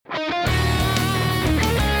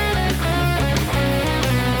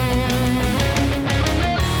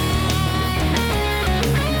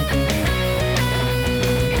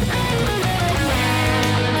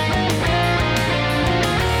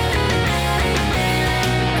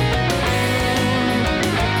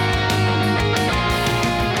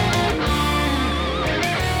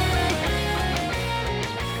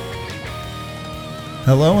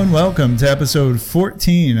Hello and welcome to episode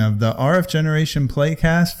 14 of the RF Generation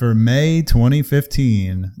Playcast for May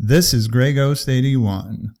 2015. This is Grey Ghost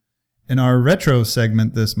 81. In our retro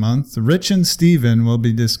segment this month, Rich and Steven will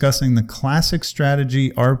be discussing the classic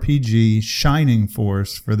strategy RPG Shining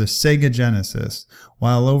Force for the Sega Genesis,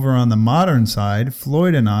 while over on the modern side,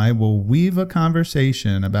 Floyd and I will weave a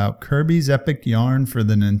conversation about Kirby's Epic Yarn for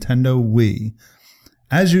the Nintendo Wii.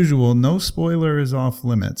 As usual, no spoiler is off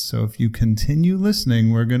limits, so if you continue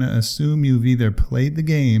listening, we're going to assume you've either played the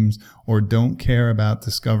games or don't care about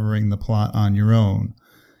discovering the plot on your own.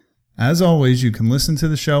 As always, you can listen to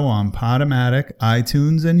the show on Podomatic,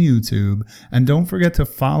 iTunes, and YouTube, and don't forget to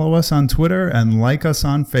follow us on Twitter and like us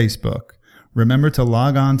on Facebook. Remember to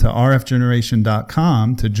log on to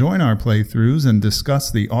rfgeneration.com to join our playthroughs and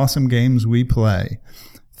discuss the awesome games we play.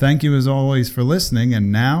 Thank you as always for listening,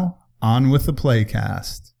 and now, on with the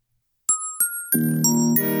Playcast.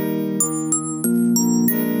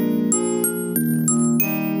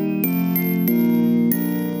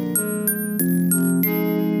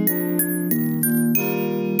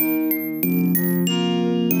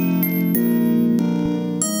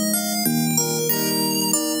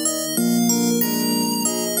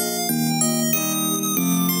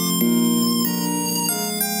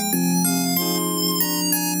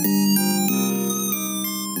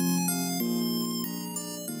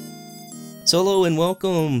 Hello and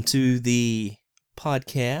welcome to the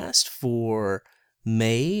podcast for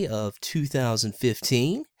May of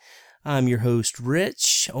 2015. I'm your host,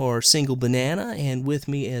 Rich, or Single Banana, and with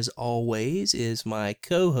me, as always, is my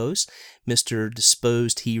co-host, Mr.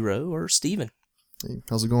 Disposed Hero, or Steven. Hey,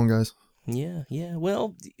 how's it going, guys? Yeah.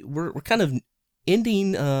 Well, we're kind of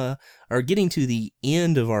ending, or getting to the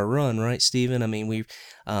end of our run, right, Steven? I mean,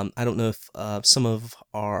 I don't know if some of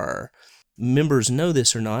our members know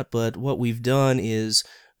this or not, but what we've done is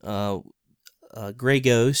Grey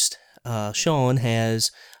Ghost, Sean, has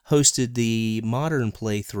hosted the modern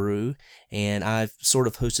playthrough, and I've sort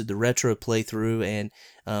of hosted the retro playthrough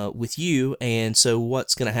and with you. And so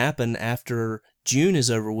what's going to happen after June is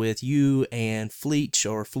over with, you and Fleech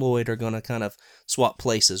or Floyd are going to kind of swap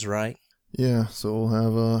places, right? Yeah, so we'll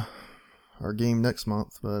have our game next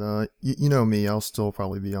month, but you know me, I'll still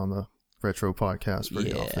probably be on the retro podcast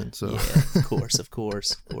pretty often. So yeah, of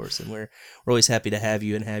course, and we're always happy to have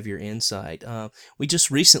you and have your insight. We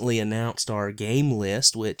just recently announced our game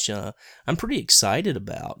list, which I'm pretty excited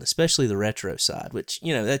about, especially the retro side, which,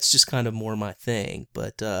 you know, that's just kind of more my thing.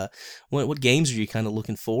 But what games are you kind of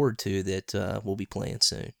looking forward to that we'll be playing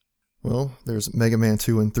soon? Well, there's Mega Man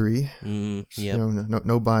 2 and 3. Yeah, you know,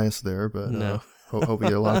 no bias there, but no. Hope we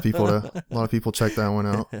get a lot of people check that one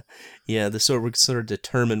out. Yeah, we sort of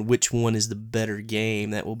determine which one is the better game.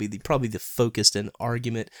 That will be probably the focus and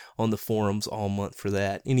argument on the forums all month for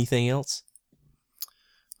that. Anything else?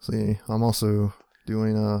 See, I'm also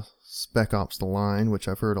doing Spec Ops: The Line, which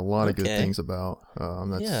I've heard a lot of good things about.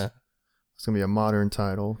 It's gonna be a modern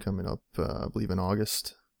title coming up, I believe, in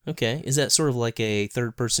August. Okay, is that sort of like a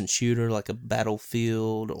third-person shooter, like a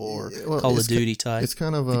Battlefield or Call of Duty type? It's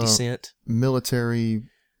kind of a Descent military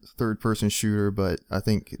third-person shooter, but I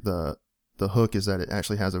think the hook is that it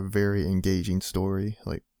actually has a very engaging story,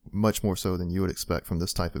 like much more so than you would expect from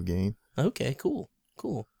this type of game. Okay, cool.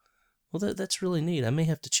 Well, that's really neat. I may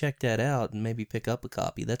have to check that out and maybe pick up a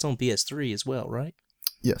copy. That's on PS3 as well, right?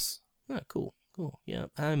 Yes. Oh, cool. Yeah,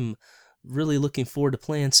 I'm really looking forward to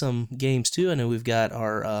playing some games too. I know we've got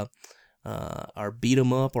our beat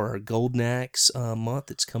 'em up or our Golden Axe month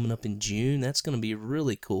that's coming up in June. That's going to be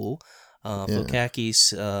really cool.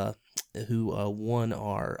 Flokakis, who won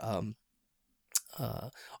our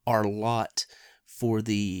lot for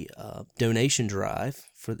the donation drive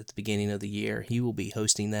at the beginning of the year, he will be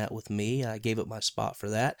hosting that with me. I gave up my spot for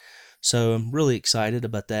that. So I'm really excited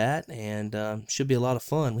about that, and should be a lot of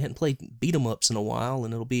fun. We hadn't played beat-em-ups in a while,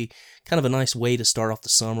 and it'll be kind of a nice way to start off the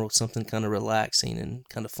summer with something kind of relaxing and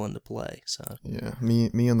kind of fun to play. So yeah, me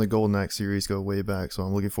and the Golden Axe series go way back, so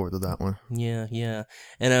I'm looking forward to that one. Yeah,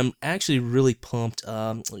 and I'm actually really pumped.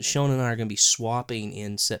 Sean and I are going to be swapping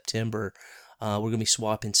in September. We're going to be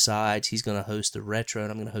swapping sides. He's going to host the retro,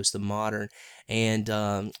 and I'm going to host the modern. And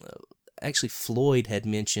actually, Floyd had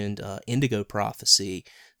mentioned Indigo Prophecy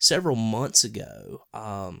several months ago,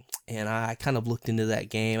 and I kind of looked into that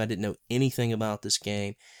game. I didn't know anything about this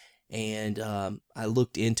game, and I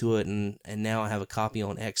looked into it, and now I have a copy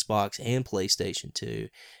on Xbox and PlayStation 2,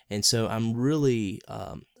 and so I'm really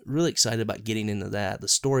excited about getting into that, the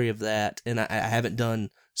story of that, and I haven't done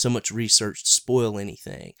so much research to spoil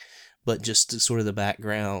anything, but just sort of the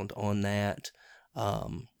background on that.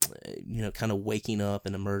 kind of waking up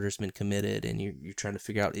and a murder's been committed, and you're trying to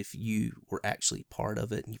figure out if you were actually part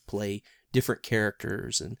of it, and you play different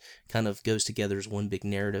characters and kind of goes together as one big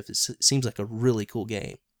narrative. It seems like a really cool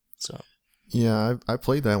game. So yeah, I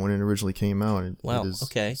played that when it originally came out. Wow,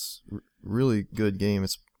 okay. It's a really good game.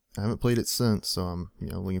 I haven't played it since, so I'm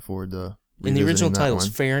looking forward to revisiting And the original title is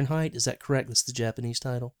Fahrenheit, is that correct? That's the Japanese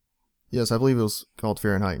title? Yes, I believe it was called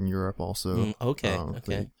Fahrenheit in Europe also. Okay.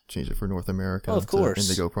 They changed it for North America. Oh, of course.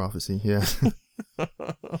 Indigo Prophecy, yeah.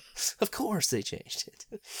 Of course they changed it.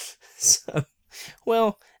 So,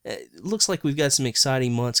 well, it looks like we've got some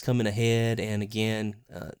exciting months coming ahead, and again,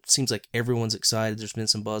 it seems like everyone's excited. There's been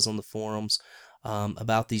some buzz on the forums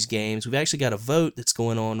about these games. We've actually got a vote that's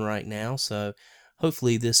going on right now, so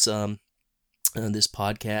hopefully this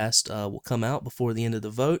podcast will come out before the end of the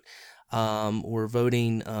vote. We're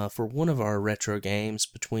voting for one of our retro games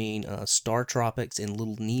between Star Tropics and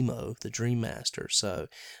Little Nemo, the Dream Master. So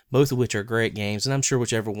both of which are great games, and I'm sure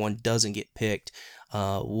whichever one doesn't get picked,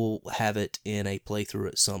 we'll have it in a playthrough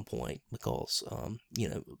at some point because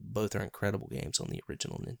both are incredible games on the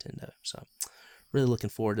original Nintendo. So really looking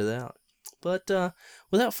forward to that. But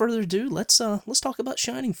without further ado, let's talk about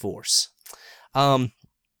Shining Force.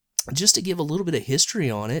 Just to give a little bit of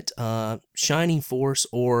history on it, Shining Force,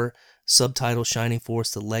 or subtitle Shining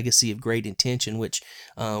Force: The Legacy of Great Intention, which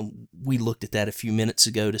we looked at that a few minutes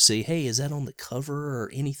ago to see, hey, is that on the cover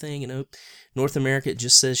or anything? North America, it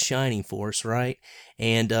just says Shining Force, right?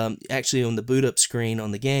 And actually on the boot up screen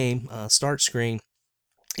on the game, start screen,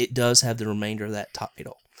 it does have the remainder of that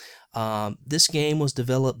title. This game was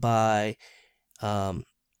developed by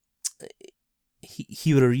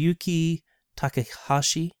Hiroyuki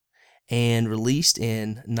Takahashi and released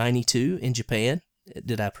in 92 in Japan.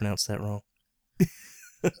 Did I pronounce that wrong?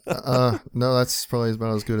 No, that's probably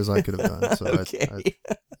about as good as I could have done. So okay.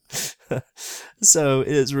 So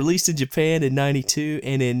it was released in Japan in 92,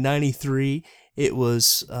 and in 93 it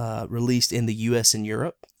was released in the US and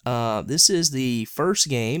Europe. This is the first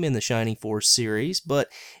game in the Shining Force series, but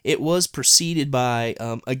it was preceded by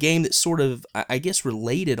a game that sort of, I guess,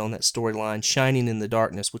 related on that storyline, Shining in the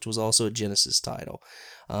Darkness, which was also a Genesis title.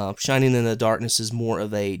 Shining in the Darkness is more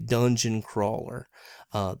of a dungeon crawler,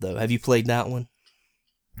 though. Have you played that one?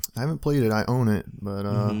 I haven't played it. I own it, but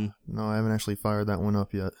no, I haven't actually fired that one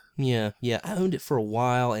up yet. Yeah, I owned it for a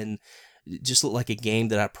while, and it just looked like a game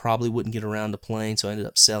that I probably wouldn't get around to playing, so I ended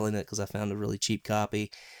up selling it because I found a really cheap copy.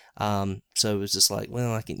 So it was just like,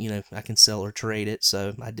 well, I can sell or trade it,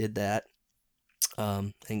 so I did that,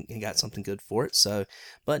 and got something good for it. So,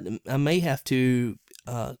 but I may have to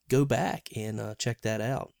go back and check that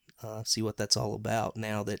out, see what that's all about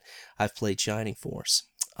now that I've played Shining Force.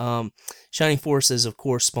 Shining Force has, of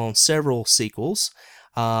course, spawned several sequels,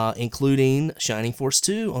 including Shining Force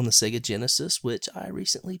 2 on the Sega Genesis, which I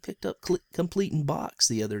recently picked up complete in box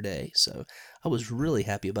the other day, so I was really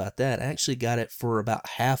happy about that. I actually got it for about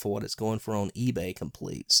half of what it's going for on eBay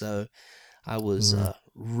complete, so I was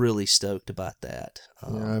really stoked about that.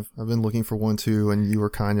 Yeah, I've been looking for one too, and you were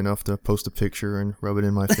kind enough to post a picture and rub it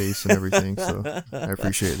in my face and everything, so I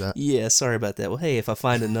appreciate that. Yeah, sorry about that. Well, hey, if I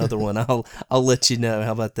find another one, I'll let you know.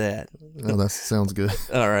 How about that? Oh, that sounds good.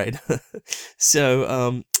 All right.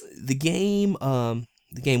 So the game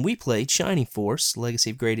we played, Shining Force: Legacy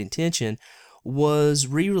of Great Intention, was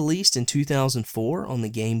re-released in 2004 on the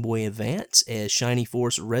Game Boy Advance as Shining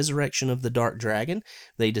Force: Resurrection of the Dark Dragon.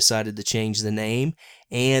 They decided to change the name,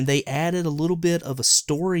 and they added a little bit of a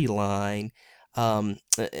storyline,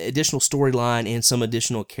 additional storyline, and some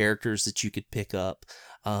additional characters that you could pick up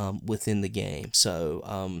within the game.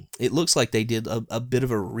 So it looks like they did a bit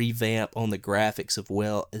of a revamp on the graphics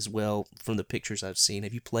as well from the pictures I've seen.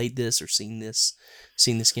 Have you played this or seen this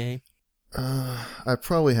game? I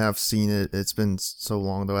probably have seen it. It's been so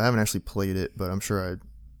long though. I haven't actually played it, but I'm sure I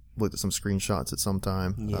looked at some screenshots at some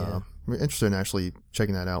time. Yeah. I'm interested in actually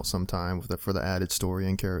checking that out sometime for the added story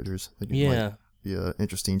and characters. I think it might be an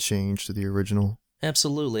interesting change to the original.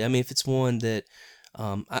 Absolutely. I mean, if it's one that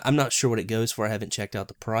I'm not sure what it goes for. I haven't checked out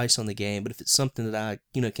the price on the game, but if it's something that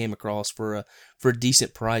I came across for a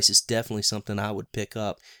decent price, it's definitely something I would pick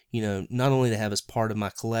up. Not only to have as part of my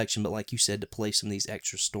collection, but like you said, to play some of these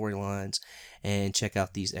extra storylines and check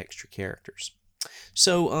out these extra characters.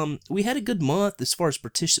 So we had a good month as far as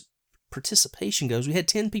participation goes. We had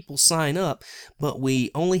 10 people sign up, but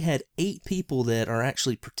we only had 8 people that are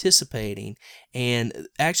actually participating. And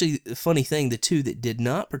actually, the funny thing, the 2 that did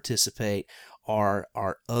not participate are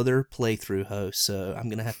our other playthrough hosts. So I'm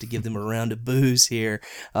going to have to give them a round of boos here.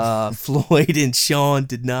 Floyd and Sean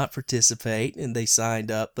did not participate, and they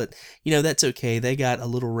signed up, but that's okay. They got a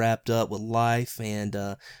little wrapped up with life,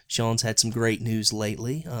 and Sean's had some great news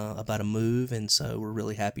lately about a move, and so we're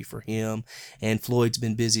really happy for him. And Floyd's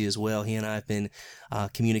been busy as well. He and I have been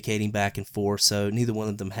communicating back and forth, so neither one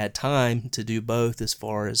of them had time to do both as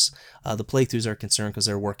far as the playthroughs are concerned, because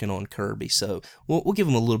they're working on Kirby. So we'll give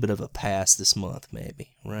them a little bit of a pass this month,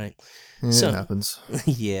 maybe, right? Yeah, it happens.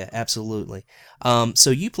 Yeah, absolutely.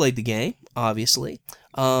 So you played the game, obviously.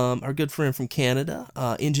 Our good friend from Canada,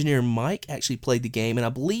 Engineer Mike, actually played the game, and I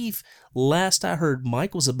believe last I heard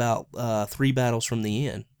Mike was about 3 battles from the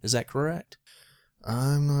end. Is that correct?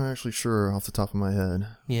 I'm not actually sure off the top of my head.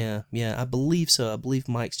 Yeah, I believe so. I believe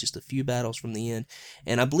Mike's just a few battles from the end.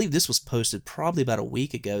 And I believe this was posted probably about a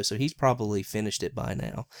week ago, so he's probably finished it by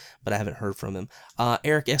now, but I haven't heard from him.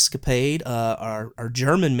 Eric Escapade, our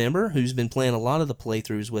German member, who's been playing a lot of the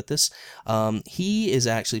playthroughs with us, he is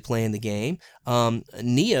actually playing the game.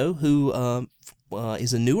 Neo, who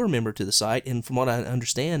is a newer member to the site, and from what I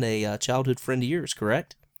understand, a childhood friend of yours,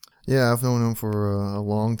 correct? Yeah, I've known him for a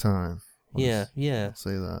long time. Yeah. I'll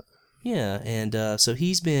say that. Yeah, and so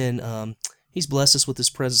he's been he's blessed us with his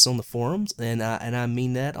presence on the forums, and I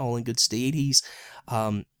mean that all in good stead. He's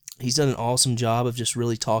done an awesome job of just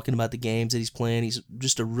really talking about the games that he's playing. He's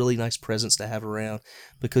just a really nice presence to have around,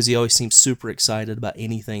 because he always seems super excited about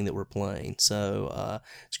anything that we're playing. So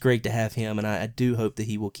it's great to have him, and I do hope that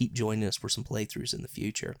he will keep joining us for some playthroughs in the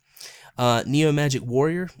future. Neo Magic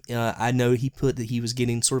Warrior, I know he put that he was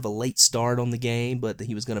getting sort of a late start on the game, but that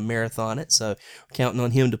he was going to marathon it, so we're counting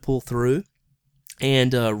on him to pull through.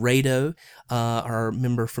 And Rado, our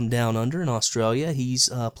member from Down Under in Australia,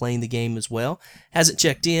 he's playing the game as well. Hasn't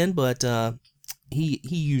checked in, but he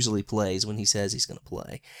usually plays when he says he's going to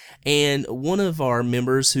play. And one of our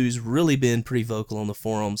members who's really been pretty vocal on the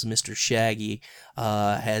forums, Mr. Shaggy,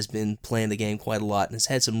 has been playing the game quite a lot and has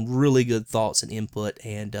had some really good thoughts and input.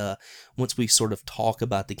 And once we sort of talk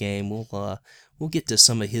about the game, we'll get to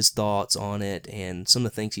some of his thoughts on it, and some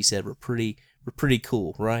of the things he said were pretty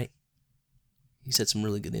cool, right? He said some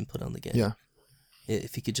really good input on the game. Yeah.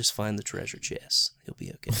 If he could just find the treasure chest, he'll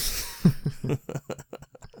be okay.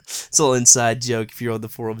 It's a little inside joke. If you're on the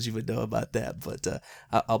forums, you would know about that. But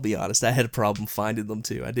I'll be honest, I had a problem finding them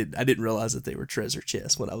too. I didn't realize that they were treasure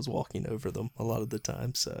chests when I was walking over them a lot of the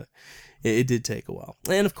time. So it did take a while.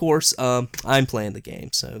 And of course, I'm playing the game.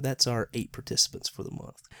 So that's our 8 participants for the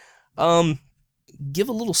month. Give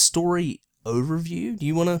a little story overview. Do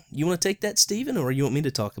you wanna take that, Steven, or you want me to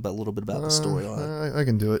talk about a little bit about the storyline? I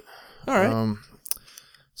can do it. All right.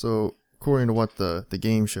 So according to what the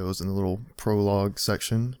game shows in the little prologue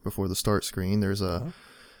section before the start screen, there's a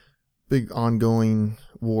big ongoing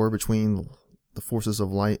war between the forces of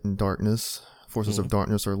light and darkness. Forces of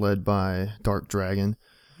darkness are led by Dark Dragon.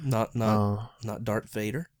 Not Darth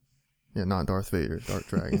Vader. Yeah, not Darth Vader. Dark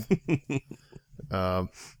Dragon.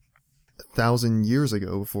 1,000 years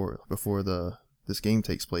ago, before this game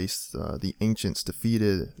takes place, the ancients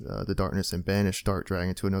defeated the darkness and banished Dark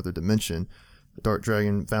Dragon to another dimension. The Dark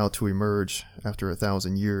Dragon vowed to emerge after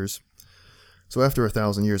 1,000 years. So after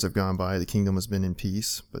 1,000 years have gone by, the kingdom has been in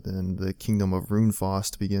peace, but then the kingdom of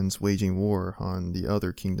Runefaust begins waging war on the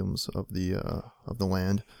other kingdoms of the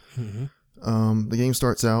land. Mm-hmm. The game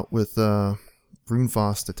starts out with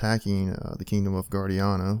Runefaust attacking the kingdom of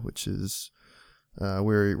Guardiana, which is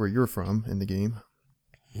where you're from in the game.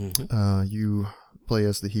 Mm-hmm. You play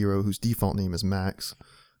as the hero whose default name is Max.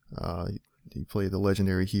 You play the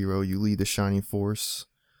legendary hero. You lead the Shining Force.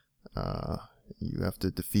 You have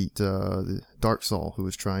to defeat the Dark Soul, who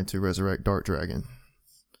is trying to resurrect Dark Dragon.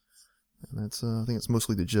 And that's I think it's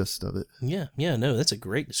mostly the gist of it. Yeah, no, that's a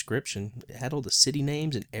great description. It had all the city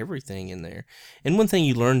names and everything in there. And one thing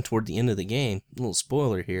you learn toward the end of the game, a little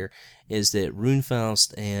spoiler here, is that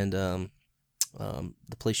Runefaust and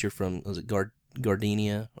the place you're from, was it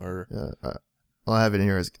Gardenia or? I have it in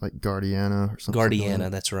here as like Guardiana or something. Guardiana,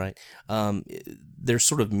 that's right. They're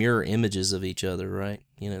sort of mirror images of each other, right?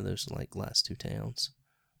 Those like last 2 towns.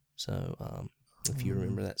 So if you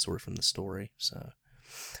remember that sort of from the story, so.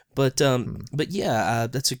 But yeah,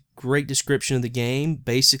 that's a great description of the game.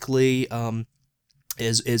 Basically,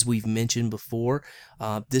 as we've mentioned before,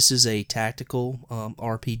 this is a tactical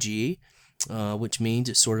RPG. Which means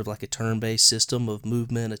it's sort of like a turn-based system of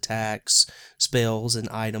movement, attacks, spells, and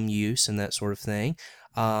item use, and that sort of thing.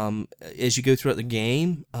 As you go throughout the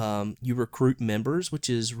game, you recruit members, which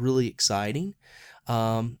is really exciting.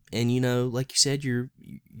 And like you said, you're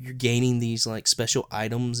gaining these like special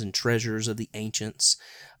items and treasures of the ancients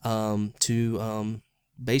to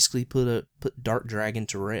basically put Dark Dragon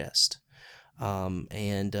to rest.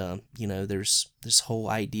 There's this whole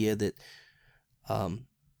idea that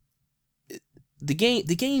the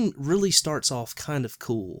game really starts off kind of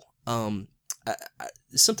cool.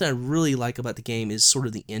 Something I really like about the game is sort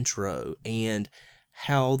of the intro and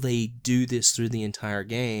how they do this through the entire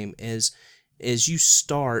game. As you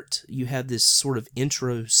start, you have this sort of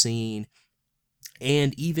intro scene,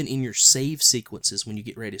 and even in your save sequences, when you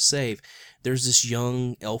get ready to save, there's this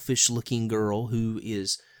young elfish-looking girl who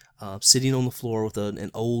is sitting on the floor with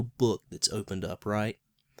an old book that's opened up, right?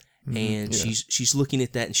 And she's looking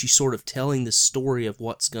at that, and she's sort of telling the story of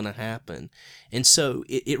what's going to happen. And so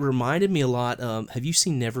it reminded me a lot. Have you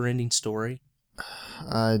seen Neverending Story?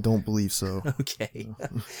 I don't believe so. Okay.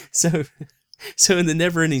 So in the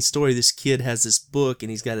Neverending Story, this kid has this book,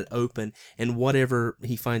 and he's got it open, and whatever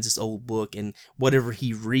he finds this old book, and whatever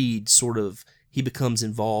he reads, sort of, he becomes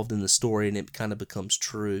involved in the story, and it kind of becomes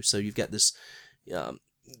true. So you've got this...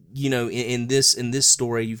 in this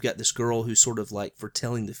story, you've got this girl who's sort of like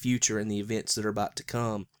foretelling the future and the events that are about to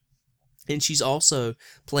come. And she's also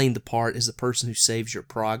playing the part as the person who saves your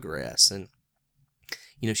progress. And,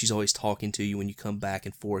 she's always talking to you when you come back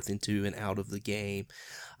and forth into and out of the game.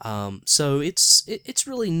 So it's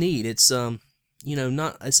really neat. It's,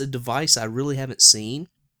 it's a device I really haven't seen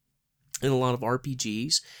in a lot of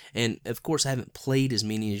RPGs, and of course I haven't played as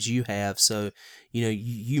many as you have, so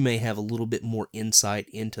you may have a little bit more insight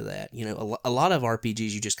into that. A lot of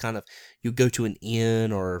RPGs, you just you go to an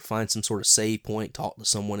inn or find some sort of save point, talk to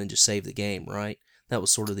someone, and just save the game, right? That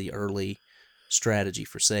was sort of the early strategy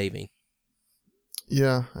for saving.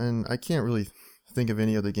 Yeah, and I can't really think of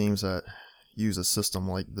any other games that use a system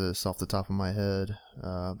like this off the top of my head,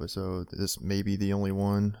 but so this may be the only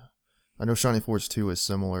one. I know Shining Force 2 is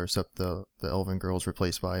similar, except the elven girl's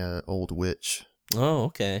replaced by an old witch. Oh,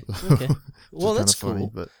 okay. Okay. Well, that's cool.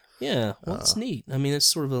 Funny, but, yeah, well, that's neat. I mean, it's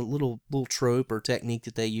sort of a little trope or technique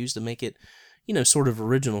that they use to make it, sort of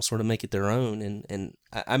original, sort of make it their own. And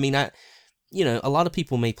I mean, a lot of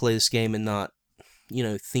people may play this game and not,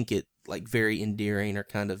 think it like very endearing or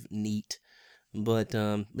kind of neat. But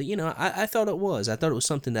I thought it was. I thought it was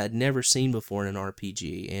something that I'd never seen before in an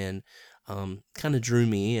RPG, and kind of drew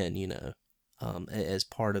me in, as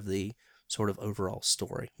part of the sort of overall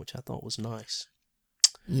story, which I thought was nice.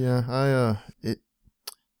 Yeah,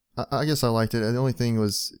 I guess I liked it. The only thing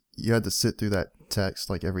was you had to sit through that text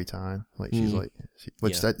like every time. Like she's like,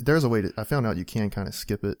 there's a way to. I found out you can kind of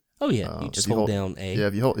skip it. Oh yeah, you just hold down A. Yeah,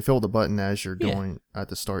 if you hold the button as you're going at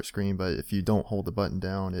the start screen, but if you don't hold the button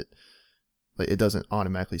down, it doesn't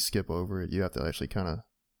automatically skip over it. You have to actually kind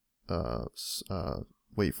of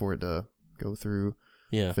wait for it to go through,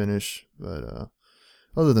 finish. But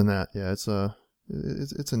other than that, it's a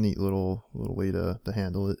neat little way to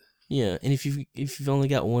handle it. Yeah, and if you've only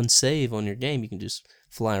got one save on your game, you can just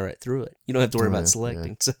fly right through it. You don't have to worry about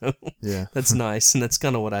selecting. So that's nice, and that's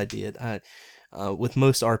kind of what I did. With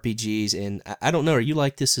most RPGs, and I don't know, are you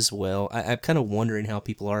like this as well? I'm kind of wondering how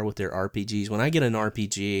people are with their RPGs. When I get an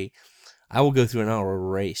RPG, I will go through and I'll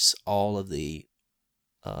erase all of the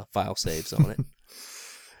file saves on it.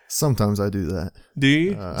 Sometimes I do that. Do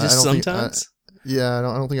you? Just sometimes? I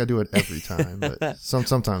don't think I do it every time, but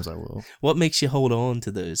sometimes I will. What makes you hold on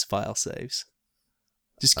to those file saves?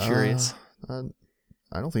 Just curious.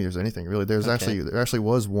 I don't think there's anything really. There actually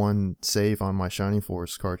was one save on my Shining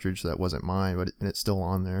Force cartridge that wasn't mine, and it's still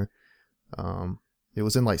on there. It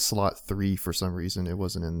was in like slot 3 for some reason. It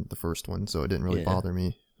wasn't in the first one, so it didn't really bother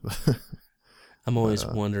me. I'm always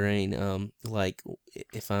wondering, like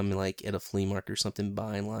if I'm like at a flea market or something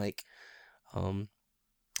buying like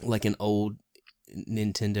an old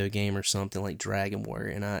Nintendo game or something like Dragon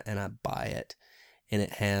Warrior, and I buy it, and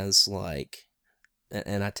it has like,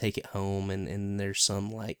 and I take it home, and there's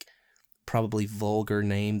some like probably vulgar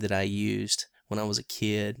name that I used when I was a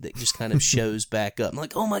kid that just kind of shows back up. I'm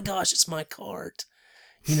like, oh my gosh, it's my cart.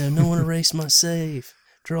 No one erased my save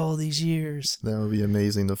after all these years. That would be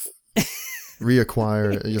amazing to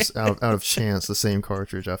reacquire just out of chance the same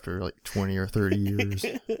cartridge after like 20 or 30 years.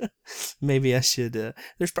 Maybe I should.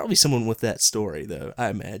 There's probably someone with that story, though, I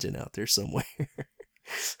imagine, out there somewhere.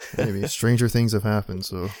 Maybe stranger things have happened.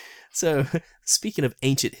 So, speaking of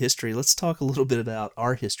ancient history, let's talk a little bit about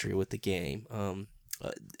our history with the game.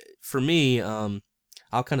 For me,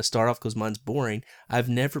 I'll kind of start off because mine's boring. I've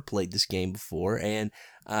never played this game before, and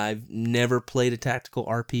I've never played a tactical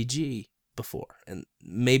RPG before, and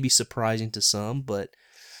maybe surprising to some, but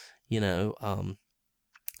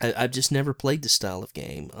I've just never played this style of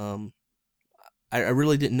game. I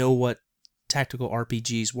really didn't know what tactical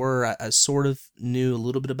RPGs were. I sort of knew a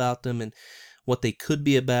little bit about them, and what they could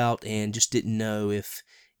be about, and just didn't know if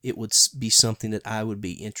it would be something that I would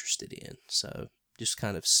be interested in. So just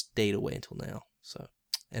kind of stayed away until now. So,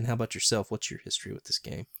 and how about yourself? What's your history with this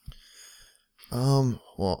game?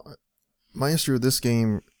 Well, my history with this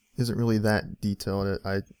game isn't really that detailed.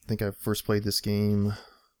 I think I first played this game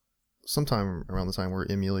sometime around the time where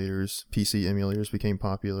PC emulators became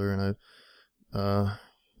popular, and I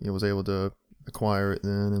was able to acquire it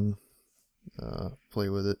then and play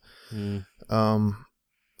with it.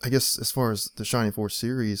 I guess as far as the Shining Force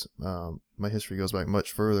series, my history goes back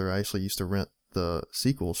much further. I actually used to rent the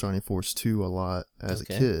sequel, Shining Force 2, a lot as a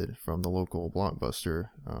kid from the local Blockbuster.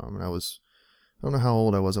 And I don't know how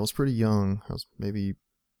old I was. I was pretty young. I was maybe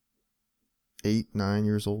 8, 9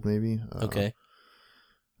 years old, maybe. Okay.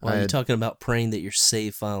 Well, you're talking about praying that your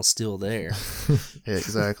save file's still there. Yeah,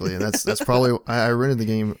 exactly. And that's probably, I rented the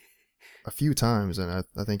game a few times, and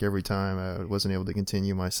I think every time I wasn't able to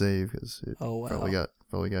continue my save because it probably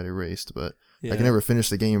got erased. But I could never finish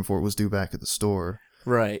the game before it was due back at the store.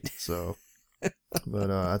 Right. So, but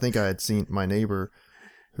I think I had seen my neighbor,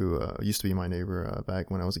 who used to be my neighbor back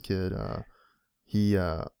when I was a kid. I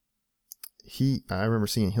remember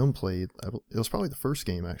seeing him play. It was probably the first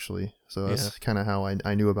game, actually. So that's kind of how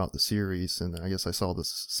I knew about the series. And I guess I saw the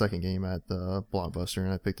second game at the Blockbuster,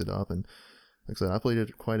 and I picked it up. And like I said, I played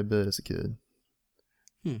it quite a bit as a kid.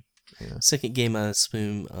 Yeah. Second game, I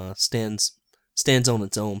assume, stands on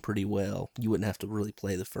its own pretty well. You wouldn't have to really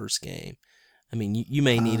play the first game. I mean, you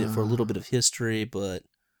may need it for a little bit of history, but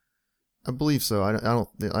I believe so.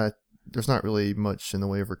 There's not really much in the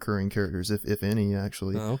way of recurring characters, if any,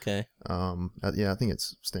 actually. Oh, okay. I think it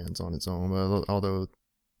stands on its own, but although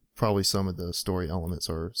probably some of the story elements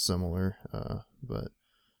are similar. But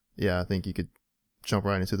yeah, I think you could jump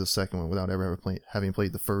right into the second one without ever having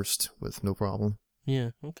played the first with no problem.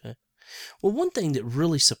 Yeah, okay. Well, one thing that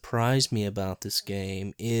really surprised me about this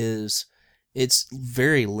game is it's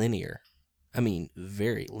very linear. I mean,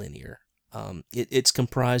 very linear. It's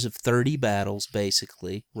comprised of 30 battles,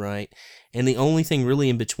 basically, right? And the only thing really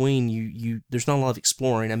in between, there's not a lot of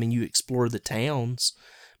exploring. I mean, you explore the towns,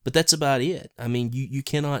 but that's about it. I mean, you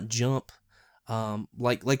cannot jump,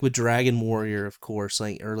 like with Dragon Warrior, of course,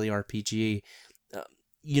 like early RPG,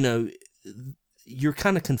 you're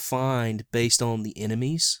kind of confined based on the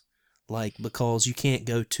enemies, like, because you can't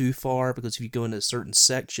go too far, because if you go into a certain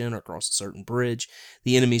section or across a certain bridge,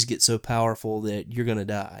 the enemies get so powerful that you're going to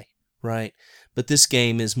die. Right, but this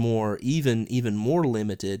game is even more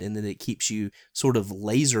limited in that it keeps you sort of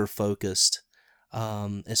laser focused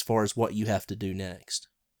as far as what you have to do next.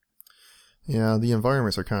 Yeah, the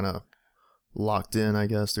environments are kind of locked in. I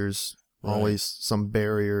guess there's always some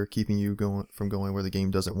barrier keeping you from going where the game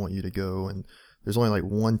doesn't want you to go, and there's only like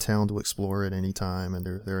one town to explore at any time, and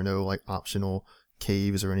there are no like optional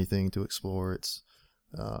caves or anything to explore. It's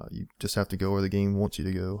you just have to go where the game wants you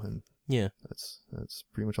to go, and yeah, that's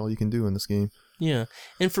pretty much all you can do in this game. Yeah,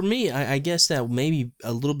 and for me, I guess that may be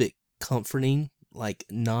a little bit comforting, like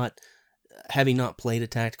not played a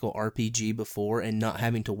tactical RPG before and not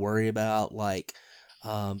having to worry about like,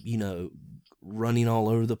 running all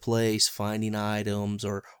over the place, finding items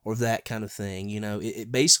or that kind of thing.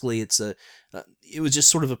 It basically it was just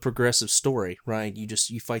sort of a progressive story, right?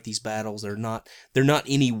 You fight these battles. They're not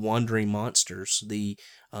any wandering monsters. You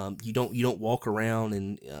don't walk around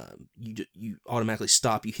and you automatically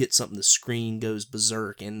stop. You hit something, the screen goes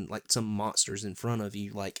berserk, and like some monsters in front of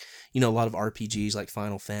you, like a lot of RPGs like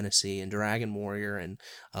Final Fantasy and Dragon Warrior and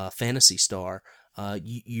Phantasy Star.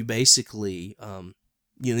 You basically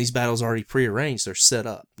these battles are already prearranged. They're set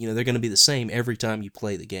up. They're going to be the same every time you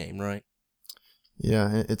play the game, right?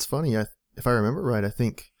 Yeah, it's funny. If I remember right, I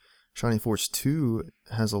think Shining Force 2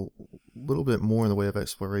 has a little bit more in the way of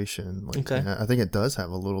exploration. Okay. I think it does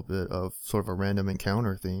have a little bit of sort of a random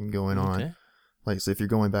encounter thing going on. Like, so if you're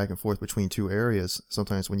going back and forth between two areas,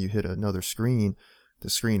 sometimes when you hit another screen,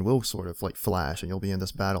 the screen will sort of like flash and you'll be in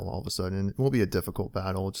this battle all of a sudden. It won't be a difficult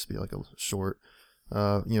battle. It'll just be like a short,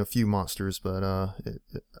 few monsters, but I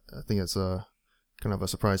think it's kind of a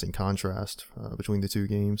surprising contrast between the two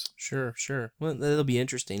games. Sure. Well, that'll be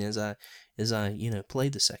interesting as I play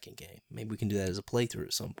the second game. Maybe we can do that as a playthrough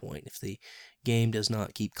at some point if the game does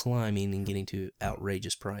not keep climbing and getting to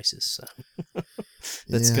outrageous prices. So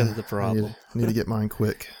that's kind of the problem. I need to get mine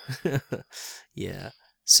quick. Yeah.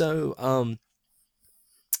 So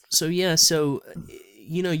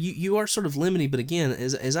you are sort of limited, but again,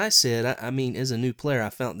 as I said, I mean, as a new player, I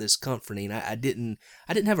found this comforting. I didn't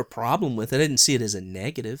have a problem with it. I didn't see it as a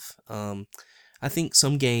negative. I think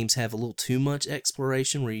some games have a little too much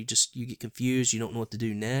exploration where you get confused, you don't know what to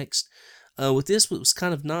do next. With this, it was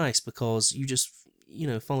kind of nice because you just,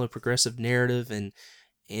 follow a progressive narrative and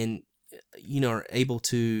are able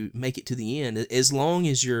to make it to the end, as long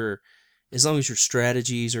as your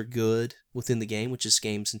strategies are good within the game, which this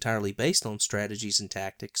game's entirely based on strategies and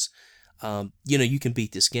tactics. You can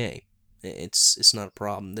beat this game. It's not a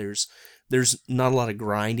problem. There's not a lot of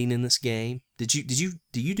grinding in this game. Do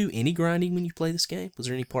you do any grinding when you play this game? Was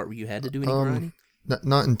there any part where you had to do any grinding?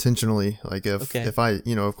 Not intentionally. Like if I,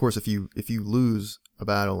 of course, if you lose a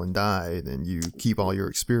battle and die, then you keep all your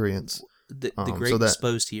experience. The great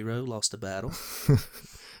exposed hero lost a battle.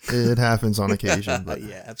 It happens on occasion. But,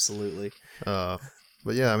 yeah, absolutely. But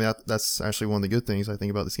yeah, I mean, that's actually one of the good things I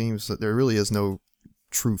think about this game is that there really is no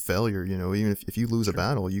true failure. Even if you lose a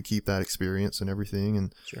battle, you keep that experience and everything,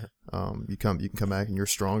 and you can come back and you're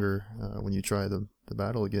stronger when you try the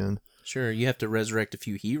battle again. Sure, you have to resurrect a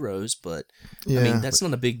few heroes, but I mean that's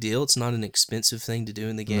not a big deal. It's not an expensive thing to do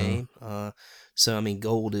in the game. So I mean,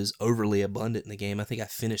 gold is overly abundant in the game. I think I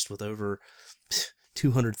finished with over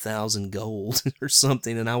 200,000 gold or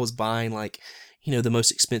something, and I was buying the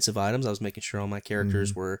most expensive items. I was making sure all my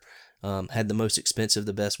characters were had the most expensive,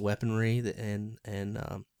 the best weaponry, and I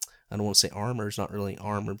don't want to say armor. It's not really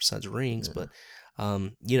armor besides rings, but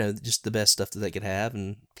just the best stuff that they could have,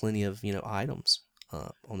 and plenty of items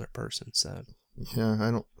on their person. So yeah,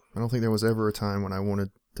 I don't think there was ever a time when I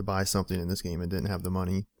wanted to buy something in this game and didn't have the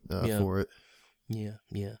money for it.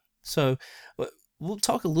 Yeah. So we'll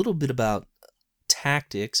talk a little bit about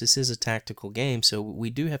tactics. This is a tactical game, so we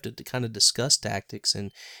do have to kind of discuss tactics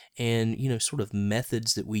and sort of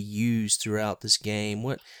methods that we use throughout this game.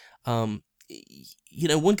 What one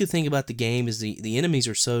good thing about the game is the enemies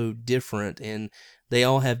are so different, and they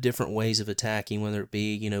all have different ways of attacking, whether it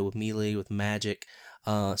be with melee, with magic.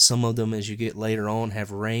 Some of them, as you get later on,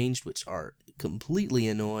 have ranged, which are completely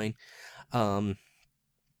annoying.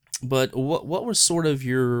 But what was sort of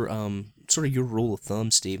your rule of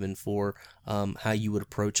thumb, Stephen, for how you would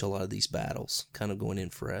approach a lot of these battles, kind of going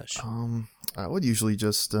in fresh? I would usually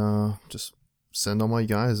just send all my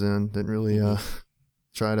guys in. Didn't really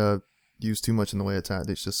try to use too much in the way of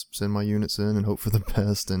tactics. Just send my units in and hope for the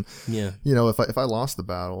best. And if I lost the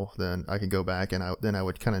battle, then I could go back and I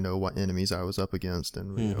would kind of know what enemies I was up against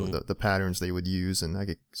and the patterns they would use, and I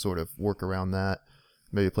could sort of work around that.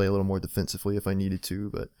 Maybe play a little more defensively if I needed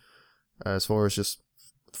to, but as far as just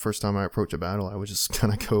the first time I approach a battle, I would just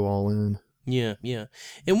kind of go all in. Yeah.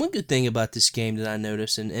 And one good thing about this game that I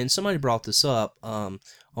noticed, and somebody brought this up on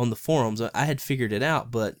the forums, I had figured it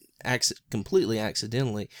out, but completely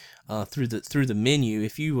accidentally through the menu.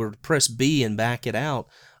 If you were to press B and back it out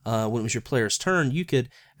when it was your player's turn, you could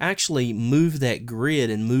actually move that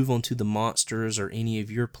grid and move onto the monsters or any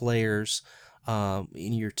of your players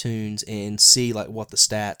in your tunes and see what the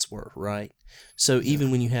stats were, right? So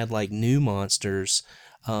even when you had new monsters,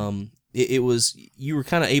 it was, you were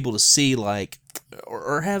kind of able to see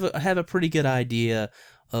or have a pretty good idea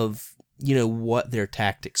of what their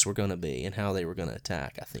tactics were going to be and how they were going to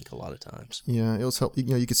attack. I think a lot of times. Yeah, it was help.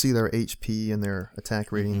 You could see their HP and their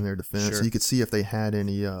attack rating and their defense. Sure. So you could see if they had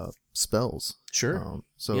any spells. Sure.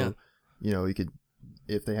 You could,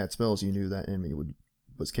 if they had spells, you knew that enemy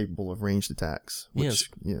was capable of ranged attacks,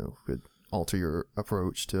 which could alter your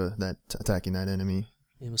approach to attacking that enemy.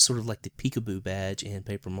 It was sort of like the peekaboo badge in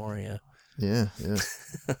Paper Mario. Yeah.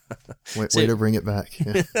 Way to bring it back.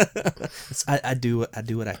 Yeah. I do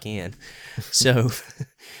what I can. So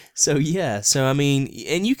I mean,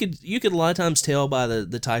 and you could a lot of times tell by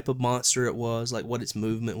the type of monster it was, what its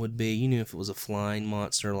movement would be. You knew if it was a flying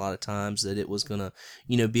monster a lot of times that it was gonna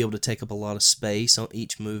be able to take up a lot of space on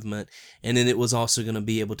each movement, and then it was also gonna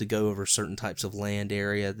be able to go over certain types of land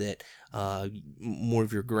area that more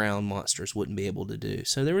of your ground monsters wouldn't be able to do.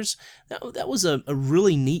 So that was a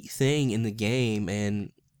really neat thing in the game,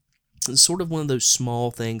 and it's sort of one of those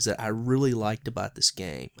small things that I really liked about this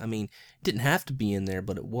game. I mean, it didn't have to be in there,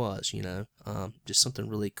 but it was, just something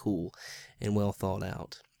really cool and well thought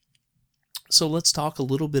out. So let's talk a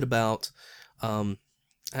little bit about, I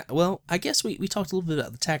guess we talked a little bit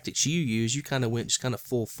about the tactics you use. You kind of went just kind of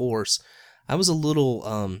full force. I was a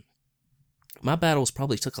little, my battles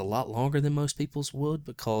probably took a lot longer than most people's would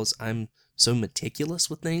because I'm so meticulous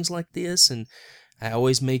with things like this, and I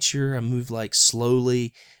always made sure I moved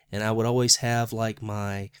slowly, and I would always have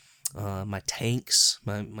my tanks,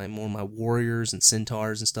 my warriors and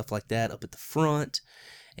centaurs and stuff like that up at the front,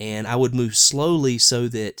 and I would move slowly so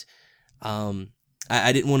that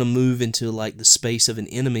I didn't want to move into the space of an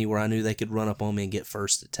enemy where I knew they could run up on me and get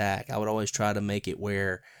first attack. I would always try to make it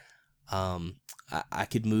where I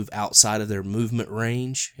could move outside of their movement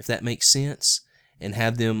range, if that makes sense, and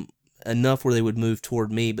have them enough where they would move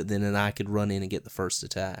toward me, but then I could run in and get the first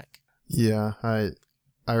attack. Yeah, I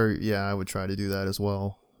would try to do that as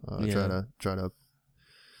well.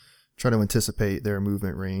 Try to anticipate their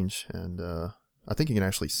movement range, and I think you can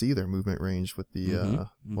actually see their movement range with the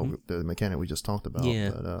the mechanic we just talked about. Yeah.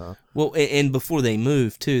 But, well, and before they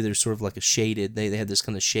move too, there's sort of like a shaded. They had this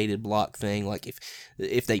kind of shaded block thing. Like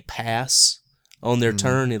if they pass on their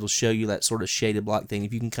turn, it'll show you that sort of shaded block thing.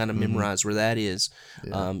 If you can kind of memorize where that is,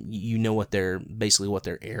 you know what their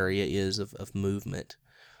area is of movement.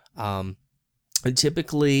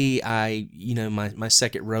 Typically, my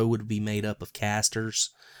second row would be made up of casters,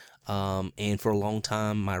 and for a long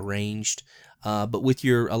time my ranged. But with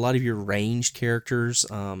a lot of your ranged characters,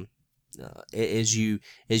 as you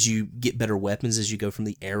get better weapons, as you go from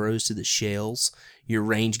the arrows to the shells, your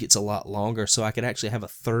range gets a lot longer. So I could actually have a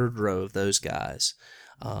third row of those guys.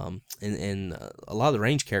 And a lot of the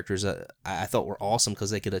range characters I thought were awesome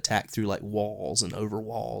because they could attack through like walls and over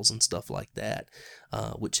walls and stuff like that,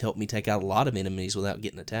 which helped me take out a lot of enemies without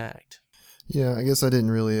getting attacked. Yeah, I guess I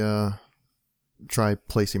didn't really try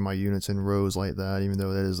placing my units in rows like that, even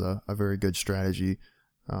though that is a very good strategy.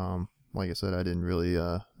 Like I said, I didn't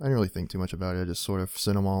really think too much about it. I just sort of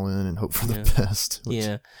sent them all in and hope for the best. Which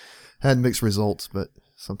had mixed results, but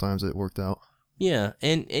sometimes it worked out. Yeah,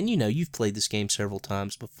 and you've played this game several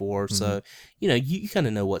times before, so you kind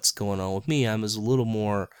of know what's going on. With me, I was a little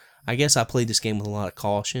more. I guess I played this game with a lot of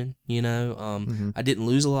caution. I didn't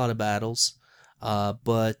lose a lot of battles,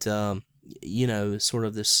 but sort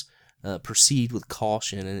of this. Proceed with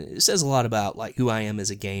caution, and it says a lot about like who I am as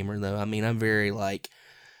a gamer, though. I mean, I'm very like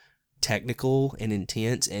technical and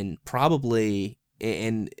intense, and probably,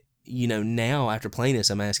 and now after playing this,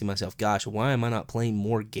 I'm asking myself, gosh, why am I not playing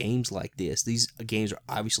more games like this? These games are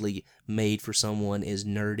obviously made for someone as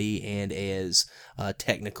nerdy and as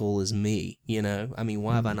technical as me. I mean,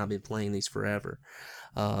 why have I not been playing these forever?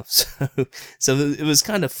 So it was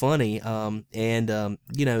kind of funny,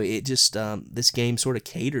 it just this game sort of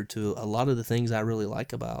catered to a lot of the things I really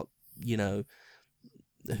like about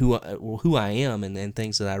who I am and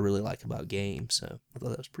things that I really like about games. So I thought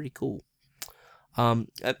that was pretty cool.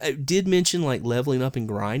 I did mention like leveling up and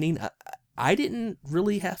grinding. I didn't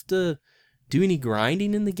really have to do any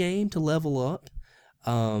grinding in the game to level up,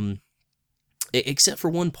 except for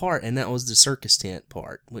one part, and that was the circus tent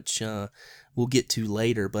part, which we'll get to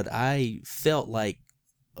later, but I felt like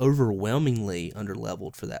overwhelmingly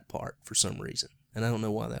underleveled for that part for some reason, and I don't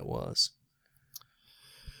know why that was.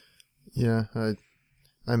 Yeah,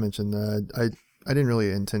 I mentioned that. I didn't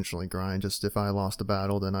really intentionally grind. Just if I lost a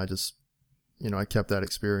battle, then I just, I kept that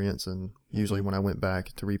experience, and usually when I went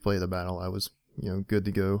back to replay the battle, I was, good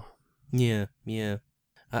to go. Yeah.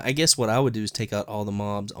 I guess what I would do is take out all the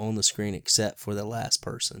mobs on the screen except for the last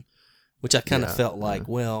person, which I kind of felt like,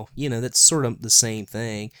 well, that's sort of the same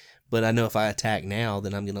thing, but I know if I attack now,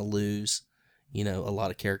 then I'm going to lose, a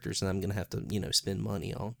lot of characters, and I'm going to have to, spend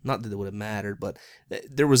money on. Not that it would have mattered, but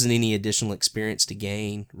there wasn't any additional experience to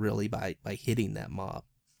gain, really, by hitting that mob.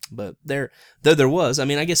 But there was, I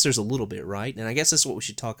mean, I guess there's a little bit, right? And I guess that's what we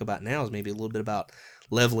should talk about now, is maybe a little bit about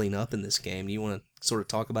leveling up in this game. Do you want to sort of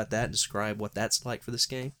talk about that and describe what that's like for this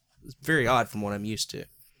game? It's very odd from what I'm used to.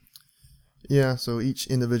 Yeah, so each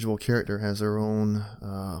individual character has their own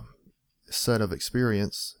set of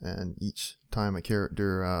experience, and each time a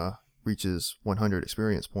character reaches 100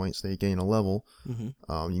 experience points, they gain a level. You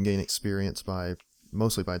can gain experience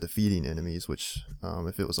mostly by defeating enemies, which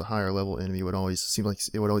if it was a higher level enemy, it would always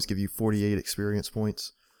give you 48 experience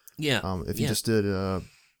points. Yeah. If you just did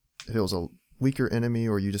if it was a weaker enemy,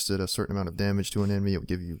 or you just did a certain amount of damage to an enemy, it would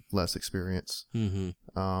give you less experience.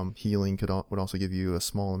 Healing would also give you a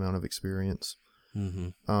small amount of experience.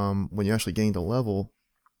 When you actually gained a level,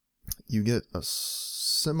 you get a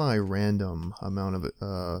semi-random amount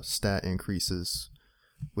of stat increases,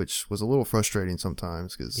 which was a little frustrating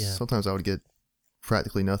sometimes, because sometimes I would get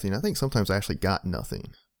practically nothing. I think sometimes I actually got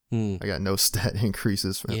nothing. I got no stat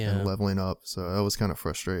increases from leveling up, so that was kind of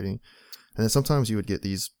frustrating. And then sometimes you would get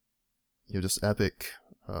these just epic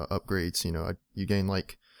upgrades. You gain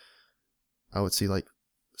I would see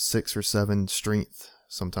 6 or 7 strength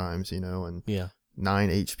sometimes, and 9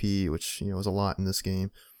 HP, which is a lot in this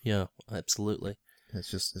game. Yeah, absolutely.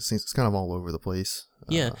 It's kind of all over the place.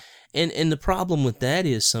 Yeah, and the problem with that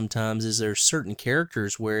is sometimes there's certain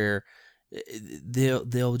characters where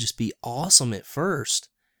they'll just be awesome at first.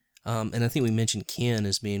 And I think we mentioned Ken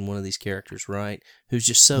as being one of these characters, right? Who's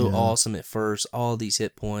just so awesome at first, all these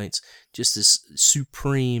hit points, just this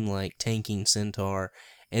supreme tanking centaur.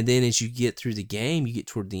 And then as you get through the game, you get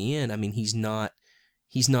toward the end. I mean, he's not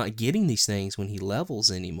getting these things when he levels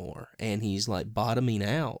anymore, and he's bottoming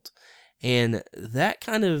out. And that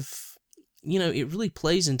kind of it really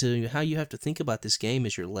plays into how you have to think about this game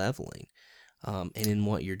as you're leveling, and in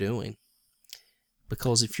what you're doing.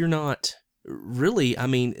 Because if you're not really, I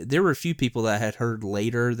mean, there were a few people that I had heard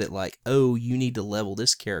later that like, oh, you need to level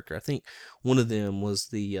this character. I think one of them was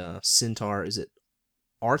the centaur. Is it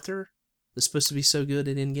Arthur? That's supposed to be so good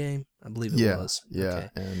at endgame. I believe it was. Yeah, okay.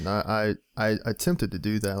 And I attempted to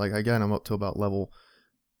do that. Like I got him up to about level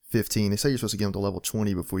 15. They say you're supposed to get him to level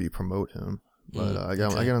 20 before you promote him. But I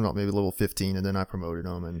got him up maybe level 15, and then I promoted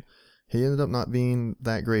him, and he ended up not being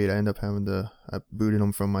that great. I ended up I booted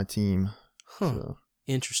him from my team. Huh. So,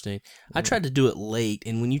 interesting. Yeah. I tried to do it late,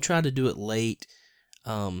 and when you try to do it late,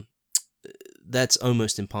 that's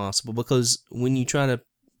almost impossible, because when you try to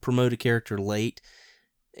promote a character late,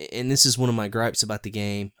 and this is one of my gripes about the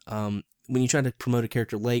game, when you try to promote a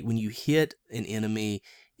character late, when you hit an enemy,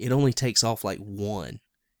 it only takes off like 1.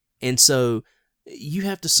 And so you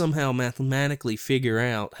have to somehow mathematically figure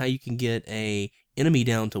out how you can get a enemy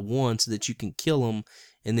down to 1 so that you can kill them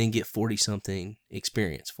and then get 40-something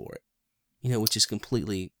experience for it. Which is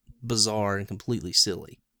completely bizarre and completely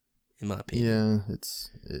silly, in my opinion.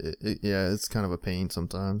 Yeah, it's kind of a pain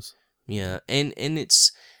sometimes. Yeah, and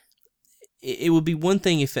it would be one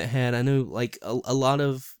thing if it had, I know, like a lot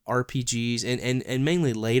of RPGs and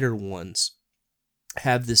mainly later ones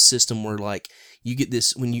have this system where like you get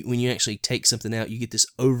this, when you actually take something out, you get this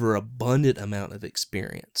overabundant amount of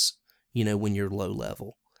experience, when you're low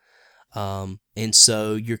level. And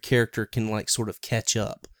so your character can like sort of catch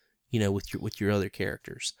up, with your other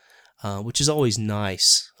characters, which is always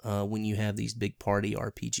nice when you have these big party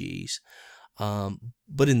RPGs.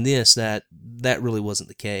 But in this, that really wasn't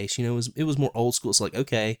the case. It was more old school. It's like,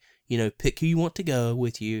 okay, pick who you want to go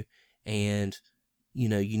with you, and you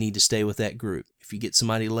need to stay with that group. If you get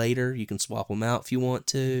somebody later, you can swap them out if you want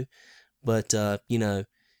to. But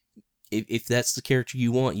if that's the character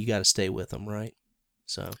you want, you got to stay with them, right?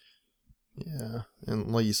 So. Yeah, and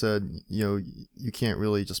like you said, you can't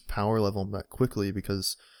really just power level them that quickly,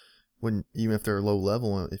 because even if they're low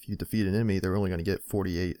level, if you defeat an enemy, they're only going to get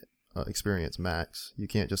 48 experience max. You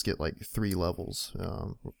can't just get like 3 levels,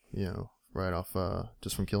 right off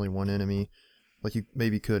just from killing one enemy, like you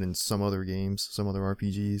maybe could in some other games, some other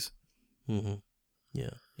RPGs. Mm-hmm.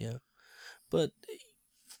 Yeah. But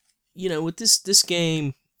with this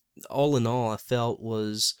game, all in all, I felt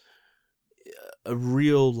was a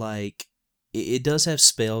real like. It does have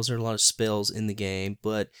spells. There are a lot of spells in the game,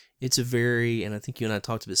 but it's a very, and I think you and I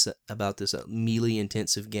talked about this, melee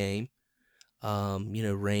intensive game.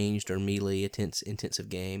 Ranged or melee intensive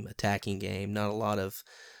game, attacking game. Not a lot of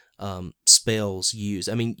spells used.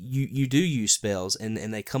 I mean, you do use spells,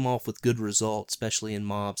 and they come off with good results, especially in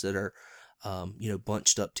mobs that are,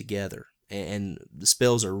 bunched up together. And the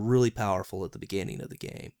spells are really powerful at the beginning of the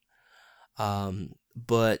game.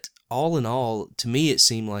 But all in all, to me, it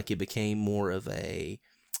seemed like it became more of a,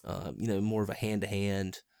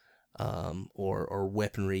 hand-to-hand, or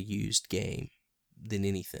weaponry used game than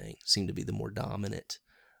anything. Seemed to be the more dominant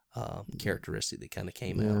characteristic that kind of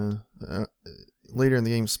came out. Later in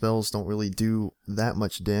the game, spells don't really do that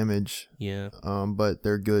much damage. Yeah. But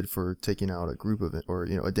they're good for taking out a group of it, or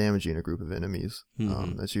damaging a group of enemies.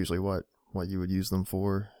 Mm-hmm. That's usually what you would use them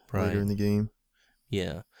for later in the game.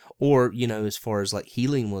 Yeah. Or, as far as like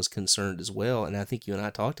healing was concerned as well, and I think you and I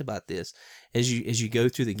talked about this, as you go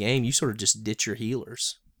through the game, you sort of just ditch your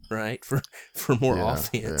healers, right? For more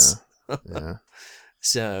offense. Yeah.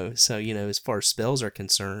 So, as far as spells are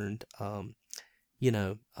concerned,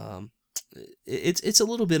 it's a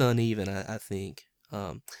little bit uneven, I think.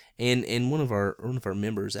 And one of our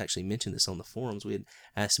members actually mentioned this on the forums. We had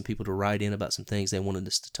asked some people to write in about some things they wanted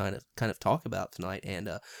us to kind of talk about tonight. And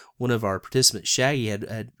one of our participants, Shaggy,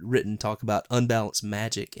 had written talk about unbalanced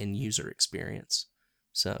magic and user experience.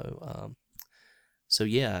 So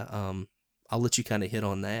I'll let you kind of hit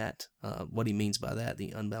on that. What he means by that,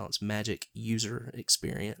 the unbalanced magic user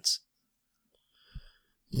experience.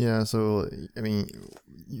 Yeah, so I mean,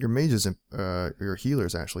 your mages and your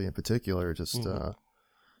healers actually in particular just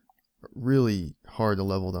really hard to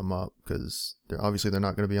level them up, because they're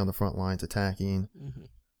not going to be on the front lines attacking.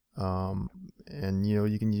 Mm-hmm. And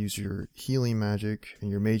you can use your healing magic, and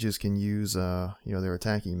your mages can use their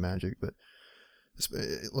attacking magic, but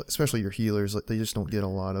especially your healers, they just don't get a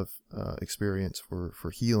lot of experience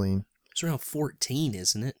for healing. It's around 14,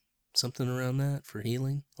 isn't it? Something around that for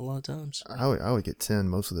healing a lot of times. I would get 10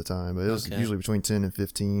 most of the time, but it was usually between 10 and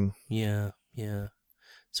 15. Yeah.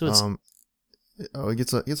 So it's it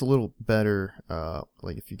gets a little better.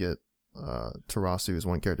 Like if you get Tarasu is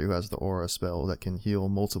one character who has the aura spell that can heal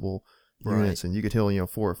multiple units, and you could heal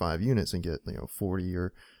 4 or 5 units and get 40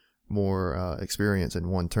 or more experience in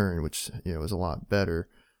one turn, which is a lot better.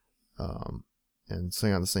 And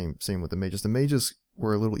same on the same with the mages. The mages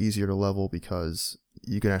were a little easier to level because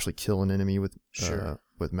you can actually kill an enemy with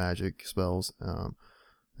magic spells,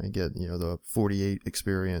 and get the 48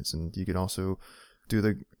 experience, and you can also do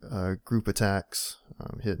the group attacks,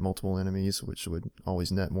 hit multiple enemies, which would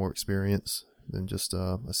always net more experience than just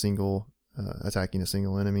a single attacking a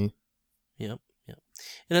single enemy. Yep.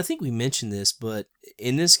 And I think we mentioned this, but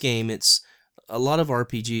in this game, it's a lot of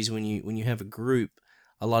RPGs when you have a group.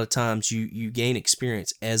 A lot of times you gain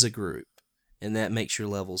experience as a group, and that makes your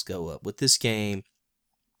levels go up. With this game,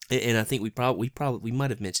 and I think we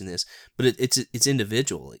might have mentioned this, but it's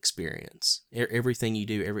individual experience. Everything you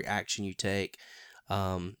do, every action you take,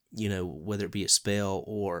 whether it be a spell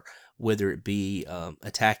or whether it be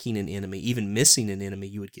attacking an enemy, even missing an enemy,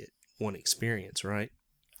 you would get one experience, right?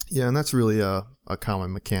 Yeah, and that's really a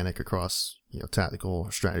common mechanic across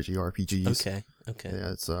tactical strategy RPGs. Okay.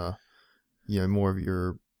 Yeah, it's more of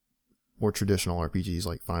your more traditional RPGs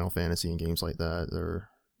like Final Fantasy and games like that. Or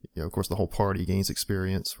of course the whole party gains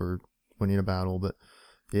experience for winning a battle. But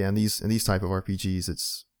yeah, in these type of RPGs,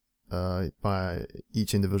 it's by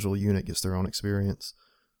each individual unit gets their own experience.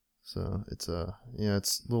 So it's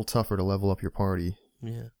it's a little tougher to level up your party.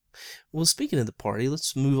 Yeah. Well, speaking of the party,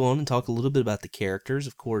 let's move on and talk a little bit about the characters.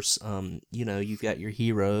 Of course, you've got your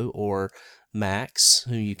hero or Max,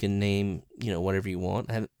 who you can name, whatever you want.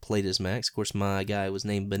 I haven't played as Max. Of course, my guy was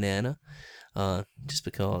named Banana, just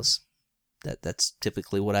because that's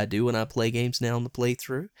typically what I do when I play games now in the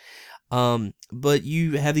playthrough. But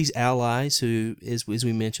you have these allies who, as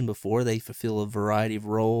we mentioned before, they fulfill a variety of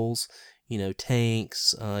roles.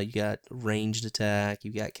 Tanks, you got ranged attack,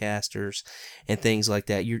 you got casters, and things like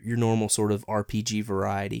that. Your normal sort of RPG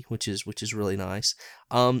variety, which is really nice.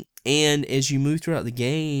 And as you move throughout the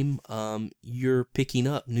game, you're picking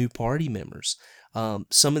up new party members.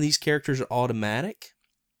 Some of these characters are automatic.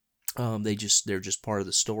 They're just part of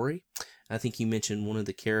the story. I think you mentioned one of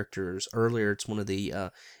the characters earlier. It's one of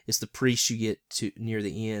the it's the priest you get to near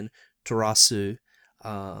the end, Tarasu.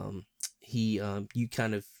 You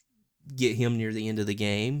kind of get him near the end of the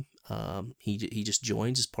game. He just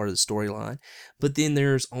joins as part of the storyline. But then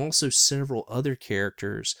there's also several other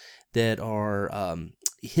characters that are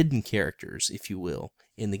hidden characters, if you will,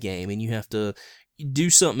 in the game, and you have to do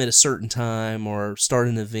something at a certain time or start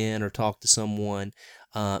an event or talk to someone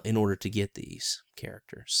in order to get these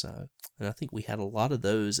characters. So, and I think we had a lot of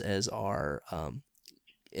those as our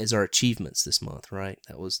achievements this month, right?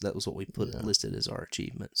 That was what we listed as our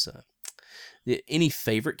achievement. So, any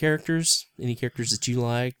favorite characters? Any characters that you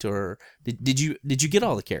liked, or did you get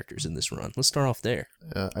all the characters in this run? Let's start off there.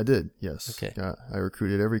 I did, yes. Okay. I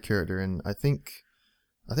recruited every character, and I think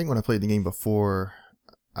when I played the game before,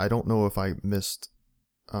 I don't know if I missed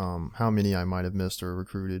how many I might have missed or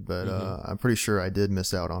recruited, but I'm pretty sure I did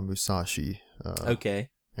miss out on Musashi. Okay.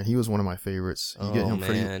 And he was one of my favorites. You get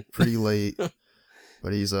him pretty late,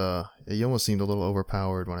 but he almost seemed a little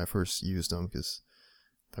overpowered when I first used him, because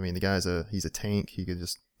the guy's he's a tank. He could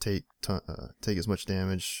just take as much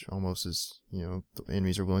damage almost as the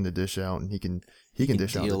enemies are willing to dish out, and he can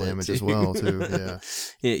dish out the damage as well too.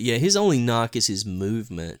 Yeah. His only knock is his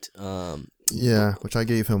movement. Which I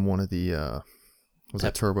gave him one of the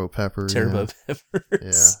Turbo Pepper. Turbo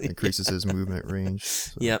Peppers. Yeah, increases his movement range.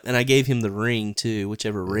 So. Yeah, and I gave him the ring too,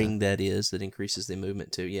 whichever ring that is that increases the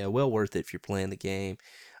movement too. Yeah, well worth it if you're playing the game.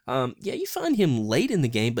 You find him late in the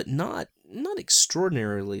game, but not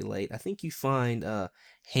extraordinarily late. I think you find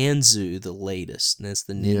Hanzu the latest, and that's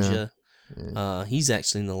the ninja. Yeah. He's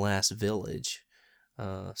actually in the last village.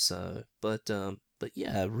 But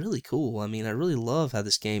yeah, really cool. I really love how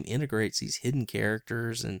this game integrates these hidden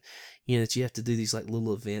characters, and that you have to do these like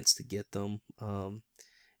little events to get them. And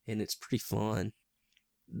it's pretty fun.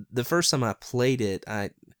 The first time I played it, I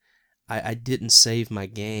didn't save my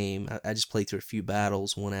game. I just played through a few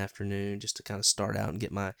battles one afternoon just to kind of start out and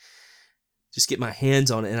get my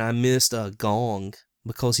hands on it. And I missed Gong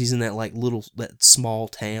because he's in that small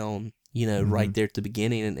town, right there at the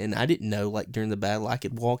beginning. And I didn't know, like, during the battle I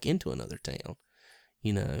could walk into another town,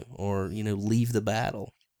 or leave the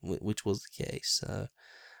battle, which was the case. So,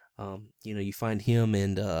 you find him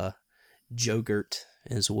and Jogurt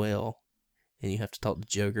as well, and you have to talk to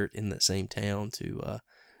Jogurt in that same town to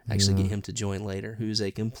actually get him to join later, who's a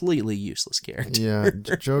completely useless character. Yeah,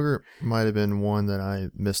 Jogurt might have been one that I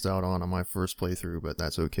missed out on my first playthrough, but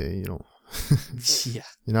that's okay. Yeah,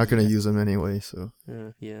 you're not going to use him anyway. So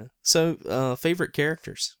yeah. So favorite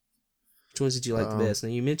characters. Which ones did you like the best? Now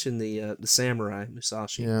you mentioned the samurai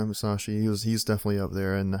Musashi. Yeah, Musashi. He's definitely up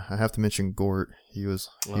there, and I have to mention Gort. He was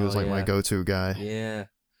like my go-to guy. Yeah.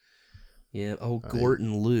 Yeah, Gort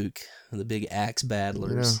and Luke, the big axe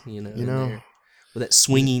battlers, there. With that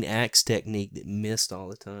swinging axe technique that missed all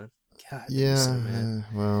the time. God,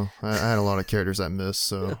 well, I had a lot of characters that missed,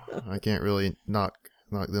 so I can't really knock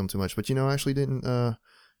them too much. But I actually didn't. I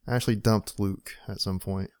actually dumped Luke at some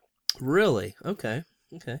point. Really? Okay.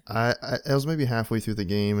 I was maybe halfway through the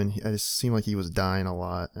game, and I just seemed like he was dying a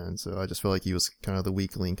lot, and so I just felt like he was kind of the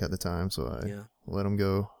weak link at the time. So I let him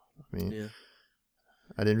go. I mean,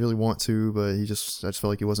 I didn't really want to, but I just felt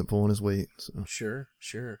like he wasn't pulling his weight. So. Sure.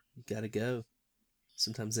 You gotta go.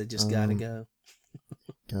 Sometimes they just gotta go.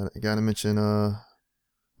 Gotta mention. I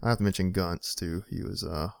have to mention Gunts too. He was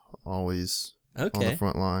always on the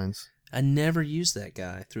front lines. I never used that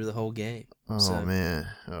guy through the whole game. Oh man,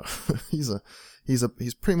 he's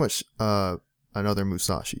pretty much another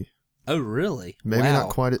Musashi. Oh really? Maybe not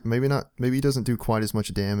quite. Maybe he doesn't do quite as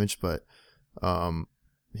much damage, but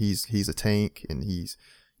he's a tank, and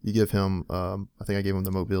you give him I think I gave him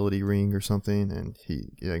the mobility ring or something, and he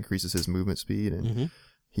increases his movement speed, and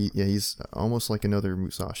he's almost like another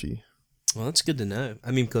Musashi. Well, that's good to know.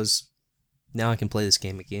 I mean, because now I can play this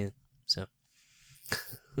game again. So.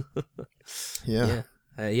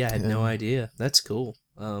 I had no idea. That's cool.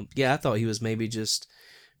 I thought he was maybe just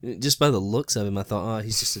by the looks of him, I thought, oh,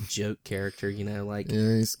 he's just a joke character, like.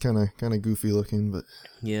 Yeah, he's kind of goofy looking, but.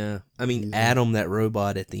 Yeah, I mean, Adam, that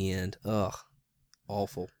robot at the end, ugh,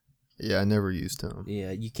 awful. Yeah, I never used him.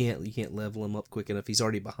 Yeah, you can't level him up quick enough. He's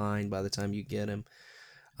already behind by the time you get him.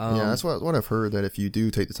 That's what I've heard, that if you do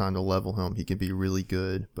take the time to level him, he can be really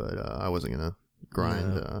good. But I wasn't gonna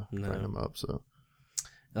grind him up. So.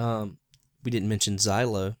 We didn't mention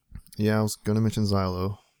Xylo. Yeah, I was gonna mention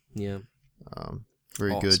Xylo. Yeah.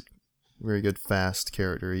 Very awesome. Very good fast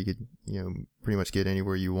character. He could, pretty much get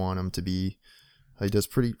anywhere you want him to be. He does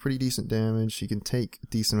pretty decent damage. He can take a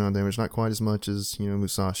decent amount of damage, not quite as much as,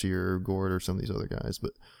 Musashi or Gort or some of these other guys,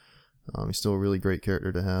 but he's still a really great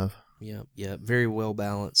character to have. Yeah, very well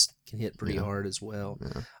balanced. Can hit pretty hard as well.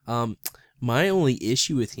 Yeah. My only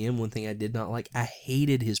issue with him, one thing I did not like, I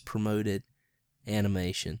hated his promoted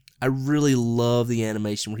animation. I really love the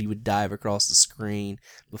animation where he would dive across the screen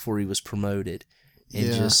before he was promoted and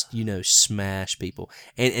just smash people.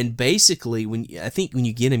 And basically when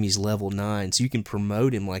you get him, he's level 9, so you can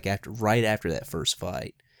promote him like right after that first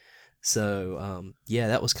fight. So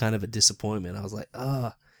that was kind of a disappointment. I was like,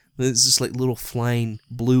 it's just like little flying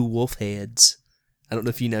blue wolf heads. I don't know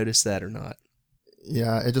if you noticed that or not.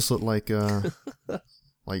 Yeah, it just looked like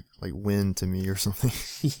like wind to me or something.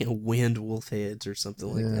 Wind wolf heads or something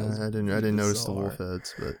like that. I didn't notice the wolf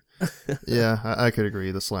heads, but I could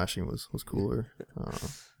agree. The slashing was cooler.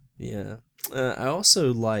 I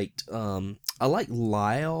also liked I like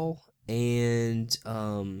Lyle and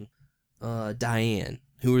Diane,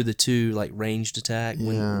 who were the two like ranged attack.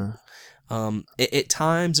 At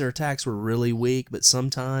times their attacks were really weak, but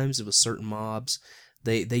sometimes it was certain mobs.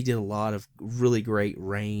 They did a lot of really great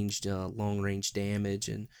ranged, long-range damage,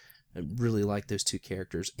 and I really like those two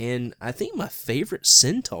characters. And I think my favorite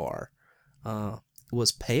centaur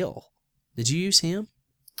was Pale. Did you use him?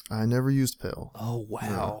 I never used Pale. Oh, wow.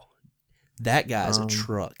 No. That guy's a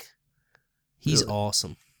truck. He's really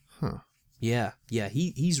awesome. Huh. Yeah,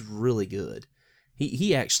 he's really good.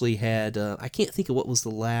 He actually had, I can't think of what was the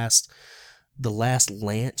last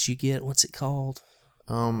lance you get. What's it called?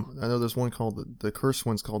 I know there's one called the cursed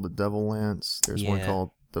one's called the Devil Lance. There's one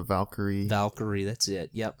called the Valkyrie. Valkyrie, that's it.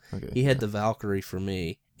 Yep. Okay, he had the Valkyrie for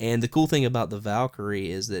me. And the cool thing about the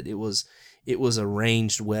Valkyrie is that it was a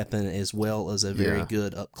ranged weapon as well as a very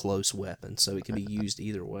good up close weapon, so it could be used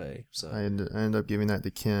either way. So I ended up giving that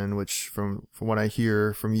to Ken, which from what I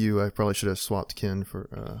hear from you, I probably should have swapped Ken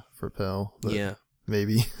for Pell.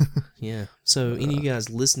 Maybe. Yeah. So any of you guys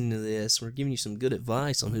listening to this, we're giving you some good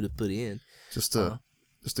advice on who to put in. Just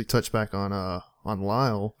to touch back on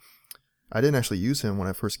Lyle, I didn't actually use him when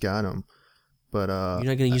I first got him, but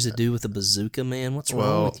you're not gonna use a dude with a bazooka, man. What's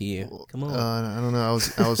wrong with you? Come on. I don't know.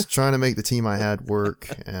 I was trying to make the team I had work,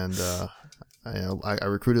 and I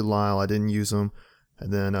recruited Lyle. I didn't use him,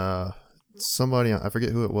 and then somebody, I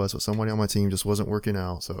forget who it was, but somebody on my team just wasn't working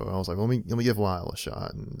out. So I was like, let me give Lyle a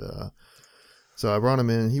shot, and so I brought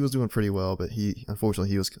him in, and he was doing pretty well, but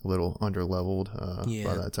unfortunately he was a little under-leveled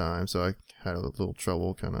by that time, so I had a little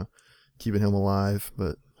trouble kind of keeping him alive,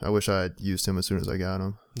 but I wish I had used him as soon as I got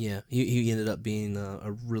him. Yeah, he ended up being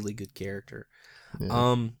a really good character.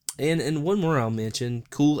 Yeah. And one more I'll mention,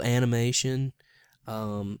 cool animation,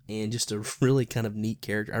 and just a really kind of neat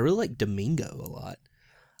character. I really like Domingo a lot.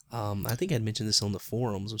 I think I'd mentioned this on the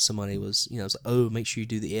forums when somebody was like, oh, make sure you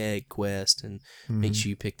do the egg quest and make sure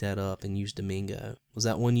you pick that up and use Domingo. Was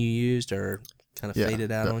that one you used or? kind of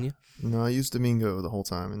faded out on you? No, I used Domingo the whole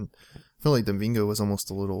time, and I felt like Domingo was almost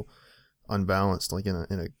a little unbalanced, like in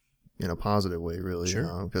a positive way, really.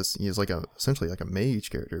 Sure. Because he's essentially like a mage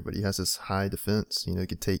character, but he has this high defense. He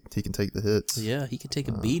can take the hits. Yeah, he could take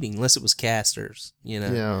a beating, unless it was casters.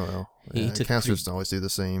 Yeah, well, casters always do the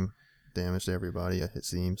same damage to everybody. It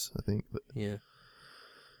seems, I think. But yeah.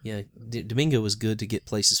 Domingo was good to get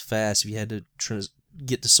places fast. If you had to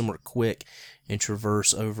get to somewhere quick and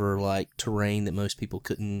traverse over like terrain that most people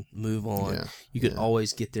couldn't move on, you could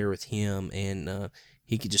always get there with him, and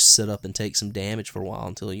he could just sit up and take some damage for a while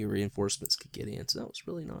until your reinforcements could get in. So that was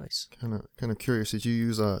really nice. Kind of curious. Did you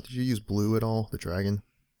use blue at all, the dragon?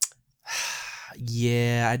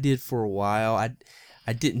 Yeah, I did for a while.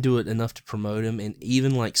 I didn't do it enough to promote him, and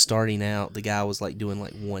even like starting out, the guy was like doing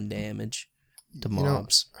like 1 damage to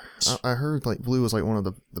mobs. I heard like blue was like one of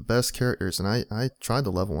the best characters, and I tried to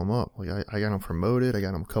level him up. Like I got him promoted. I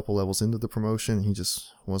got him a couple levels into the promotion. He just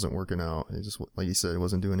wasn't working out. He just, like you said,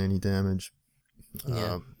 wasn't doing any damage.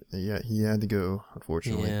 He had to go,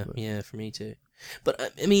 unfortunately. Yeah, for me too.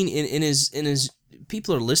 But I mean, in his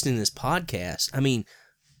people are listening to this podcast. I mean,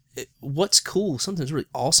 what's cool, something's really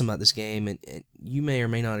awesome about this game, and you may or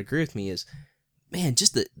may not agree with me, is, man,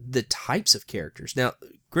 just the types of characters. Now,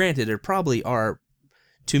 granted, there probably are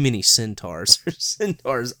too many centaurs. There's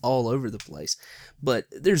centaurs all over the place. But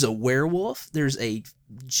there's a werewolf. There's a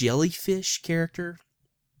jellyfish character.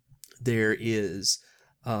 There is,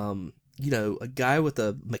 a guy with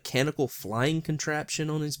a mechanical flying contraption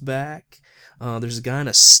on his back. There's a guy in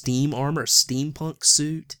a steam armor, a steampunk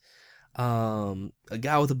suit. A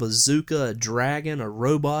guy with a bazooka, a dragon, a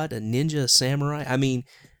robot, a ninja, a samurai. I mean,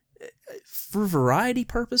 for variety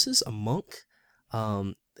purposes, a monk.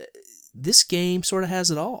 This game sort of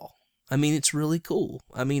has it all. I mean, it's really cool.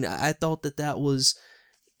 I mean, I thought that was,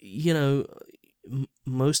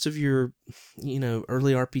 most of your,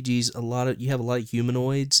 early RPGs, you have a lot of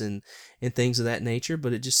humanoids and things of that nature,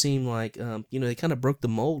 but it just seemed like, they kind of broke the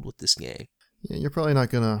mold with this game. Yeah, you're probably not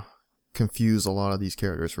going to confuse a lot of these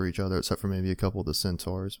characters for each other, except for maybe a couple of the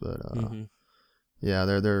centaurs, but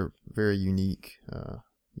they're very unique.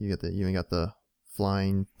 You even got the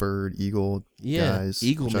flying bird eagle guys.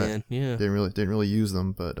 Eagle Man. Didn't really use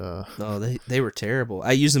them, but no, they were terrible.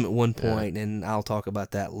 I used them at one point, and I'll talk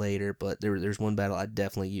about that later. But there's one battle I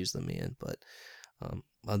definitely used them in. But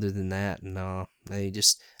other than that, no, they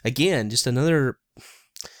just another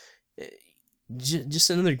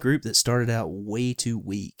group that started out way too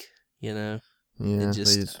weak. Yeah, I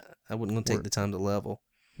wasn't going to take the time to level.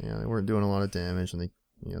 Yeah, they weren't doing a lot of damage, and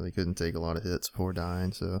they couldn't take a lot of hits before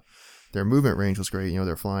dying. So their movement range was great.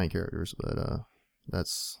 They're flying characters, but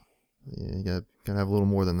that's you gotta have a little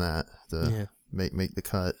more than that to make the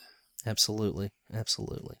cut. Absolutely.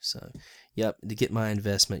 So, yep, to get my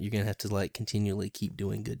investment, you're gonna have to continually keep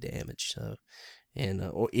doing good damage. So, and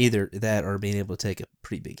or either that or being able to take a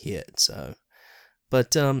pretty big hit. So,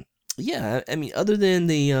 but yeah, I mean, other than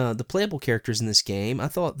the playable characters in this game, I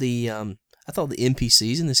thought the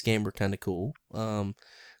NPCs in this game were kind of cool.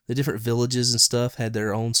 The different villages and stuff had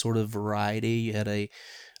their own sort of variety. You had a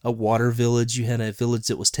water village. You had a village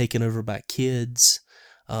that was taken over by kids.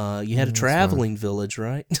 You had a traveling village,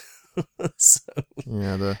 right?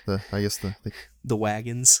 Yeah, the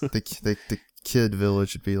wagons. The kid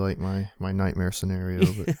village would be like my nightmare scenario.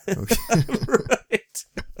 But, okay. Right.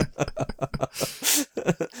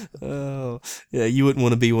 Oh, yeah, you wouldn't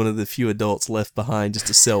want to be one of the few adults left behind just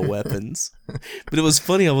to sell weapons. But it was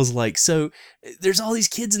funny, I was like, so there's all these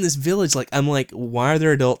kids in this village, I'm like, why are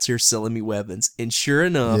there adults here selling me weapons? And sure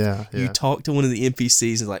enough, you talk to one of the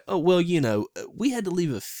NPCs and like, oh, well, we had to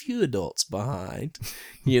leave a few adults behind,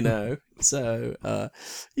 So,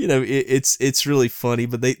 it's really funny,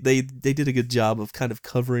 but they did a good job of kind of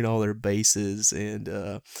covering all their bases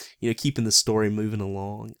and, keeping the story moving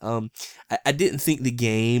along. I didn't think the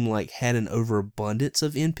game had an overabundance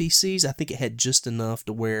of NPCs. I think it had just enough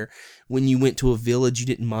to where when you went to a village, you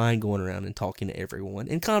didn't mind going around and talking to everyone,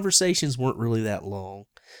 and conversations weren't really that long.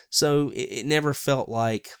 So it never felt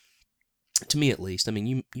like, to me at least, I mean,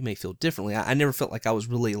 you may feel differently. I never felt like I was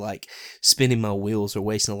really spinning my wheels or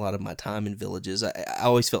wasting a lot of my time in villages. I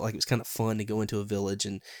always felt like it was kind of fun to go into a village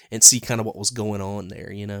and see kind of what was going on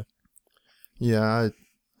there, Yeah,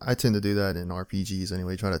 I tend to do that in RPGs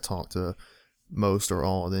anyway, try to talk to most or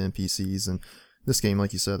all of the NPCs. And this game,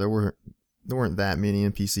 like you said, there weren't that many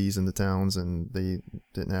NPCs in the towns, and they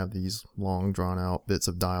didn't have these long drawn out bits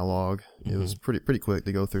of dialogue. Mm-hmm. It was pretty quick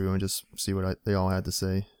to go through and just see what they all had to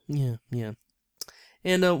say. Yeah.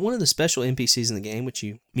 And one of the special NPCs in the game, which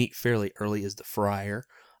you meet fairly early, is the Friar.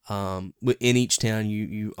 In each town,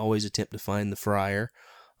 you always attempt to find the Friar.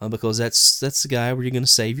 because that's the guy where you're going to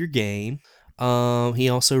save your game. He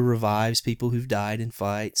also revives people who've died in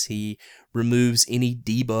fights. He removes any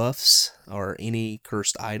debuffs or any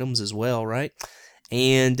cursed items as well, right?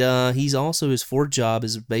 And he's also, his fourth job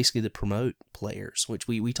is basically to promote players, which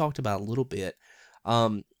we talked about a little bit.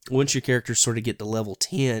 Once your characters sort of get to level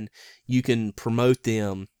 10, you can promote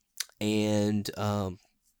them, and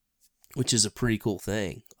which is a pretty cool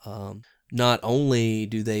thing. Not only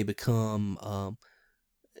do they become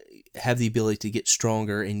have the ability to get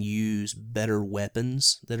stronger and use better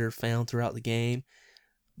weapons that are found throughout the game,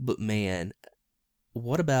 but man,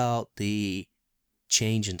 what about the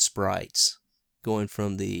change in sprites? Going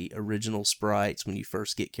from the original sprites when you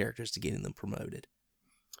first get characters to getting them promoted.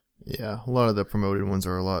 Yeah, a lot of the promoted ones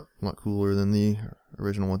are a lot cooler than the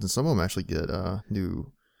original ones, and some of them actually get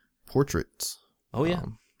new portraits. Oh yeah,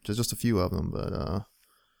 just a few of them, but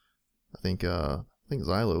I think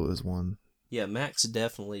Xylo is one. Yeah, Max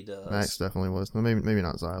definitely does. Max definitely was. No, maybe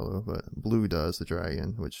not Xylo, but Blue does, the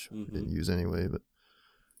dragon, which we didn't use anyway. But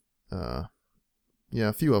yeah,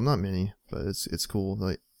 a few of them, not many, but it's cool.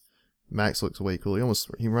 Like Max looks way cool.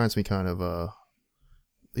 He reminds me kind of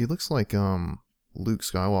he looks like Luke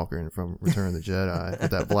Skywalker from Return of the Jedi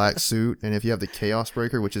with that black suit, and if you have the Chaos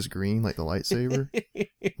Breaker, which is green like the lightsaber,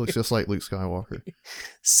 looks just like Luke Skywalker.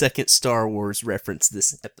 Second Star Wars reference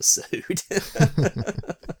this episode.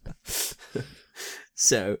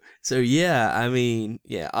 So yeah,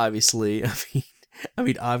 obviously,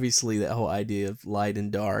 obviously that whole idea of light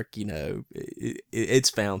and dark, it's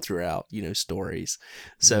found throughout, stories.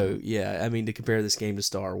 So yeah, to compare this game to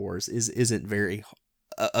Star Wars isn't very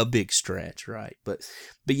a big stretch, right? But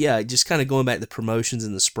yeah, just kind of going back to the promotions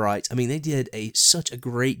and the sprites. They did such a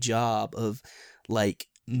great job of like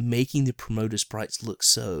making the promoted sprites look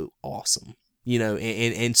so awesome,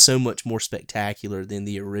 and so much more spectacular than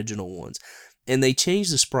the original ones. And they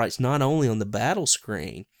changed the sprites not only on the battle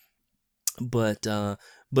screen, but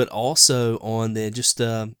also on the just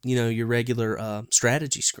your regular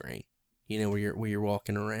strategy screen, where you're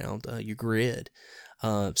walking around your grid.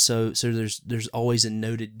 So there's always a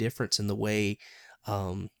noted difference in the way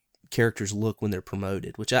characters look when they're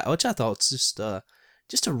promoted, which I thought was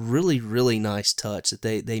just a really, really nice touch that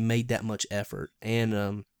they made that much effort.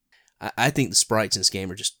 And I think the sprites in this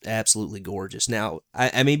game are just absolutely gorgeous. Now,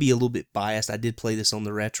 I may be a little bit biased. I did play this on the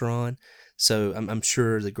Retron, so I'm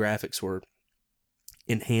sure the graphics were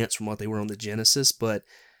enhanced from what they were on the Genesis, but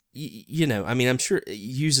I'm sure it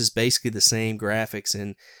uses basically the same graphics,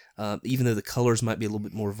 and even though the colors might be a little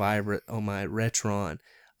bit more vibrant on my Retron,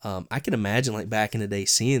 I can imagine like back in the day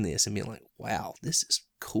seeing this and being like, wow, this is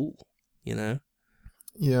cool,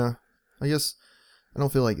 Yeah, I guess I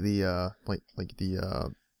don't feel like the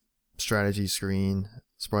the strategy screen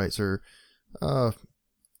sprites are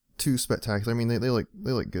too spectacular. They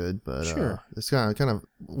look good, but sure. It's kind of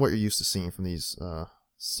what you're used to seeing from these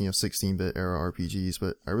 16-bit era RPGs.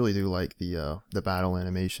 But I really do like the battle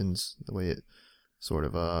animations, the way it sort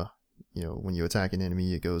of when you attack an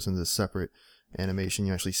enemy, it goes into this separate animation.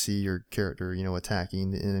 You actually see your character attacking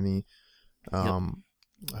the enemy. Yep.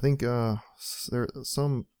 I think there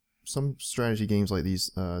some strategy games like these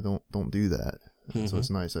don't do that. Mm-hmm. So it's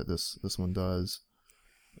nice that this one does.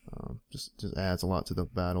 Just adds a lot to the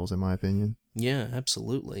battles, in my opinion. Yeah,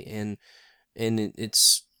 absolutely, and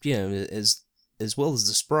it's as well as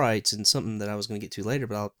the sprites, and something that I was going to get to later,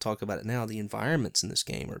 but I'll talk about it now. The environments in this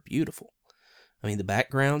game are beautiful. The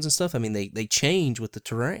backgrounds and stuff. They change with the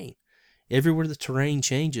terrain. Everywhere the terrain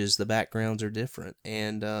changes, the backgrounds are different,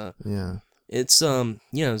 and yeah, it's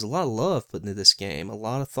there's a lot of love put into this game, a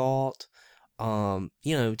lot of thought.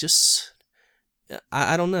 Just.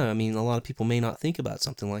 I don't know. A lot of people may not think about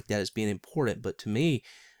something like that as being important, but to me,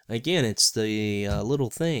 again, it's the little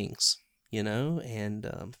things, and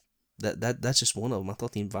that's just one of them. I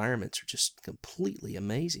thought the environments are just completely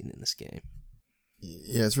amazing in this game.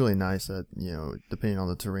 Yeah, it's really nice that, depending on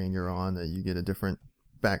the terrain you're on, that you get a different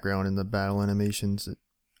background in the battle animations.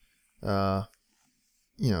 Like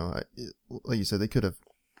you said, they could have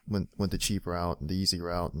went the cheap route, the easy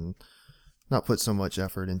route, and not put so much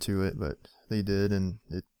effort into it, but they did, and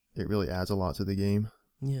it really adds a lot to the game.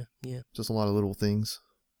 Yeah. Just a lot of little things.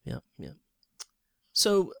 Yeah.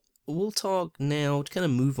 So we'll talk now to kind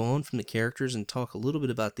of move on from the characters and talk a little bit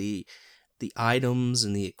about the items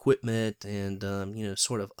and the equipment and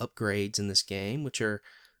sort of upgrades in this game, which are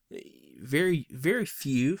very, very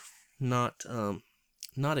few, not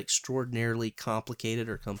extraordinarily complicated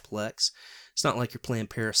or complex. It's not like you're playing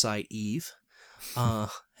Parasite Eve.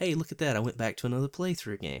 Hey, look at that. I went back to another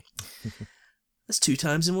playthrough game. That's 2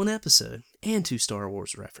 times in one episode and 2 Star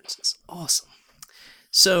Wars references. Awesome.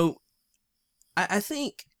 So I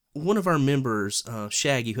think one of our members,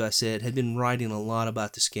 Shaggy, who I said had been writing a lot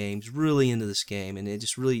about this game, is really into this game, and it's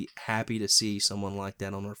just really happy to see someone like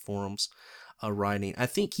that on our forums writing. I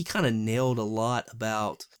think he kind of nailed a lot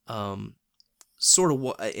about sort of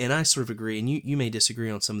what, and I sort of agree, and you may disagree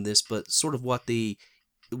on some of this, but sort of what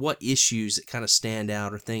issues that kind of stand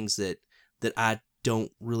out, or things that I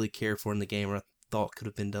don't really care for in the game, or I thought could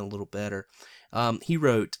have been done a little better. He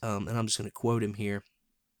wrote, and I'm just going to quote him here,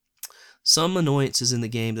 "Some annoyances in the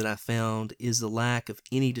game that I found is the lack of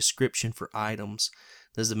any description for items.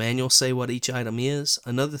 Does the manual say what each item is?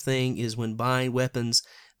 Another thing is when buying weapons,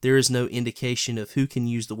 there is no indication of who can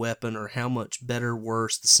use the weapon or how much better,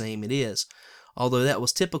 worse, the same it is. Although that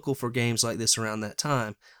was typical for games like this around that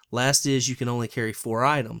time. Last is you can only carry 4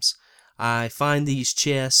 items. I find these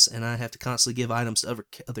chests and I have to constantly give items to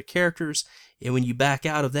other characters, and when you back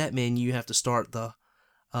out of that menu, you have to start the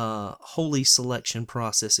holy selection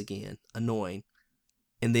process again. Annoying."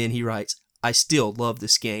 And then he writes, "I still love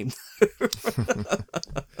this game."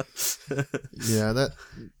 Yeah,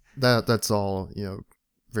 that's all,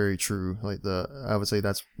 very true. Like I would say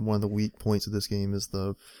that's one of the weak points of this game is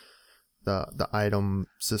the item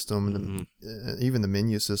system, and even the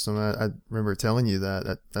menu system. I remember telling you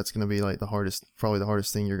that's going to be like probably the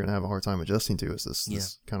hardest thing you're going to have a hard time adjusting to, is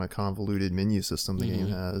this kind of convoluted menu system the game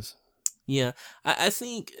has. Yeah, I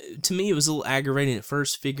think to me it was a little aggravating at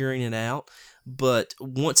first figuring it out, but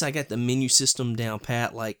once I got the menu system down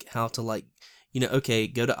pat, like how to okay,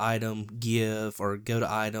 go to item, give, or go to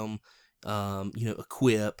item,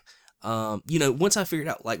 equip. Once I figured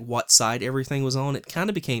out like what side everything was on, it kind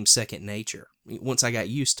of became second nature. Once I got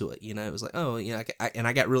used to it, it was like, oh,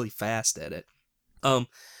 I got really fast at it.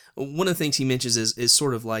 One of the things he mentions is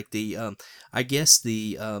sort of like the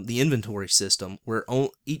inventory system, where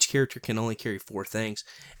each character can only carry 4 things,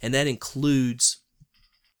 and that includes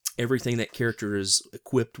everything that character is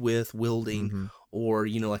equipped with, wielding, or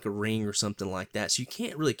like a ring or something like that. So you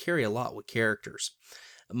can't really carry a lot with characters.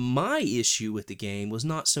 My issue with the game was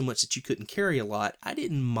not so much that you couldn't carry a lot. I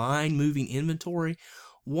didn't mind moving inventory.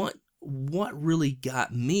 What really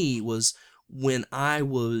got me was when I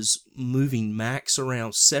was moving Max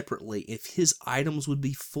around separately, if his items would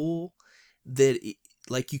be full, that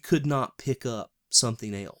you could not pick up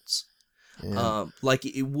something else. Yeah.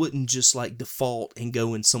 It wouldn't just like default and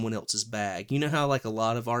go in someone else's bag. You know how like a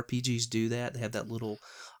lot of RPGs do that? They have that little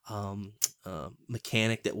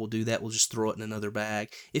mechanic that will do that. We'll just throw it in another bag.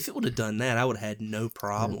 If it would have done that, I would have had no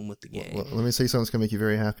problem with the game. Well, let me say something that's going to make you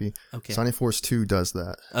very happy. Okay. Shining Force 2 does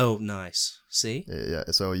that. Oh, nice. See? Yeah,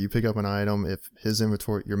 so you pick up an item, if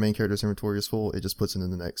your main character's inventory is full, it just puts it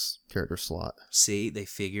in the next character slot. See, they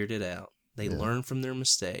figured it out. They learn from their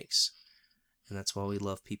mistakes. And that's why we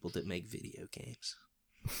love people that make video games.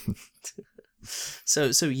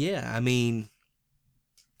 So yeah, I mean,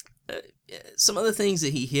 some other things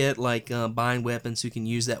that he hit, like buying weapons, who can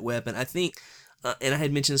use that weapon. I think, and I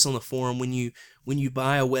had mentioned this on the forum, when you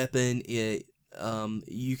buy a weapon,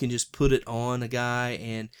 you can just put it on a guy,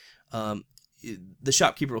 and the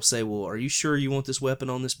shopkeeper will say, well, are you sure you want this weapon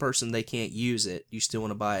on this person? They can't use it. You still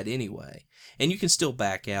want to buy it anyway. And you can still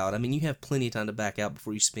back out. I mean, you have plenty of time to back out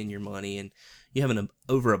before you spend your money, and you have an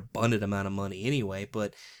overabundant amount of money anyway.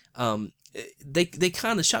 But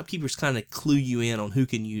shopkeepers kind of clue you in on who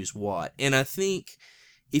can use what. And I think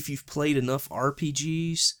if you've played enough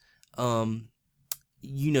RPGs,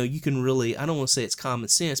 you can really, I don't want to say it's common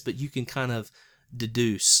sense, but you can kind of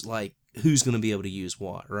deduce like who's going to be able to use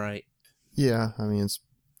what, right? Yeah, I mean, it's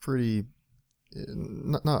pretty,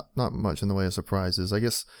 not much in the way of surprises. I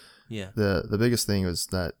guess the biggest thing is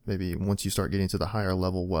that maybe once you start getting to the higher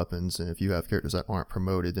level weapons, and if you have characters that aren't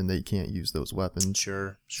promoted, then they can't use those weapons.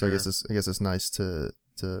 Sure. So I guess it's nice to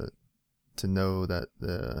know that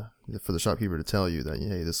for the shopkeeper to tell you that,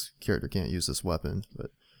 hey, this character can't use this weapon.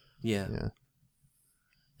 But yeah,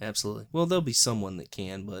 absolutely. Well, there'll be someone that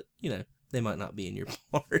can, but they might not be in your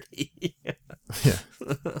party. Yeah.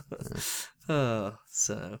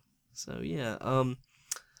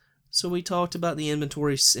 So we talked about the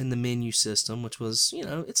inventory and the menu system, which was,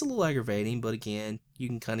 it's a little aggravating, but again, you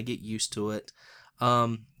can kind of get used to it.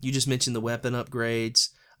 You just mentioned the weapon upgrades.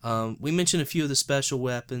 We mentioned a few of the special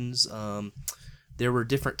weapons. There were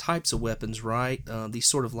different types of weapons, right? These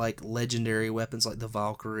sort of like legendary weapons like the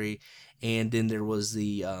Valkyrie, and then there was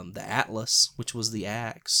the Atlas, which was the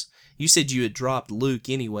axe. You said you had dropped Luke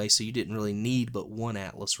anyway, so you didn't really need but one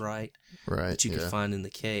Atlas, right? Right. That you could find in the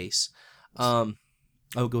case. Go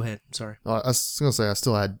ahead. Sorry. I was going to say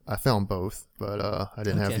I found both, but I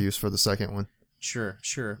didn't have use for the second one. Sure.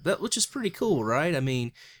 Which is pretty cool, right? I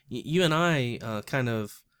mean, you and I kind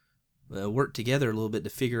of worked together a little bit to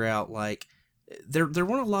figure out, like, there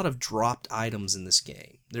weren't a lot of dropped items in this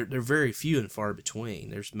game. They're very few and far between.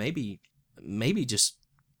 There's maybe just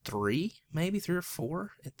three or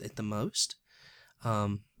four at the most.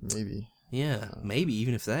 Maybe. Yeah, maybe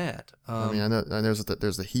even if that. I mean, I know there's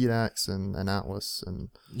the Heat Axe and an Atlas and.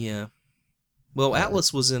 Yeah. Well,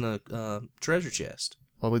 Atlas was in a treasure chest.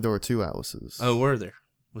 I believe there were 2 Atlases. Oh, were there?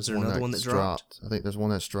 Was there another one that dropped? I think there's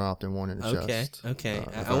one that's dropped and one in the chest. Okay.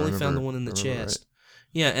 I only found the one in the chest. Right.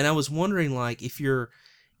 Yeah, and I was wondering, like, if your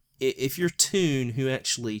Toon, who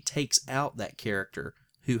actually takes out that character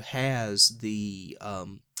who has that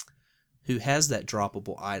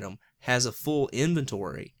droppable item, has a full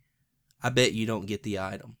inventory, I bet you don't get the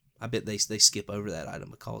item. I bet they skip over that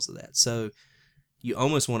item because of that. So you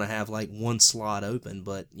almost want to have like one slot open,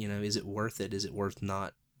 but is it worth it? Is it worth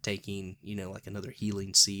not taking, like another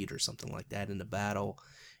healing seed or something like that into battle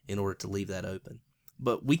in order to leave that open?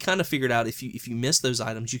 But we kind of figured out if you miss those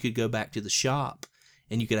items, you could go back to the shop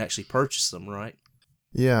and you could actually purchase them, right?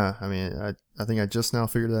 Yeah, I mean, I think I just now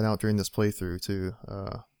figured that out during this playthrough too.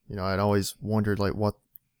 I'd always wondered like what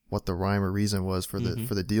the rhyme or reason was for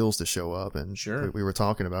the deals to show up, and sure. we were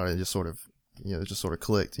talking about it and just sort of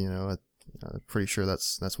clicked. I'm pretty sure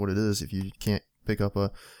that's what it is. If you can't pick up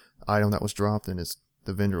a item that was dropped, then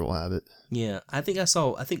the vendor will have it. Yeah, I think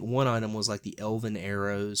one item was like the Elven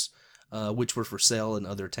Arrows, which were for sale in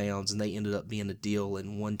other towns, and they ended up being a deal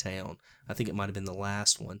in one town. I think it might have been the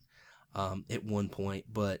last one at one point,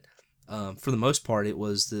 but for the most part, it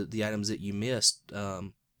was the items that you missed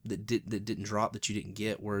that didn't drop, that you didn't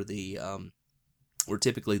get, were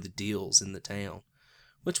typically the deals in the town,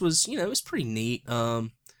 which was it was pretty neat.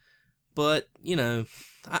 But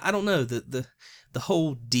I don't know, the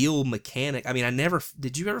whole deal mechanic. I mean,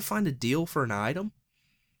 did you ever find a deal for an item,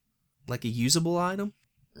 like a usable item?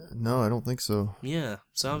 No, I don't think so. Yeah,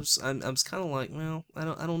 so I was kind of like, well, I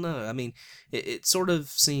don't know. I mean, it sort of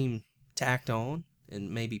seemed tacked on and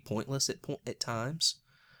maybe pointless at times.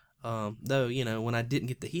 Though when I didn't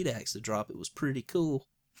get the Heat Axe to drop, it was pretty cool.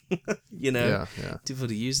 Yeah.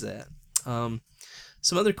 To use that.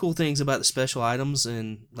 Some other cool things about the special items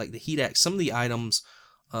and like the Heat Axe. Some of the items,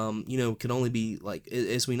 can only be like,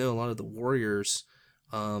 as we know, a lot of the warriors,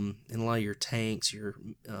 and a lot of your tanks, your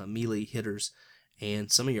melee hitters,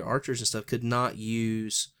 and some of your archers and stuff could not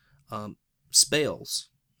use spells.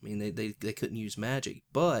 I mean, they couldn't use magic,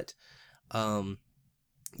 but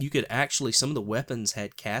you could actually, some of the weapons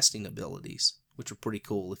had casting abilities, which were pretty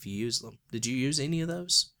cool if you use them. Did you use any of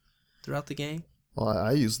those throughout the game? Well,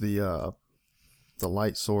 I used the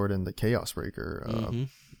light sword and the chaos breaker.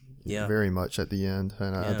 Yeah, very much at the end,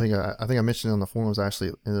 and I think I mentioned on the forums, I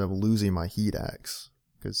actually ended up losing my Heat Axe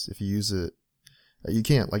because if you use it, you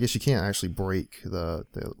can't. I guess you can't actually break the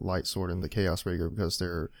light sword and the chaos breaker because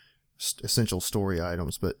they're essential story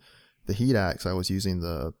items. But the Heat Axe, I was using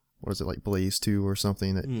like Blaze 2 or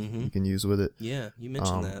something that you can use with it. Yeah, you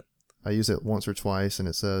mentioned that. I used it once or twice, and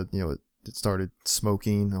it said it started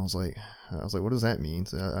smoking. I was like, what does that mean?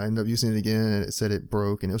 So I ended up using it again, and it said it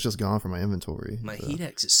broke, and it was just gone from my inventory. My Heat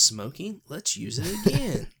Axe is smoking. Let's use it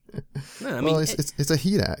again. No, I mean, it's a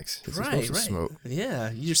Heat Axe. It's right. To smoke.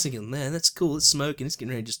 Yeah, you're just thinking, man, that's cool. It's smoking. It's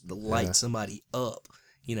getting ready just to light somebody up.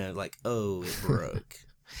 Like, oh, it broke.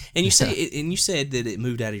 And you said that it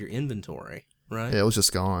moved out of your inventory, right? Yeah, it was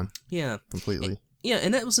just gone. Yeah, completely.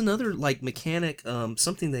 And that was another like mechanic,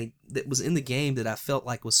 something that was in the game that I felt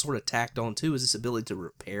like was sort of tacked on too, is this ability to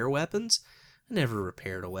repair weapons. I never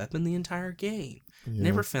repaired a weapon the entire game. Yeah.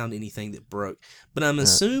 Never found anything that broke. But I'm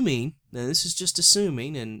assuming, now this is just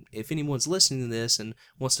assuming, and if anyone's listening to this and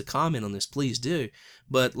wants to comment on this, please do.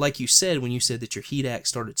 But like you said, when you said that your Heat Axe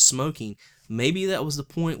started smoking, maybe that was the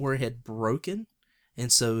point where it had broken,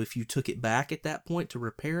 and so if you took it back at that point to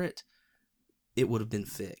repair it, it would have been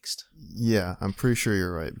fixed. Yeah, I'm pretty sure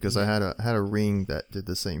you're right, because I had a ring that did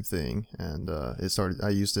the same thing, and I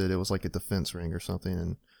used it. It was like a defense ring or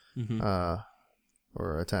something, and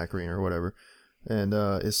or attack ring or whatever. And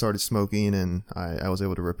it started smoking, and I was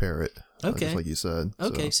able to repair it. Okay. Just like you said.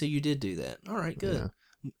 Okay, so you did do that. All right, good.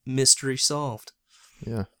 Yeah. Mystery solved.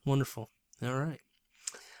 Yeah. Wonderful.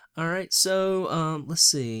 All right, so let's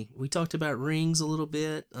see. We talked about rings a little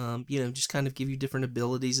bit. Just kind of give you different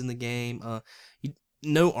abilities in the game.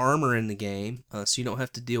 No armor in the game, so you don't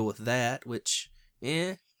have to deal with that, which,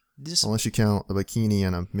 unless you count a bikini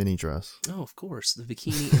and a mini dress. Oh, of course, the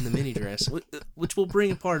bikini and the mini dress, which will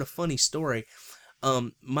bring apart a funny story.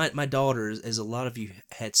 My daughter, as a lot of you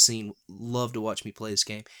had seen, loved to watch me play this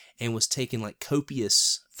game and was taking like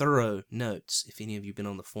copious, thorough notes. If any of you have been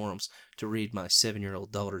on the forums to read my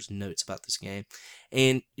 7-year-old daughter's notes about this game,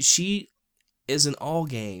 and she, as in all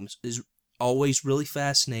games, is always really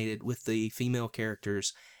fascinated with the female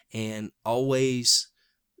characters and always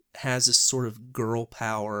has this sort of girl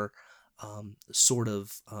power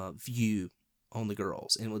view on the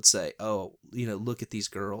girls, and would say, oh, look at these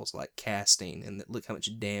girls like casting, and look how much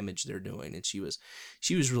damage they're doing. And she was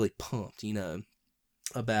really pumped,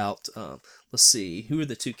 about, let's see, who are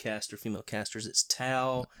the two female casters? It's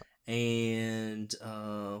Tao and,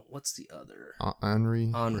 what's the other?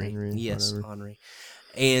 Henri. Yes, whatever. Henri.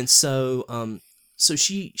 And so, so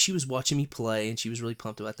she was watching me play, and she was really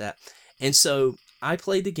pumped about that. And so I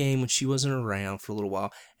played the game when she wasn't around for a little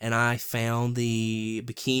while, and I found the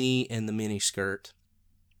bikini and the mini skirt,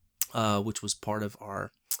 which was part of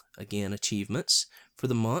our, again, achievements for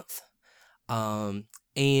the month.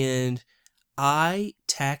 And I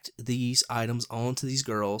tacked these items onto these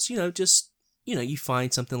girls. You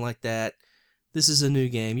find something like that. This is a new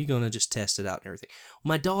game. You're going to just test it out and everything.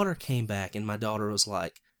 My daughter came back, and my daughter was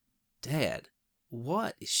like, Dad,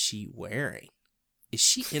 what is she wearing? Is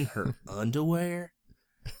she in her underwear?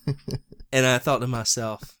 And I thought to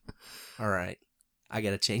myself, all right, I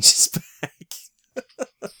got to change this back.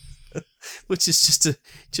 Which is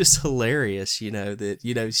just hilarious,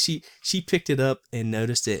 that, she picked it up and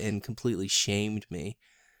noticed it and completely shamed me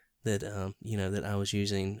that, that I was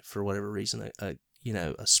using, for whatever reason, a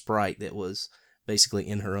sprite that was basically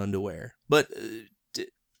in her underwear. But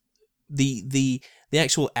the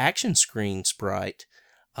actual action screen sprite,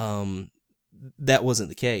 that wasn't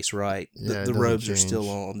the case, right? Yeah, the robes are still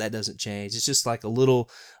on. That doesn't change. It's just like a little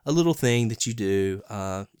thing that you do,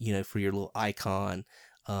 for your little icon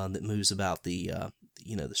that moves about the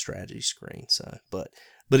the strategy screen. So, but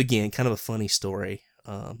again, kind of a funny story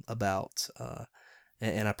about,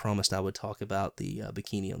 and I promised I would talk about the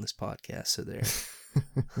bikini on this podcast. So there.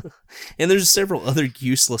 And there's several other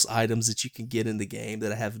useless items that you can get in the game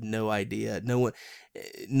that I have no idea. No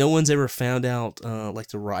one's ever found out, like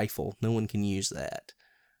the rifle. No one can use that.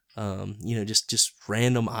 Just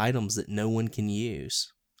random items that no one can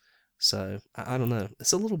use. So I don't know.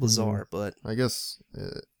 It's a little bizarre, but I guess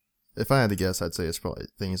if I had to guess, I'd say it's probably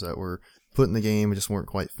things that were put in the game and just weren't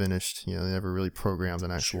quite finished. They never really programmed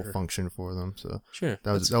an actual function for them. So sure,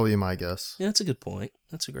 that would be my guess. Yeah, that's a good point.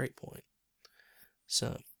 That's a great point.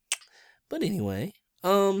 So, but anyway,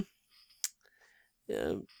 kind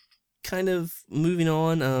of moving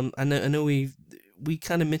on. I know we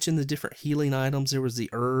kind of mentioned the different healing items. There was the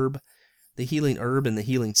healing herb, and the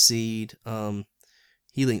healing seed.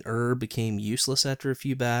 Healing herb became useless after a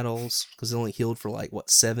few battles because it only healed for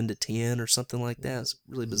 7 to 10 or something like that. It's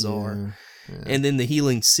really bizarre. Yeah. And then the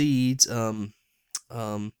healing seeds,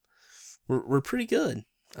 were pretty good.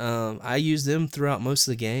 I used them throughout most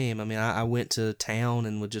of the game. I mean, I went to town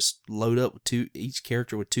and would just load up each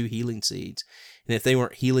character with 2 healing seeds. And if they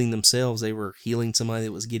weren't healing themselves, they were healing somebody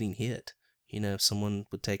that was getting hit. If someone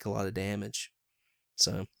would take a lot of damage.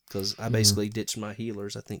 So, because I basically ditched my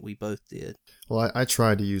healers. I think we both did. Well, I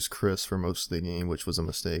tried to use Chris for most of the game, which was a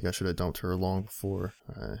mistake. I should have dumped her long before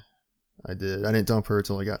I did. I didn't dump her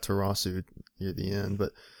until I got Tarasu near the end,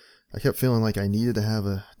 but I kept feeling like I needed to have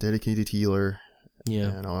a dedicated healer. Yeah.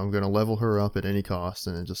 And I'm going to level her up at any cost,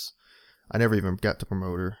 and I never even got to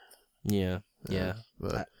promote her. Yeah.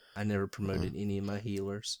 But I never promoted any of my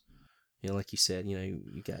healers. Like you said,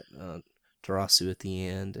 you got Tarasu at the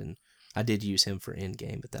end, and I did use him for end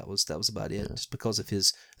game, but that was about it, just because of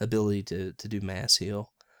his ability to do mass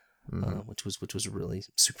heal, which was really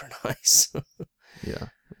super nice. Yeah.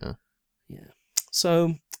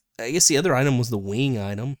 So I guess the other item was the wing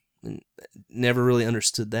item. And never really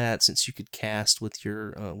understood that, since you could cast with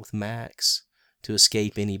your with Max to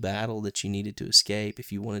escape any battle that you needed to escape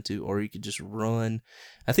if you wanted to, or you could just run.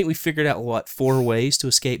 I think we figured out 4 ways to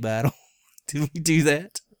escape battle. Did we do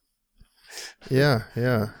that? Yeah.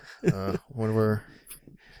 One of our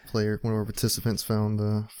participants found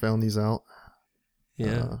these out.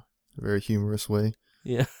 Yeah. A very humorous way.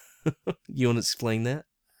 Yeah. You want to explain that?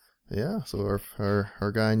 Yeah. So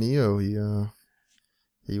our guy Neo,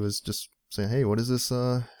 he was just saying, "Hey, what does this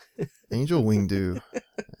angel wing do?"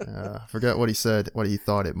 I forgot what he said, what he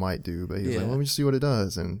thought it might do, but he was like, "Let me just see what it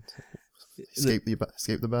does," and escape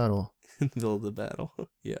the battle. In the middle of the battle.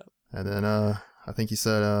 Yeah. And then I think he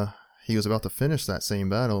said he was about to finish that same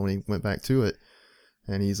battle when he went back to it,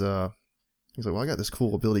 and he's like, "Well, I got this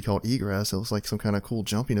cool ability called Egress. It looks like some kind of cool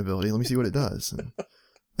jumping ability. Let me see what it does." And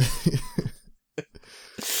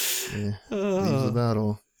leaves the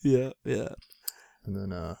battle. Yeah. And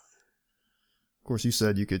then, of course, you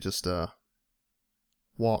said you could just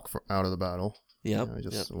walk out of the battle. Yeah.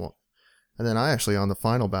 Walk. And then I actually, on the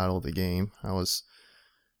final battle of the game,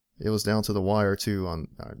 it was down to the wire too on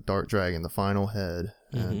Dark Dragon, the final head,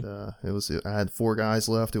 and I had 4 guys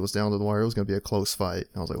left. It was down to the wire. It was going to be a close fight.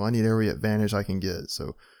 I was like, well, I need every advantage I can get.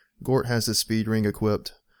 So Gort has this speed ring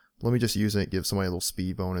equipped. Let me just use it, give somebody a little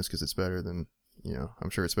speed bonus because it's better than, I'm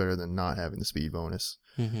sure it's better than not having the speed bonus.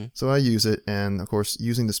 So I use it, and of course,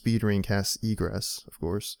 using the speed ring casts egress, of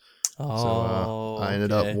course. So I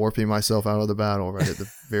ended up warping myself out of the battle right at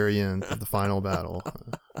the very end of the final battle.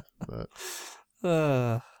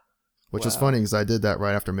 Which is funny because I did that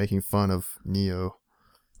right after making fun of Neo.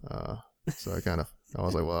 So I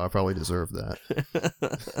was like, well, I probably deserve that.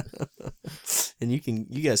 And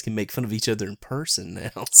you guys can make fun of each other in person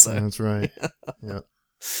now. So that's right. Yep.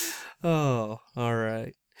 Oh, all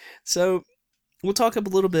right. So we'll talk a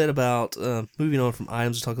little bit about moving on from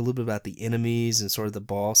items. We'll talk a little bit about the enemies and sort of the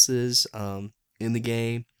bosses in the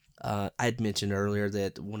game. I had mentioned earlier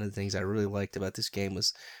that one of the things I really liked about this game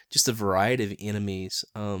was just the variety of enemies.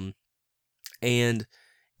 And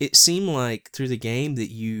it seemed like through the game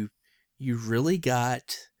that you really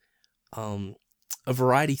got a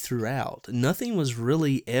variety throughout. Nothing was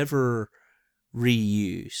really ever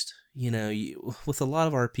reused. With a lot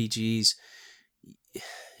of RPGs,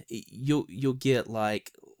 you'll get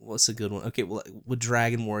like, what's a good one? Okay, well, with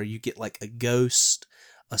Dragon Warrior, you get like a ghost,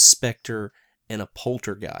 a specter, and a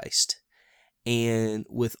poltergeist. And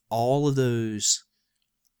with all of those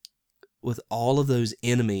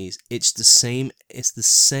enemies, it's the same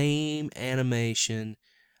animation,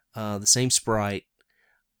 the same sprite,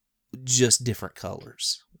 just different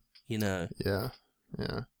colors. Yeah.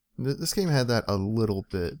 This game had that a little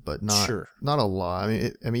bit, but not a lot. I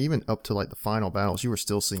mean, even up to like the final battles, you were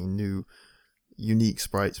still seeing new, unique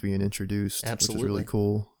sprites being introduced, Absolutely. which is really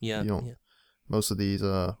cool. Yeah. Most of these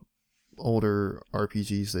older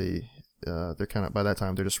RPGs, they're kind of, by that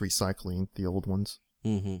time they're just recycling the old ones.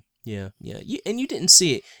 Mm-hmm. Yeah. And you didn't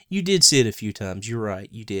see it. You did see it a few times. You're right.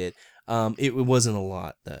 You did. It wasn't a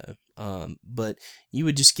lot though. But you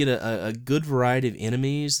would just get a good variety of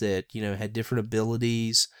enemies that had different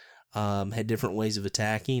abilities, had different ways of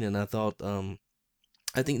attacking, and I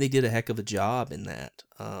think they did a heck of a job in that.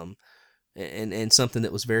 And something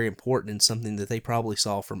that was very important, and something that they probably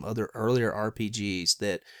saw from other earlier RPGs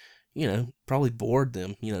that probably bored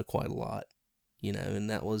them quite a lot. And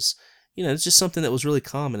that was it's just something that was really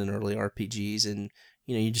common in early RPGs, and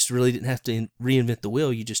you just really didn't have to reinvent the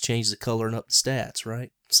wheel. You just changed the color and up the stats,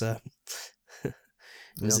 right? So it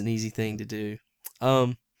was an easy thing to do.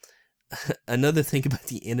 Another thing about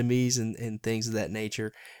the enemies and things of that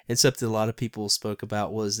nature, and something a lot of people spoke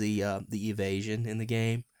about, was the evasion in the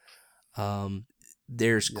game.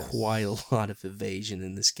 There's quite a lot of evasion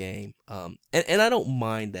in this game, and I don't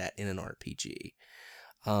mind that in an RPG.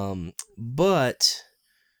 But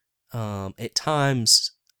at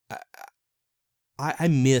times, I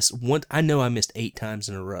miss one. I know I missed 8 times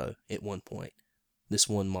in a row at one point. This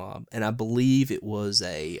one mob, and I believe it was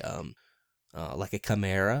a like a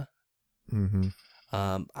chimera. Mm-hmm.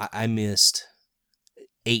 I missed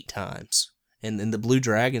 8 times, and then the blue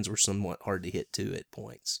dragons were somewhat hard to hit too at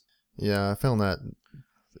points. Yeah, I found that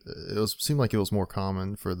seemed like it was more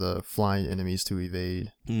common for the flying enemies to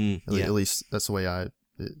evade. At least that's the way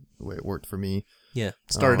it worked for me. Yeah,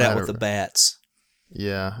 started out with the bats.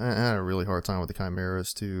 Yeah, I had a really hard time with the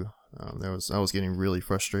chimeras too. I was getting really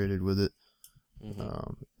frustrated with it.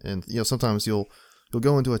 Mm-hmm. And sometimes you'll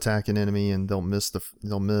go into attack an enemy and they'll miss,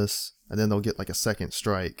 and then they'll get like a second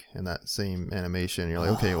strike in that same animation. And you're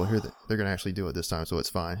like, okay, well here they're gonna actually do it this time, so it's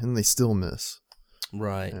fine. And they still miss.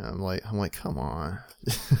 Right. And I'm like, come on.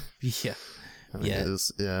 Yeah. It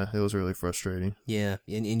was really frustrating. Yeah,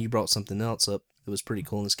 and you brought something else up that was pretty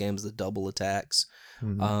cool in this game, is the double attacks.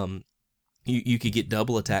 Mm-hmm. You could get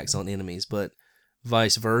double attacks on enemies, but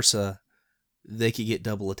vice versa, they could get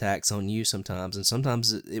double attacks on you sometimes, and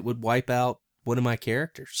sometimes it would wipe out one of my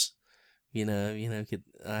characters. I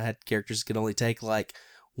had characters that could only take like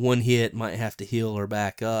one hit, might have to heal or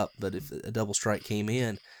back up, but if a double strike came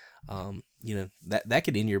in, that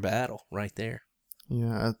could end your battle right there.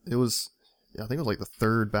 Yeah, it was. I think it was like the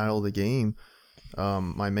 3rd battle of the game.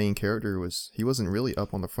 My main character he wasn't really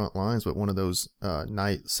up on the front lines, but one of those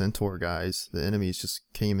knight centaur guys, the enemies just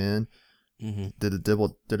came in, did a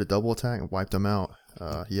double attack and wiped him out.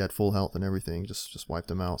 He had full health and everything, just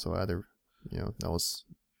wiped him out. So either, that was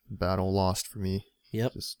battle lost for me.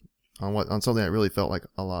 Yep. Just on something that really felt like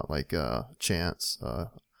a lot like chance.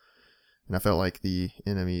 And I felt like the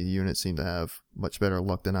enemy unit seemed to have much better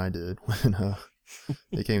luck than I did when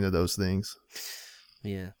it came to those things.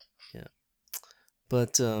 Yeah.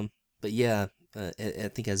 But yeah, I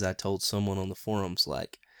think as I told someone on the forums,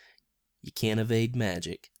 like, you can't evade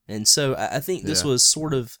magic. And so I think this was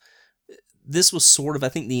sort of, I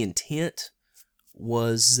think the intent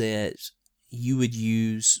was that you would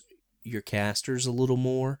use your casters a little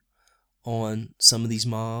more on some of these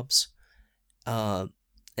mobs. And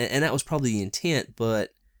that was probably the intent, but,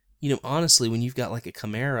 honestly, when you've got like a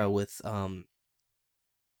Chimera with,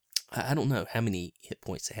 I don't know how many hit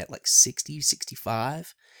points they had, like 60,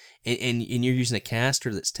 65, and you're using a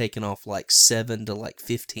caster that's taking off like 7 to like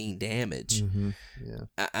 15 damage. Mm-hmm.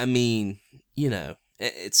 Yeah. I mean,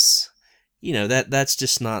 it's, that's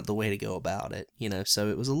just not the way to go about it, so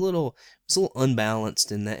it was a little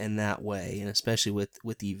unbalanced in that way, and especially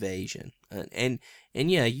with the evasion. And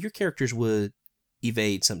yeah, your characters would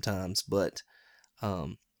evade sometimes, but,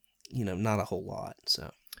 not a whole lot,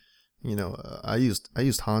 so. I used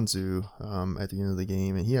Hanzu at the end of the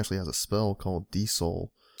game, and he actually has a spell called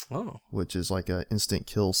D-Soul, which is like an instant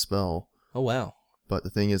kill spell. Oh wow! But the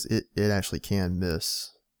thing is, it actually can miss,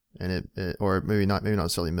 and it or maybe not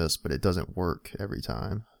necessarily miss, but it doesn't work every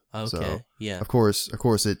time. Okay, so, yeah. Of course,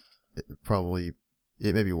 it probably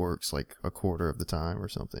maybe works like a quarter of the time or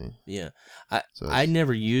something. Yeah, I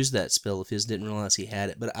never used that spell of his. Didn't realize he had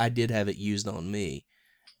it, but I did have it used on me.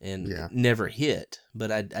 And it never hit,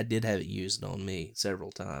 but I did have it used on me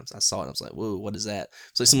several times. I saw it, and I was like, "Whoa, what is that?"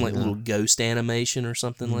 It's like some like little ghost animation or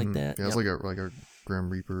something like that. Yeah, it's like a Grim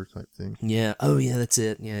Reaper type thing. Yeah. Oh, yeah, that's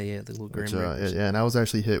it. Yeah, the little Grim Reaper. Yeah, and I was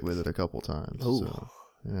actually hit with it a couple times. Oh. So,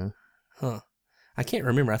 yeah. Huh. I can't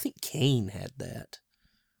remember. I think Kane had that.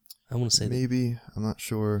 I want to say maybe. I'm not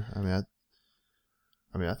sure. I mean,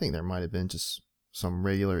 I think there might have been just some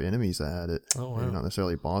regular enemies that had it. Oh, wow. Maybe not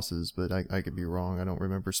necessarily bosses, but I could be wrong. I don't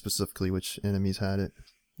remember specifically which enemies had it.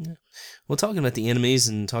 Yeah. Well, talking about the enemies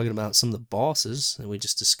and talking about some of the bosses that we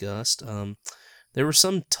just discussed, there were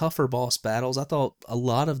some tougher boss battles. I thought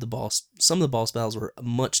some of the boss battles were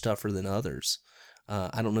much tougher than others.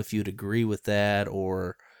 I don't know if you'd agree with that,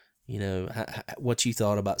 or what you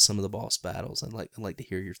thought about some of the boss battles. I'd like to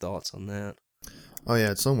hear your thoughts on that. Oh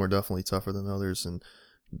yeah, some were definitely tougher than others, and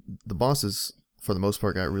the bosses, for the most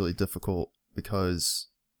part, got really difficult because,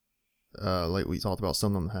 like we talked about,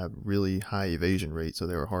 some of them have really high evasion rates, so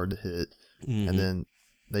they were hard to hit. Mm-hmm. And then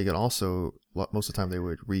they could also, most of the time, they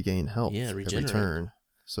would regain health every turn.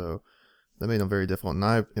 So that made them very difficult. And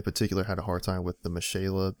I, in particular, had a hard time with the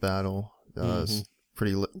Michaela battle.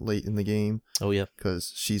 Pretty late in the game. Oh, yeah.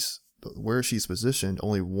 Because where she's positioned,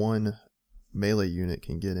 only one melee unit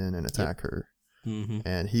can get in and attack her. Mm-hmm.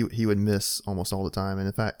 And he would miss almost all the time. And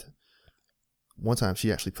in fact, one time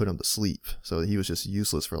she actually put him to sleep, so he was just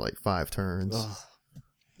useless for like 5 turns. Ugh.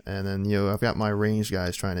 And then I've got my ranged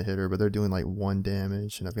guys trying to hit her, but they're doing like 1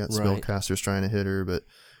 damage, and I've got spellcasters trying to hit her, but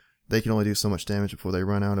they can only do so much damage before they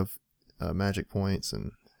run out of magic points,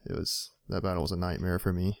 and that battle was a nightmare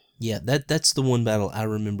for me. Yeah, that's the one battle I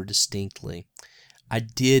remember distinctly. I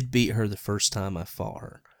did beat her the first time I fought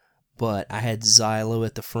her, but I had Xylo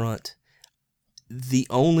at the front. The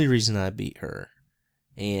only reason I beat her,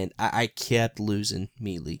 and I kept losing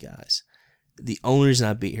melee guys. The only reason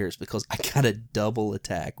I beat her is because I got a double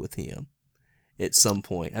attack with him at some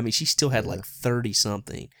point. I mean, she still had like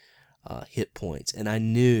 30-something hit points, and I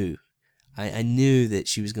knew that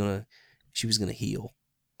she was gonna heal,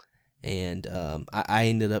 and I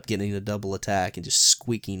ended up getting a double attack and just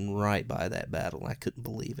squeaking right by that battle. I couldn't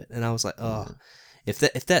believe it, and I was like, oh, if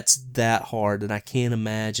that's that hard, then I can't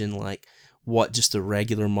imagine like what just the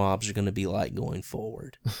regular mobs are going to be like going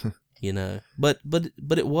forward. But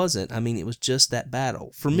it wasn't. I mean, it was just that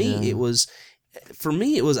battle. For me, it was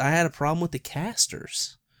I had a problem with the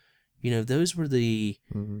casters. Those were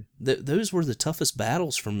those were the toughest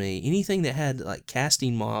battles for me. Anything that had like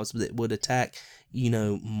casting mobs that would attack,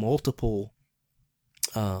 multiple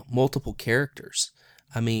characters.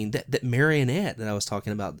 I mean, that marionette that I was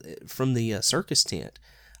talking about from the circus tent,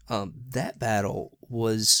 that battle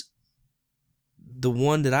was the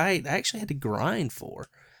one that I actually had to grind for,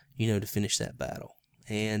 to finish that battle.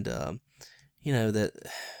 And, the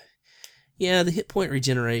hit point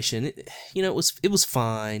regeneration, it was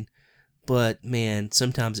fine, but man,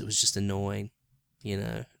 sometimes it was just annoying,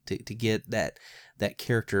 to get that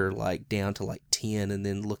character like down to like 10 and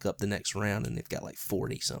then look up the next round and they've got like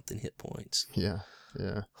 40 something hit points. Yeah.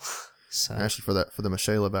 So actually for the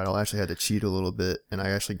Michaela battle, I actually had to cheat a little bit, and I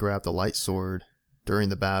actually grabbed the light sword during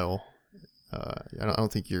the battle. I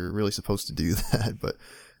don't think you're really supposed to do that, but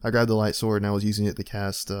I grabbed the light sword and I was using it to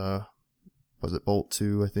cast, was it Bolt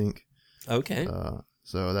 2, I think? Okay.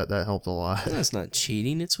 So that helped a lot. That's not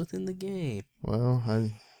cheating, it's within the game.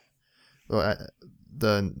 Well,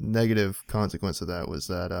 the negative consequence of that was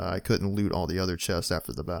that I couldn't loot all the other chests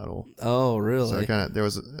after the battle. Oh, really? So there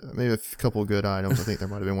was maybe a couple of good items. I think there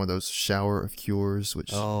might have been one of those shower of cures,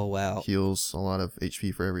 which heals a lot of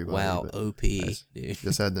HP for everybody. Wow, OP, dude.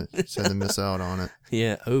 Just had to miss out on it.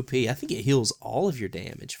 Yeah, OP. I think it heals all of your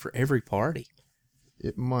damage for every party.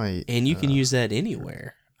 It might, and you can use that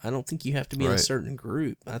anywhere. I don't think you have to be in a certain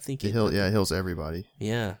group. I think it heals everybody.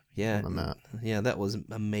 Yeah. On the map. Yeah, that was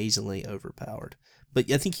amazingly overpowered. But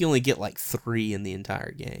I think you only get like 3 in the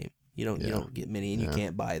entire game. You don't get many, and you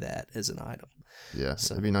can't buy that as an item. Yeah,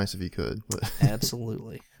 so, it'd be nice if you could. But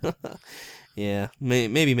absolutely. Yeah,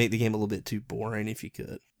 maybe make the game a little bit too boring if you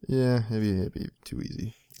could. Yeah, maybe it'd be too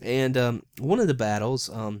easy. And one of the battles,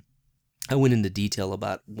 I went into detail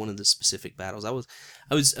about one of the specific battles. I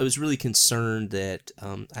was really concerned that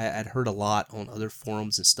I'd heard a lot on other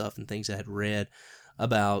forums and stuff and things I had read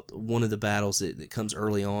about one of the battles that comes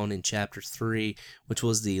early on in Chapter 3, which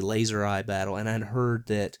was the Laser Eye battle. And I'd heard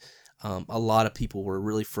that a lot of people were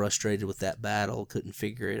really frustrated with that battle, couldn't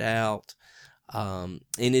figure it out. And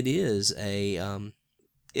it is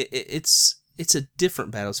it's a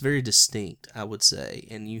different battle. It's very distinct, I would say,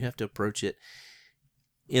 and you have to approach it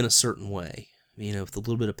in a certain way, with a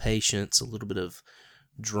little bit of patience, a little bit of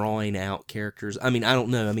drawing out characters. I mean, I don't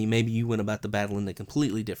know. I mean, maybe you went about the battle in a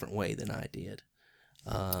completely different way than I did.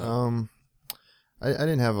 I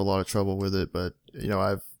didn't have a lot of trouble with it, but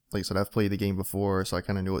like I said, I've played the game before, so I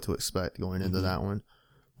kind of knew what to expect going into that one.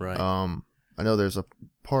 Right. I know there's a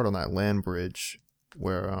part on that land bridge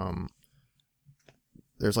where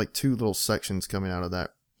there's like 2 little sections coming out of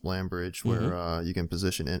that land bridge where you can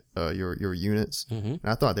position your units. And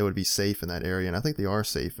I thought they would be safe in that area, and I think they are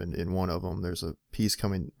safe in one of them. There's a piece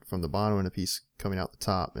coming from the bottom and a piece coming out the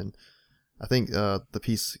top, and I think the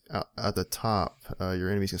piece at the top, your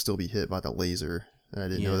enemies can still be hit by the laser. And I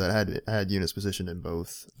didn't know that. I had units positioned in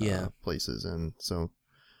both places, and so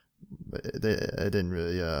it didn't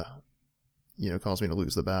really cause me to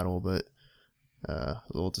lose the battle, but a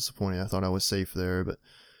little disappointing. I thought I was safe there, but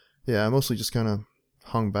yeah, I mostly just kind of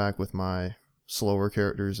hung back with my slower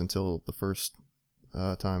characters until the first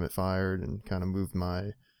time it fired, and kind of moved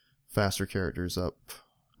my faster characters up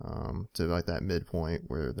to like that midpoint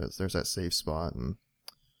where there's that safe spot, and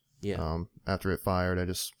after it fired, I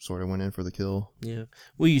just sort of went in for the kill. Yeah.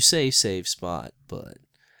 Well, you say safe spot, but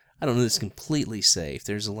I don't know it's completely safe.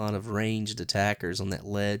 There's a lot of ranged attackers on that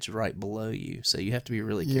ledge right below you, so you have to be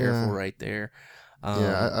really careful right there.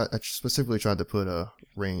 I specifically tried to put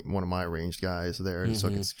one of my ranged guys there so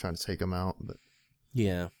I could try to take him out. But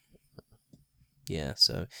yeah,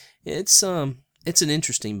 so it's an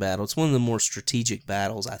interesting battle. It's one of the more strategic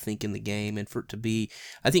battles, I think, in the game. And for it to be,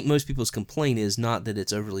 I think most people's complaint is not that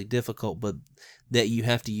it's overly difficult, but that you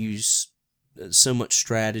have to use so much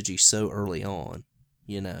strategy so early on,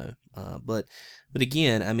 But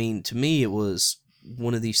again, I mean, to me, it was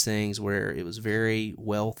one of these things where it was very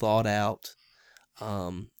well thought out,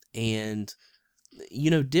 and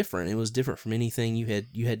different. It was different from anything you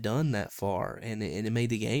had done that far, and it made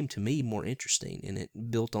the game, to me, more interesting, and it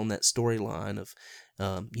built on that storyline of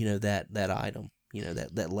that item,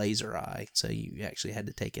 that laser eye. So you actually had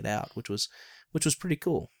to take it out, which was pretty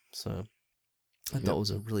cool. So I thought it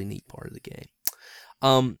was a really neat part of the game.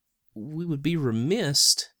 We would be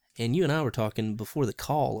remiss, and you and I were talking before the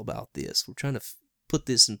call about this. We're trying to put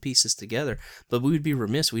this in pieces together, but we would be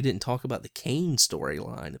remiss we didn't talk about the Kain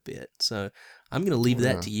storyline a bit. So I'm going to leave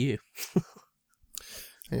that to you.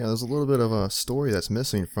 Yeah, there's a little bit of a story that's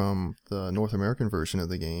missing from the North American version of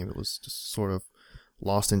the game. It was just sort of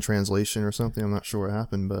lost in translation or something. I'm not sure what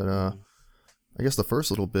happened, but I guess the first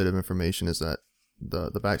little bit of information is that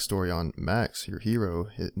the backstory on Max, your hero,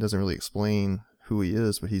 it doesn't really explain who he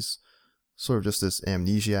is, but he's sort of just this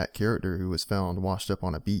amnesiac character who was found washed up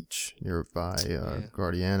on a beach nearby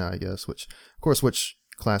Guardiana, I guess, which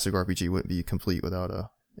classic RPG wouldn't be complete without a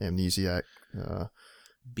amnesiac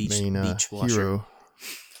main hero.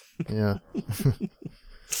 Yeah.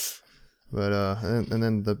 But and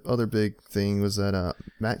then the other big thing was that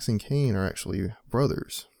Max and Kain are actually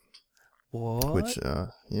brothers. What? Which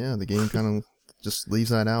the game kind of just leaves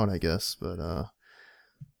that out, I guess, but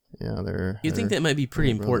they're... You think that might be pretty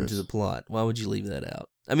important to the plot. Why would you leave that out?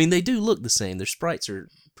 I mean, they do look the same. Their sprites are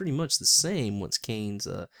pretty much the same once Kain's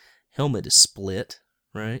helmet is split,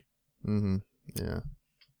 right? Mm-hmm. Yeah.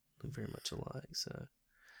 Look very much alike, so...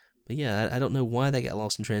 But yeah, I don't know why they got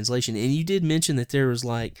lost in translation. And you did mention that there's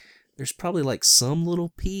probably like some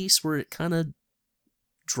little piece where it kind of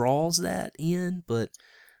draws that in, but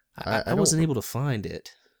I wasn't able to find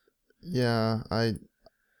it. Yeah, I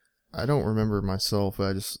don't remember myself.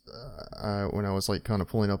 I just when I was like kind of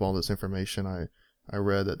pulling up all this information, I I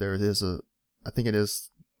read that there is I think it is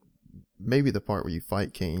maybe the part where you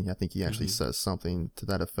fight Cain. I think he actually says something to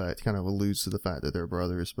that effect. Kind of alludes to the fact that they're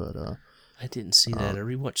brothers, but I didn't see that. I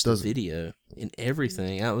rewatched the video and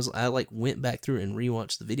everything. I like went back through and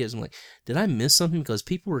rewatched the videos. I'm like, did I miss something? Because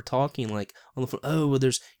people were talking like on the phone. Oh, well,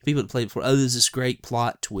 there's people that played before. Oh, there's this great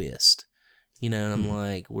plot twist. And I'm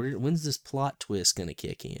like, when's this plot twist gonna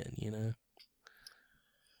kick in?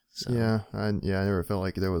 So, yeah, I never felt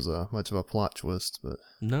like there was much of a plot twist, but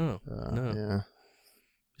no. Yeah,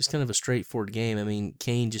 just kind of a straightforward game. I mean,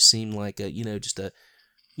 Cain just seemed like just a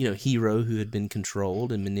hero who had been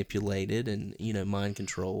controlled and manipulated and, mind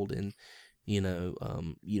controlled and,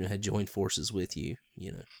 had joined forces with you,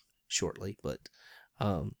 shortly. But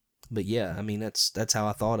yeah, I mean, that's how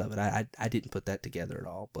I thought of it. I didn't put that together at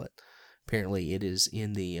all, but apparently it is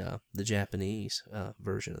in the Japanese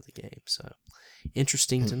version of the game. So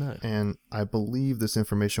interesting to know. And I believe this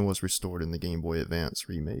information was restored in the Game Boy Advance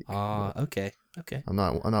remake. Okay. I'm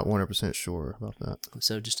not 100% sure about that.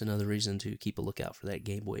 So just another reason to keep a lookout for that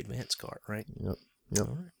Game Boy Advance cart, right? Yep.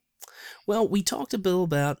 All right. Well, we talked a bit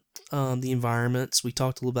about the environments. We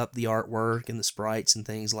talked a little about the artwork and the sprites and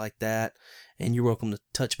things like that. And you're welcome to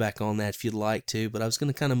touch back on that if you'd like to. But I was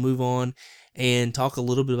going to kind of move on and talk a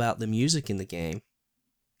little bit about the music in the game.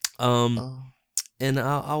 And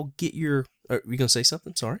I'll get your... Are you going to say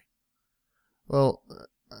something? Sorry. Well,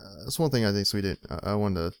 that's one thing I think we did. I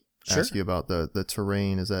wanted to ask you about the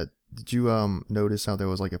terrain. Did you notice how there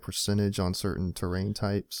was like a percentage on certain terrain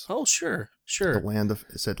types? Oh, sure. It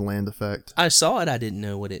said land effect. I saw it. I didn't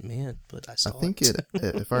know what it meant, but I saw it. I think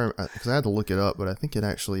because I had to look it up, but I think it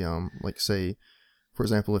actually like say, for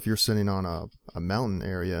example, if you're sitting on a mountain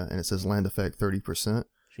area and it says land effect 30%,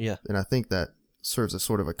 yeah, then I think that serves as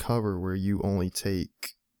sort of a cover where you only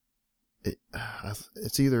take it.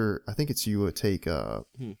 It's either I think it's you would take it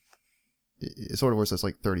sort of works as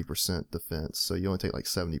like 30% defense, so you only take like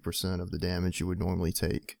 70% of the damage you would normally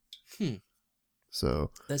take.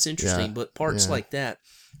 So that's interesting, but parts like that,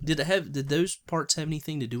 did those parts have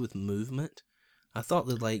anything to do with movement? I thought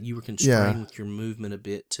that like you were constrained with your movement a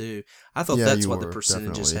bit too. I thought that's what the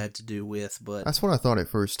percentages had to do with, but that's what I thought at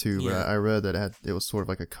first too. But I read that it was sort of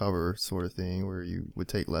like a cover sort of thing where you would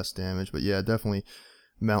take less damage. But yeah, definitely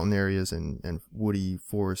mountain areas and woody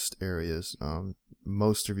forest areas.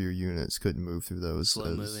 Most of your units couldn't move through those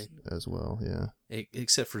as well. Yeah,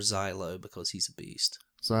 except for Xylo because he's a beast.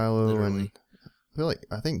 Xylo literally. And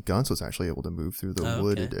I think Gunts was actually able to move through the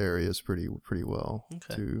wooded areas pretty well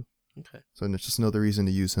too. Okay. So it's just another reason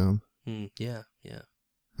to use him. Yeah.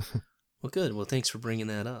 Well, good. Well, thanks for bringing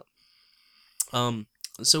that up.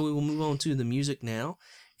 So we will move on to the music now,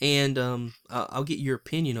 and I'll get your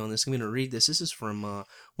opinion on this. I'm going to read this. This is from one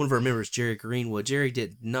of our members, Jerry Greenwood. Jerry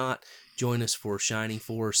did not join us for Shining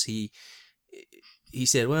Force. He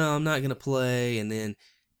said, "Well, I'm not going to play," and then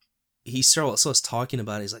he saw us talking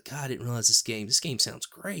about it. He's like, God, I didn't realize this game sounds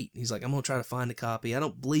great. He's like, I'm going to try to find a copy. I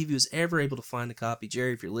don't believe he was ever able to find a copy.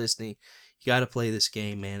 Jerry, if you're listening, you got to play this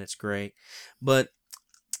game, man. It's great. But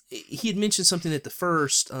he had mentioned something at the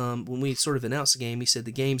first, when we sort of announced the game. He said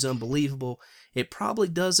the game's unbelievable. It probably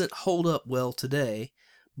doesn't hold up well today,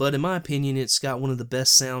 but in my opinion, it's got one of the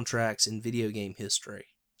best soundtracks in video game history.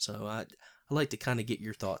 So I'd like to kind of get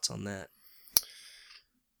your thoughts on that.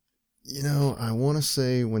 I want to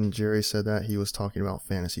say when Jerry said that, he was talking about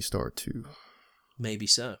Phantasy Star 2. Maybe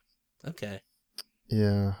so. Okay.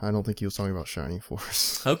 Yeah, I don't think he was talking about Shining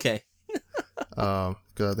Force. Okay. Because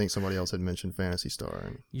I think somebody else had mentioned Phantasy Star.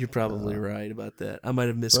 And, you're probably right about that. I might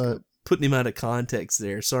have putting him out of context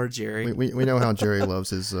there. Sorry, Jerry. We know how Jerry loves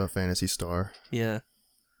his Phantasy Star. Yeah.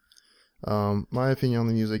 My opinion on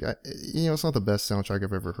the music, it's not the best soundtrack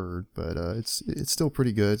I've ever heard, but it's still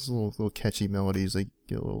pretty good. It's little catchy melodies. They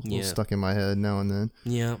get a little stuck in my head now and then.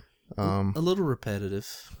 Yeah. A little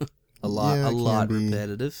repetitive. a lot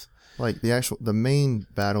repetitive. Like the main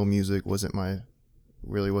battle music wasn't my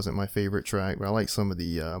favorite track, but I like some of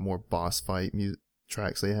the more boss fight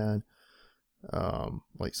tracks they had.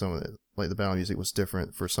 Like the battle music was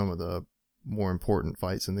different for some of the more important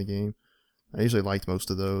fights in the game. I usually liked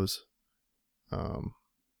most of those.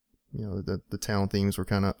 The town themes were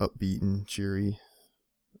kind of upbeat and cheery.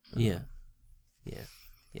 Yeah.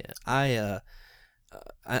 I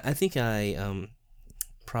think I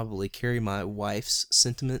probably carry my wife's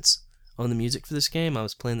sentiments on the music for this game. I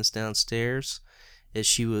was playing this downstairs as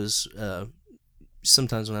she was.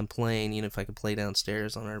 Sometimes when I'm playing, if I could play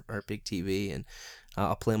downstairs on our big TV, and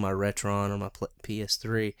I'll play my Retron or my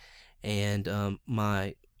PS3, and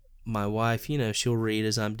my wife, she'll read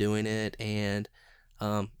as I'm doing it, and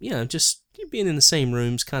just being in the same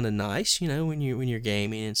room's kind of nice, when you're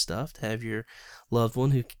gaming and stuff, to have your loved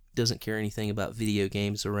one who doesn't care anything about video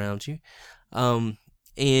games around you.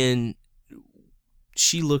 And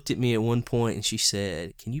she looked at me at one point and she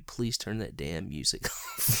said, "Can you please turn that damn music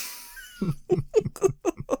off?"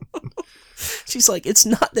 She's like, "It's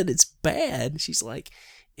not that it's bad." She's like,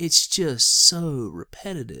 "It's just so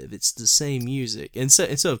repetitive. It's the same music." And so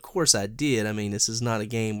of course I did. I mean, this is not a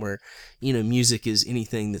game where, music is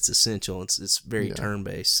anything that's essential. It's very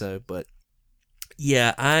turn-based. So, but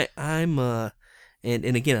yeah, I'm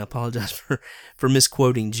and again, I apologize for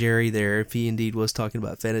misquoting Jerry there, if he indeed was talking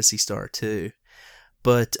about Phantasy Star 2.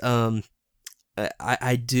 But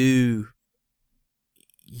I do,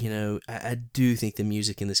 I do think the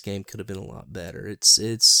music in this game could have been a lot better.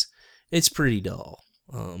 It's pretty dull,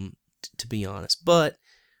 to be honest. But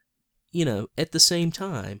at the same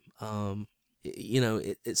time,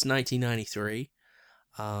 it's 1993,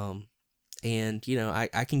 and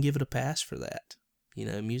I can give it a pass for that.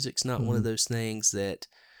 Music's not one of those things that,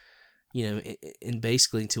 and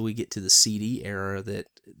basically until we get to the CD era that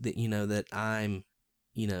I'm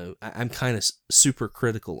kind of super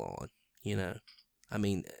critical on, I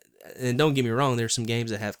mean, and don't get me wrong, there's some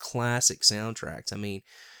games that have classic soundtracks. I mean,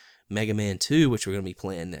 Mega Man 2, which we're going to be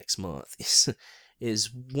playing next month, is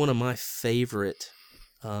one of my favorite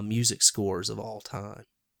music scores of all time.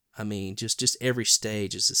 I mean, just every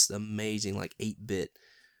stage is this amazing, like 8-bit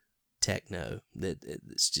techno that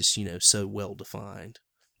it's just, so well defined.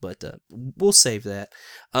 But we'll save that.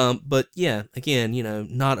 But yeah, again,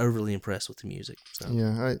 not overly impressed with the music. So.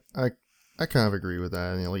 Yeah, I kind of agree with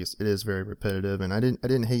that. At least it is very repetitive, and I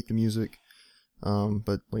didn't hate the music,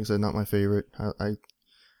 but like I said, not my favorite. I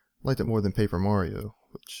liked it more than Paper Mario,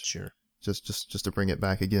 which sure, just to bring it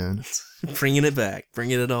back again. Bringing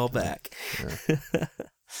it all back. Yeah.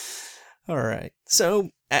 All right. So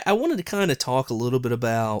I wanted to kind of talk a little bit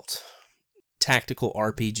about tactical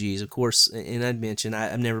RPGs. Of course, and I'd mentioned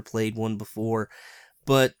I've never played one before,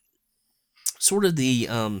 but sort of the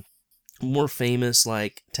more famous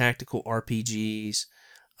like tactical RPGs,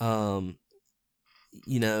 of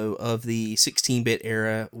the 16-bit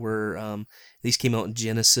era where these came out in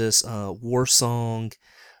Genesis, Warsong,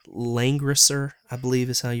 Langrisser, I believe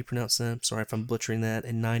is how you pronounce them. Sorry if I'm butchering that,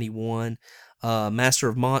 in 91. Master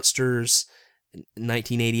of Monsters,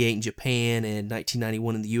 1988 in Japan and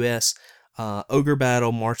 1991 in the US. Ogre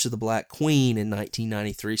Battle, March of the Black Queen in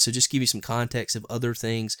 1993. So just give you some context of other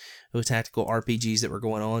things with tactical RPGs that were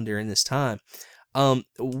going on during this time.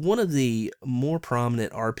 One of the more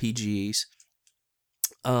prominent RPGs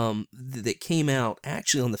that came out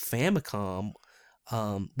actually on the Famicom,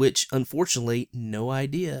 which unfortunately, no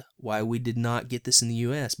idea why we did not get this in the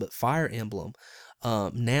US, but Fire Emblem,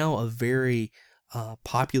 now a very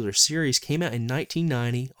popular series, came out in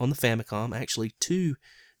 1990 on the Famicom. Actually, two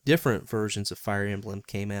different versions of Fire Emblem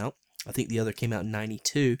came out. I think the other came out in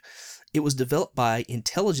 92. It was developed by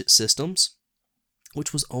Intelligent Systems,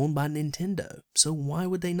 which was owned by Nintendo. So why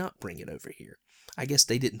would they not bring it over here? I guess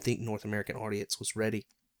they didn't think North American audience was ready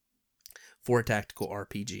for a tactical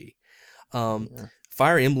RPG.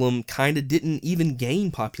 Fire Emblem kind of didn't even gain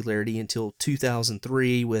popularity until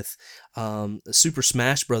 2003 with Super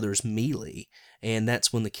Smash Bros. Melee. And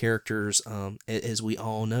that's when the characters, as we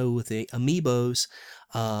all know with the amiibos,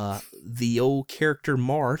 the old character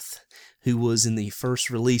Marth, who was in the first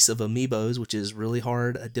release of amiibos, which is really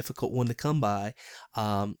hard, a difficult one to come by,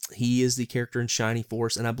 he is the character in Shining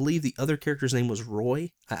Force. And I believe the other character's name was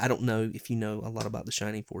Roy. I don't know if you know a lot about the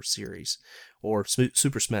Shining Force series or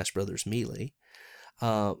Super Smash Bros. Melee.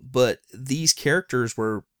 But these characters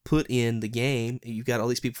were put in the game. You've got all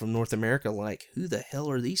these people from North America like, who the hell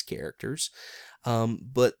are these characters?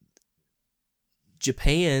 But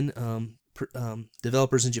Japan,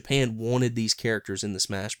 developers in Japan wanted these characters in the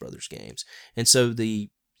Smash Brothers games. And so the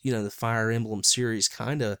Fire Emblem series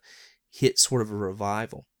kind of hit sort of a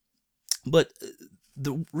revival. But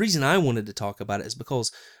the reason I wanted to talk about it is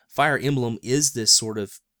because Fire Emblem is this sort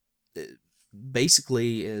of,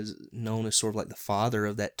 basically is known as sort of like the father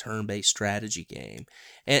of that turn-based strategy game.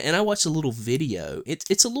 And I watched a little video.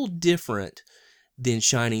 It's a little different than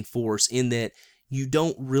Shining Force in that you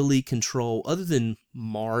don't really control, other than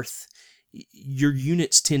Marth, your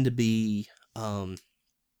units tend to be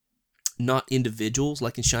not individuals.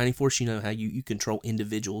 Like in Shining Force, you know how you control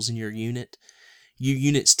individuals in your unit. Your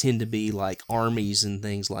units tend to be like armies and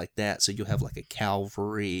things like that. So you'll have like a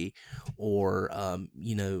cavalry or, a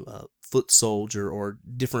foot soldier or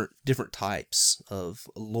different types of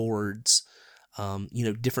lords,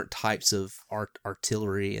 different types of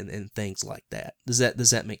artillery and things like that. Does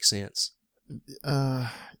that make sense?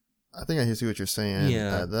 I think I see what you're saying.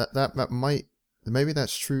 Yeah. That might maybe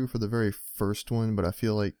that's true for the very first one, but I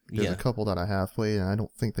feel like there's a couple that I have played, and I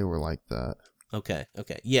don't think they were like that. Okay.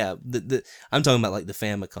 Yeah, I'm talking about like the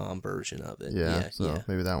Famicom version of it. Yeah,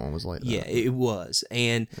 maybe that one was like that. Yeah, it was.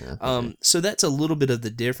 And so that's a little bit of the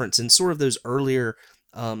difference. And sort of those earlier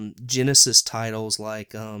Genesis titles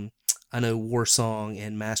like I know Warsong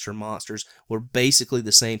and Master Monsters were basically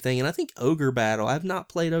the same thing. And I think Ogre Battle, I've not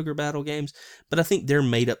played Ogre Battle games, but I think they're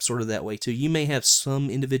made up sort of that way too. You may have some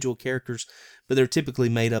individual characters, but they're typically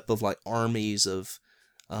made up of like armies of,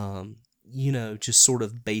 just sort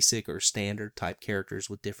of basic or standard type characters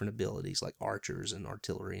with different abilities like archers and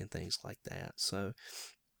artillery and things like that. So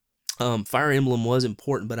Fire Emblem was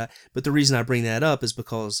important, but the reason I bring that up is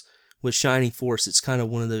because with Shining Force, it's kind of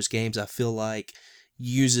one of those games I feel like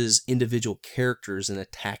uses individual characters in a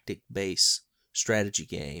tactic-based strategy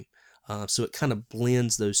game. So it kind of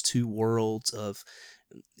blends those two worlds of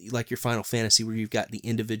like your Final Fantasy where you've got the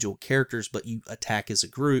individual characters, but you attack as a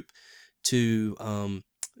group to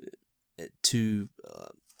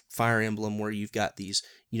Fire Emblem where you've got these,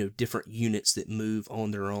 different units that move on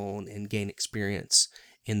their own and gain experience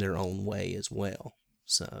in their own way as well.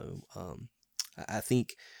 So I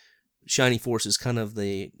think Shining Force is kind of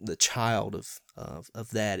the child of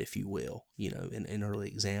that, if you will, an early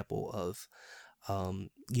example of,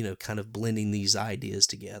 kind of blending these ideas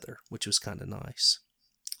together, which was kind of nice.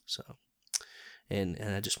 So, and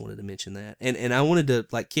I just wanted to mention that. And I wanted to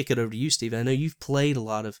like kick it over to you, Steve. I know you've played a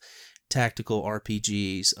lot of tactical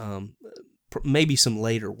RPGs, maybe some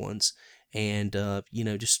later ones, and,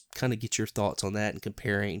 just kind of get your thoughts on that and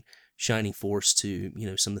comparing Shining Force to,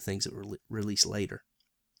 some of the things that were released later.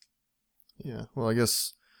 Yeah, well, I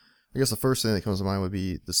guess the first thing that comes to mind would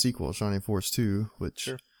be the sequel, Shining Force 2, which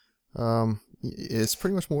it's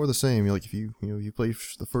pretty much more of the same. Like if you play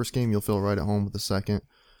the first game, you'll feel right at home with the second.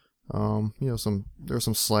 There are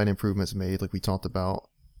some slight improvements made, like we talked about,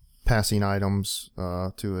 passing items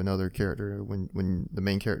to another character when the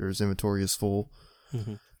main character's inventory is full.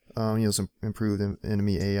 Mm-hmm. Some improved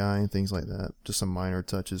enemy AI and things like that. Just some minor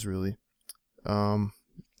touches, really. And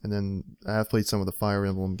then I have played some of the Fire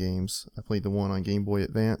Emblem games. I played the one on Game Boy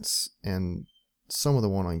Advance and some of the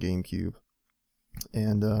one on GameCube.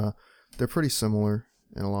 And they're pretty similar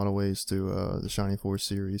in a lot of ways to the Shining Force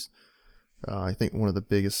series. I think one of the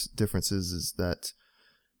biggest differences is that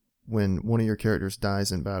when one of your characters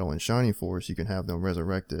dies in battle in Shining Force, you can have them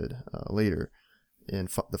resurrected later. In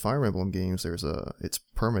the Fire Emblem games, it's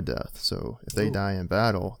permadeath. So if they die in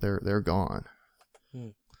battle, they're gone.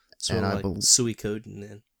 So and like Suikoden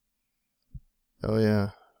then. Oh yeah,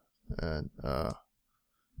 and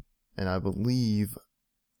I believe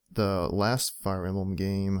the last Fire Emblem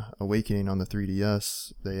game, Awakening on the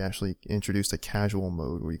 3DS, they actually introduced a casual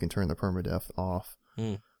mode where you can turn the permadeath off.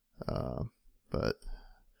 But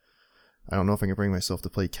I don't know if I can bring myself to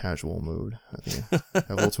play casual mode. I think I have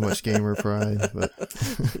a little too much gamer pride. But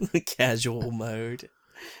casual mode.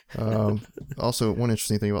 Also, one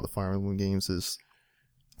interesting thing about the Fire Emblem games is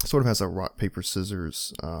it sort of has a rock, paper,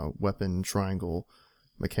 scissors weapon triangle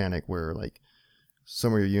mechanic where like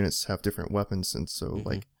some of your units have different weapons, and so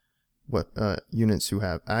like units who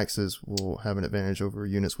have axes will have an advantage over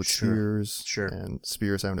units with spears, and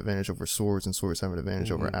spears have an advantage over swords, and swords have an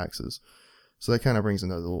advantage over axes. So that kind of brings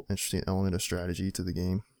another little interesting element of strategy to the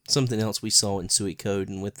game. Something else we saw in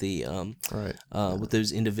Suikoden with the with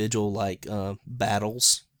those individual like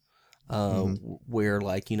battles, where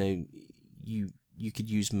like you could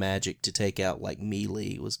use magic to take out like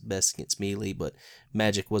melee. It was best against melee, but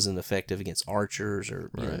magic wasn't effective against archers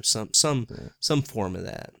or some form of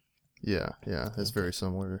that. Yeah, it's very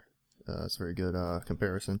similar. It's a very good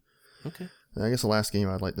comparison. Okay. And I guess the last game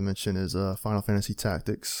I'd like to mention is Final Fantasy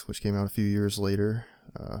Tactics, which came out a few years later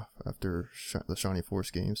after the Shining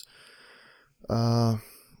Force games. I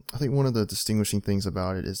think one of the distinguishing things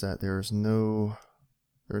about it is that there are no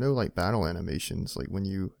like battle animations. Like when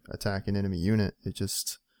you attack an enemy unit, it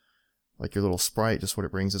just like your little sprite just sort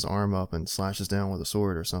of brings his arm up and slashes down with a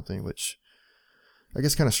sword or something, which I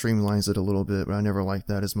guess kind of streamlines it a little bit, but I never liked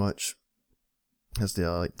that as much as the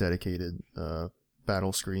like dedicated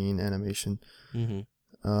battle screen animation.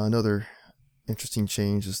 Another interesting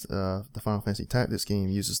change is the Final Fantasy Tactics game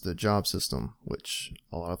uses the job system, which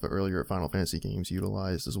a lot of the earlier Final Fantasy games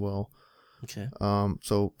utilized as well. Okay.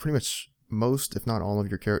 So pretty much most, if not all of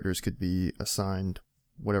your characters could be assigned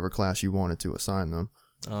whatever class you wanted to assign them.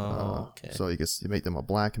 Okay. So you make them a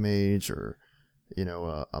black mage or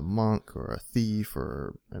a monk or a thief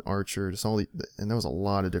or an archer, just and there was a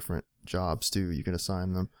lot of different jobs too you can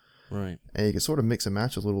assign them. Right. And you can sort of mix and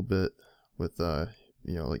match a little bit with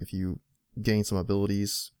like if you gain some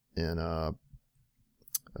abilities in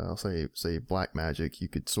I'll say black magic, you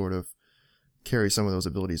could sort of carry some of those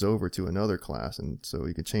abilities over to another class, and so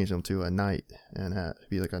you could change them to a knight and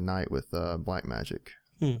be like a knight with black magic,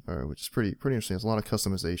 which is pretty interesting. There's a lot of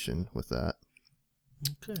customization with that.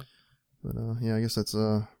 Okay. But yeah, I guess that's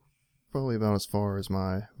probably about as far as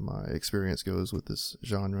my experience goes with this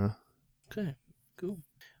genre. Okay, cool.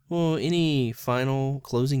 Well, any final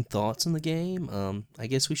closing thoughts on the game? I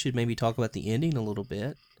guess we should maybe talk about the ending a little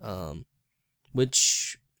bit,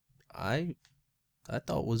 which I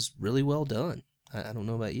thought was really well done. I don't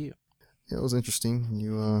know about you. Yeah, it was interesting.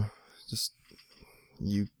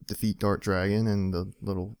 You defeat Dark Dragon, and the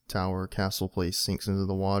little tower castle place sinks into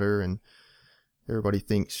the water, and everybody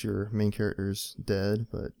thinks your main character's dead,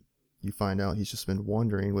 but you find out he's just been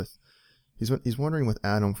wandering with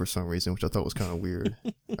Adam for some reason, which I thought was kind of weird.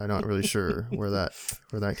 I'm not really sure where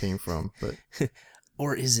that came from, but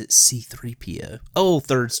or is it C-3PO? Oh,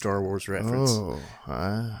 third Star Wars reference. Oh,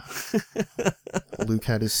 Luke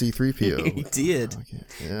had his C-3PO. He did. Okay.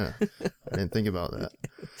 Yeah, I didn't think about that.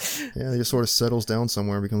 Yeah, he just sort of settles down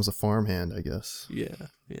somewhere and becomes a farmhand, I guess. Yeah.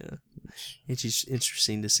 It's just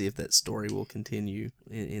interesting to see if that story will continue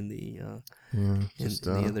in the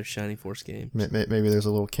other Shining Force game. Maybe there's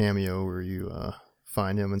a little cameo where you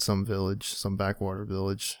find him in some village, some backwater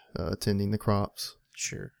village, tending the crops.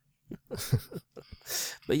 Sure.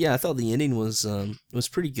 But yeah, I thought the ending was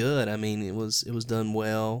pretty good. I mean, it was done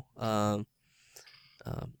well. Some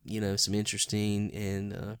interesting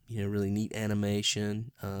and really neat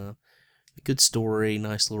animation. Good story,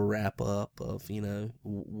 nice little wrap up of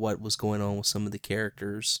what was going on with some of the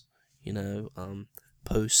characters.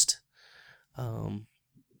 Post the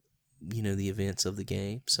events of the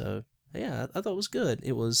game. So yeah, I thought it was good.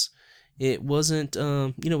 It wasn't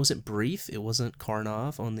wasn't brief. It wasn't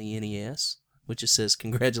Karnov on the NES, which just says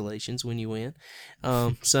congratulations when you win.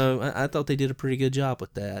 So I thought they did a pretty good job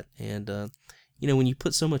with that. And when you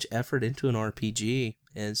put so much effort into an RPG,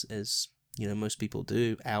 as most people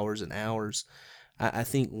do, hours and hours, I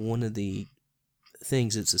think one of the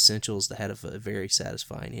things that's essential is to have a very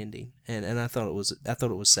satisfying ending. And I thought it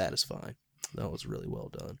was satisfying. I thought it was really well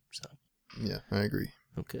done. So yeah, I agree.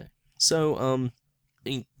 Okay. So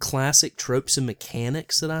in classic tropes and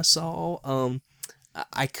mechanics that I saw,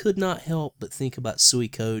 I could not help but think about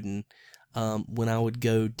Suikoden when I would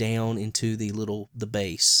go down into the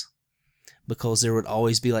base, because there would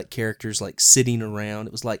always be like characters like sitting around.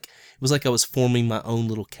 It was like I was forming my own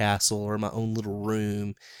little castle or my own little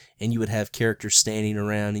room, and you would have characters standing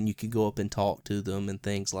around, and you could go up and talk to them and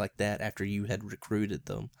things like that after you had recruited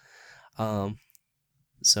them.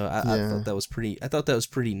 So I thought that was pretty. I thought that was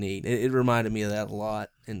pretty neat. It reminded me of that a lot.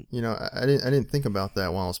 And I didn't think about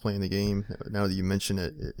that while I was playing the game. Now that you mention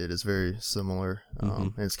it, it is very similar.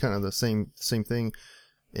 And it's kind of the same thing.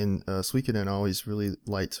 In Suikoden, I always really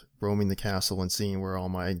liked roaming the castle and seeing where all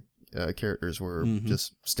my characters were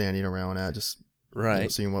just standing around at, just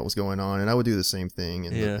seeing what was going on. And I would do the same thing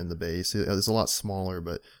in the base. It's a lot smaller,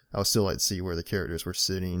 but I would still like to see where the characters were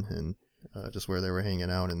sitting and just where they were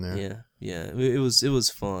hanging out in there. Yeah. It was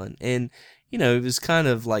fun. And, it was kind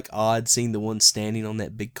of like odd seeing the one standing on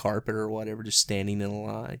that big carpet or whatever, just standing in a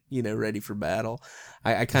line, ready for battle.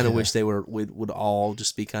 I kind of wish they would all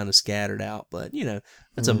just be kind of scattered out, but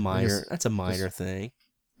that's a minor thing.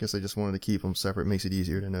 Guess they just wanted to keep them separate. It makes it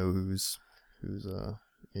easier to know who's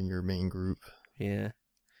in your main group. Yeah,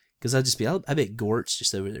 because I bet Gort's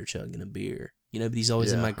just over there chugging a beer, but he's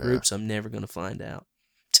always in my group, so I'm never gonna find out.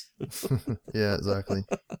 Yeah, exactly.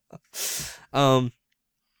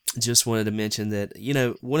 Just wanted to mention that,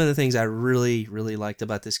 one of the things I really, really liked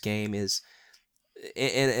about this game is,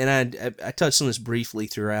 and I touched on this briefly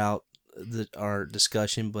throughout our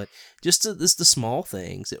discussion, but just the small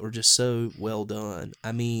things that were just so well done.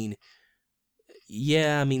 I mean,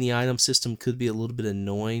 the item system could be a little bit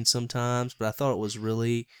annoying sometimes, but I thought it was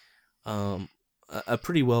really a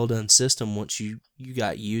pretty well done system once you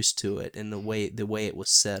got used to it and the way it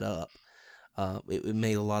was set up. It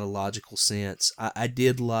made a lot of logical sense. I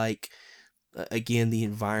did like, again, the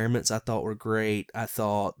environments I thought were great. I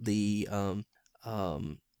thought the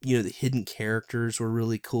the hidden characters were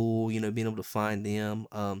really cool, being able to find them.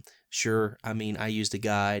 Sure, I used a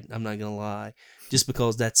guide, I'm not going to lie, just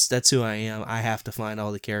because that's who I am. I have to find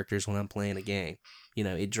all the characters when I'm playing a game.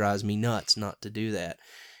 It drives me nuts not to do that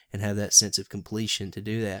and have that sense of completion to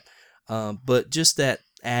do that. But just that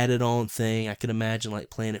added on thing, I could imagine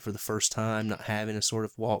like playing it for the first time, not having a sort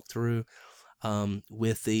of walkthrough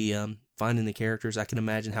with the finding the characters. I can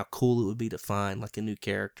imagine how cool it would be to find like a new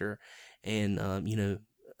character and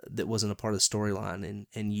that wasn't a part of the storyline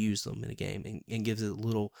and use them in a game and gives it a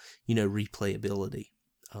little replayability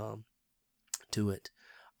to it.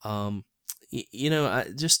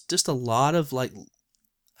 Just a lot of like,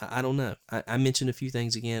 I don't know. I mentioned a few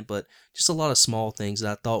things again, but just a lot of small things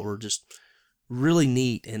that I thought were just really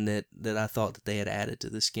neat, and that I thought that they had added to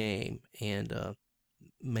this game, and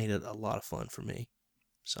made it a lot of fun for me.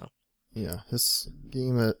 So yeah, this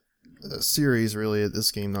game, series really.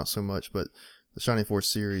 This game not so much, but the Shining Force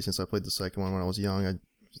series. Since I played the second one when I was young,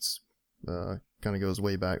 it's kind of goes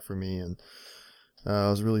way back for me, and it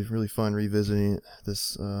was really fun revisiting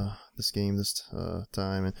this game this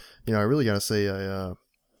time. And I really gotta say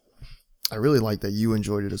I really like that you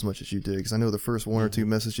enjoyed it as much as you did, because I know the first one or two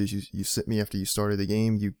messages you sent me after you started the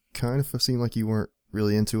game, you kind of seemed like you weren't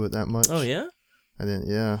really into it that much. Oh, yeah? And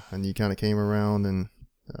then, and you kind of came around and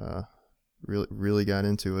really got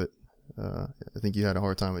into it. I think you had a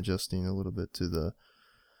hard time adjusting a little bit to the...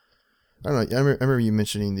 I don't know, I remember you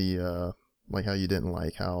mentioning the, like how you didn't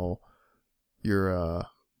like how your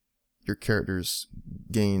characters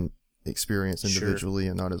gain experience individually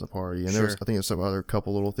and not as a party, and I think there's some other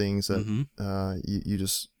couple little things that you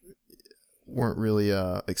just weren't really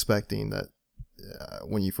expecting, that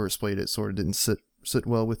when you first played it sort of didn't sit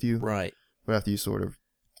well with you, right? But after you sort of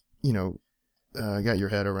got your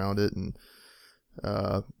head around it, and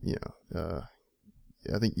I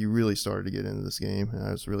think you really started to get into this game, and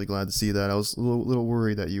I was really glad to see that. I was a little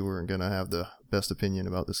worried that you weren't gonna have the best opinion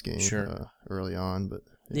about this game early on, but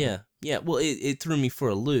yeah. Well, it threw me for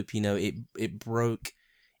a loop. It broke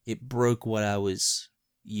what I was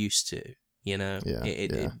used to.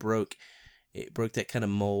 It broke that kind of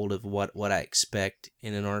mold of what I expect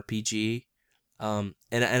in an RPG. And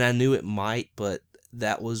I knew it might, but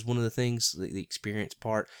that was one of the things. The experience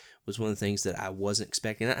part was one of the things that I wasn't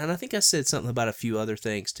expecting. And I think I said something about a few other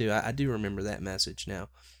things too. I do remember that message now.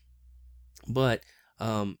 But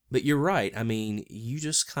you're right. I mean, you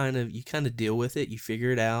just kind of deal with it. You figure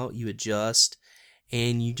it out. You adjust,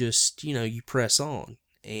 and you just you press on.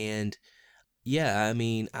 And yeah, I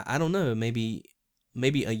mean, I don't know. Maybe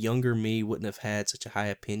a younger me wouldn't have had such a high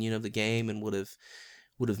opinion of the game, and would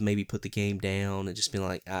have maybe put the game down and just been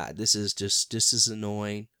like, this is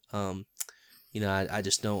annoying. I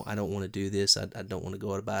just don't want to do this. I don't want to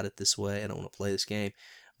go about it this way. I don't want to play this game.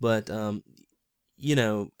 But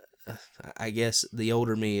I guess the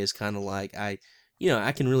older me is kind of like, I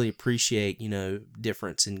can really appreciate,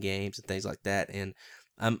 difference in games and things like that. And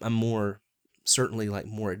I'm certainly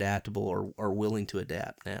more adaptable or willing to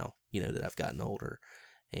adapt now, that I've gotten older.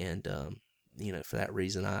 And, for that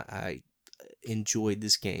reason, I enjoyed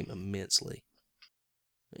this game immensely.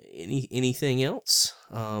 Anything else?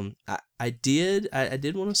 I did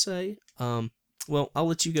want to say, well, I'll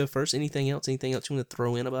let you go first. Anything else you want to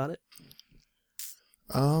throw in about it?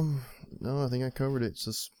 No, I think I covered it. It's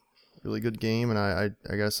just a really good game, and I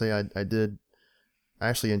gotta say I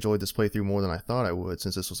actually enjoyed this playthrough more than I thought I would,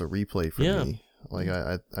 since this was a replay for me. Like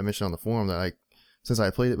I mentioned on the forum that since I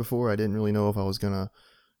played it before, I didn't really know if I was gonna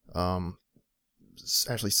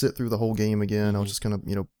actually sit through the whole game again. I was just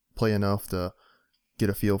gonna play enough to get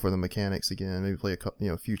a feel for the mechanics again, maybe play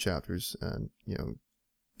a few chapters and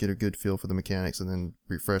get a good feel for the mechanics, and then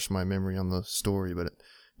refresh my memory on the story. But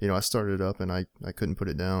I started it up and I couldn't put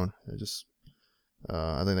it down. I just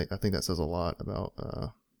I think that says a lot about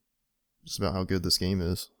just about how good this game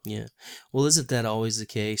is. Yeah. Well, isn't that always the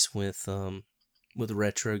case with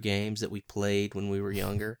retro games that we played when we were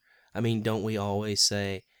younger? I mean, don't we always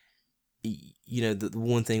say, the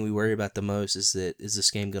one thing we worry about the most is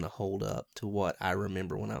this game going to hold up to what I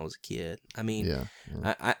remember when I was a kid? I mean,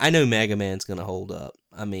 I know Mega Man's going to hold up.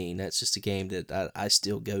 I mean, that's just a game that I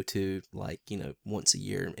still go to once a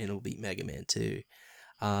year, and it'll beat Mega Man 2.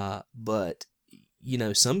 But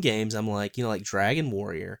some games I'm like Dragon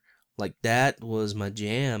Warrior, like that was my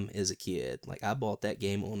jam as a kid. Like I bought that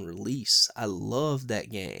game on release. I loved that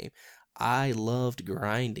game. I loved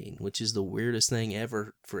grinding, which is the weirdest thing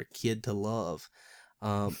ever for a kid to love.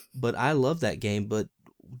 But I love that game. But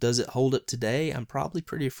does it hold up today? I'm probably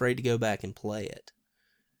pretty afraid to go back and play it.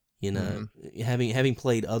 Having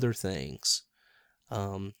played other things,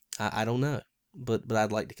 I don't know. But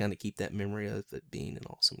I'd like to kind of keep that memory of it being an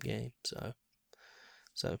awesome game.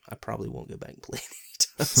 So I probably won't go back and play it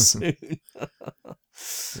anytime soon.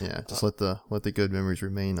 Yeah, just let the good memories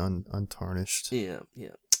remain untarnished. Yeah.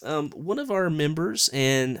 One of our members,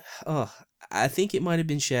 and I think it might have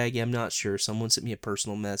been Shaggy, I'm not sure. Someone sent me a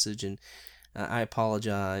personal message, and I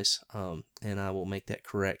apologize, and I will make that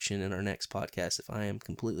correction in our next podcast if I am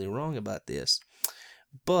completely wrong about this.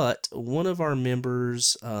 But one of our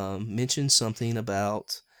members mentioned something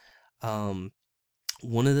about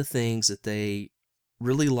one of the things that they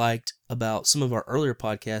really liked about some of our earlier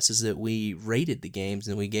podcasts is that we rated the games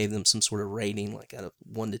and we gave them some sort of rating, like out of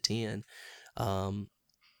 1 to 10.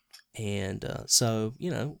 So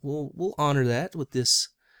we'll honor that with this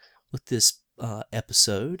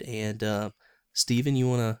episode. And Steven, you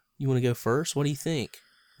wanna go first? What do you think?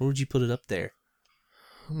 Where would you put it up there?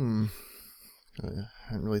 I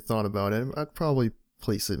hadn't really thought about it. I'd probably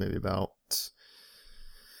place it maybe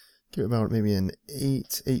give it about maybe an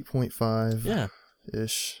 8.5. Yeah.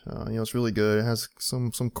 Ish. It's really good. It has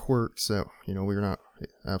some quirks that we're not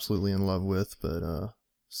absolutely in love with, but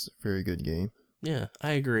it's a very good game. Yeah,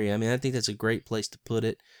 I agree. I mean, I think that's a great place to put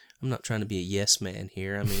it. I'm not trying to be a yes man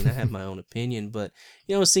here. I mean, I have my own opinion, but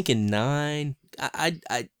I was thinking 9. I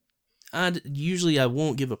usually I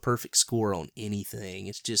won't give a perfect score on anything.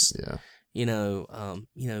 It's just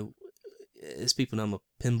as people know, I'm a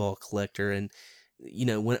pinball collector, and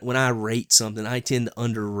when I rate something, I tend to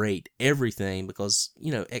underrate everything because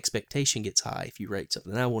expectation gets high if you rate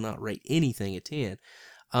something. I will not rate anything a 10.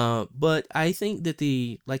 But I think that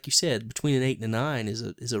like you said, between an 8 and a 9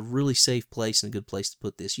 is a really safe place and a good place to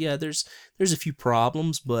put this. Yeah, there's a few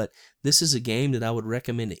problems, but this is a game that I would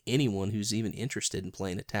recommend to anyone who's even interested in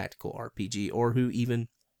playing a tactical RPG, or who even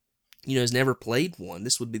has never played one.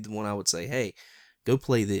 This would be the one I would say, hey, go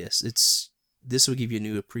play this. This will give you a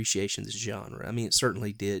new appreciation of this genre. I mean, it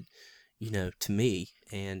certainly did, to me.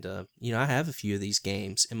 And I have a few of these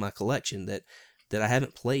games in my collection that I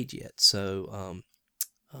haven't played yet. So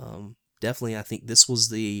definitely, I think this was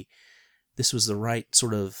the right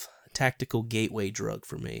sort of tactical gateway drug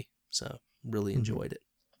for me. So really enjoyed it.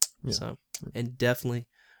 Yeah. So, and definitely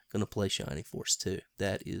gonna play Shining Force 2.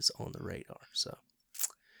 That is on the radar. So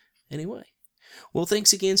anyway, well,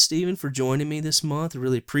 thanks again, Steven, for joining me this month. I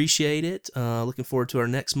really appreciate it. Looking forward to our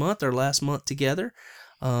next month, our last month together.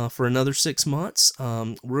 For another 6 months.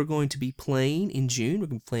 We're going to be playing in June. We're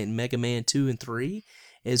going to be playing Mega Man 2 and 3,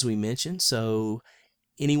 as we mentioned. So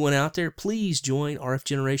anyone out there, please join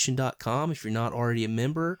rfgeneration.com if you're not already a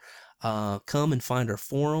member. Come and find our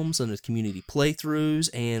forums and the community playthroughs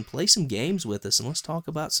and play some games with us, and let's talk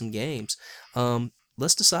about some games.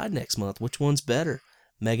 Let's decide next month which one's better,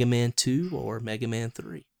 Mega Man 2 or Mega Man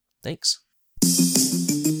 3. Thanks.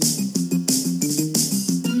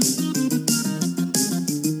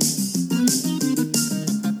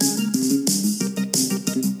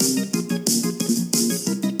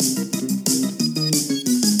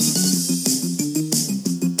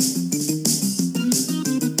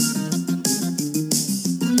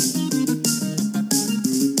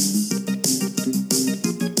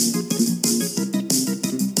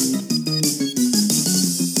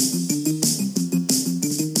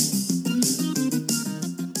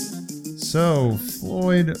 So,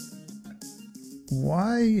 Floyd,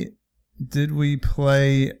 why did we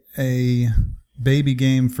play a baby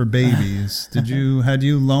game for babies? Had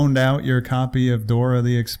you loaned out your copy of Dora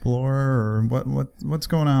the Explorer, or what's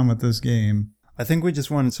going on with this game? I think we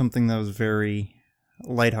just wanted something that was very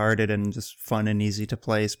lighthearted and just fun and easy to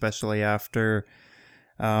play, especially after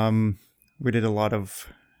we did a lot of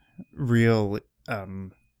real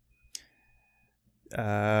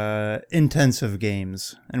intensive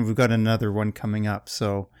games, and we've got another one coming up,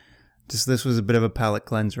 so this was a bit of a palate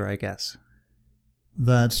cleanser, I guess.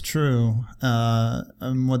 That's true.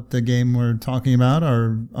 And what the game we're talking about,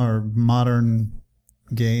 our modern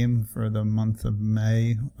game for the month of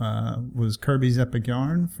May, was Kirby's Epic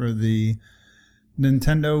Yarn for the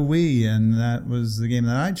Nintendo Wii, and that was the game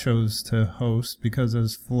that I chose to host because,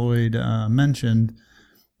 as Floyd mentioned,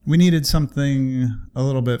 we needed something a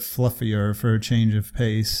little bit fluffier for a change of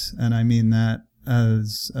pace, and I mean that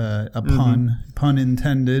as a pun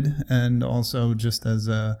intended, and also just as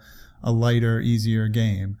a lighter, easier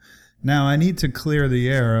game. Now, I need to clear the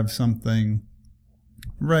air of something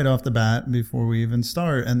right off the bat before we even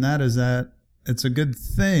start, and that is that it's a good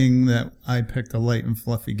thing that I picked a light and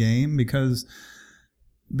fluffy game because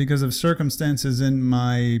of circumstances in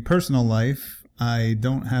my personal life. I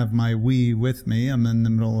don't have my Wii with me. I'm in the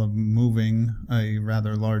middle of moving a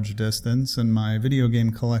rather large distance, and my video game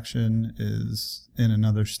collection is in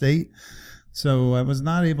another state. So I was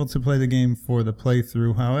not able to play the game for the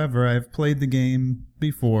playthrough. However, I've played the game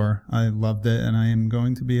before. I loved it, and I am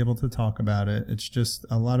going to be able to talk about it. It's just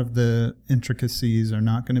a lot of the intricacies are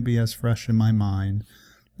not going to be as fresh in my mind.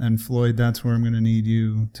 And Floyd, that's where I'm going to need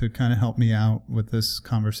you to kind of help me out with this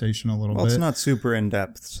conversation a little bit. Well, it's not super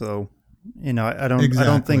in-depth, so... I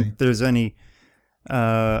don't think there's any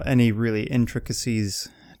really intricacies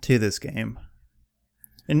to this game,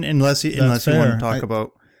 unless you want to talk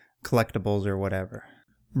about collectibles or whatever.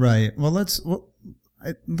 Right. Well, let's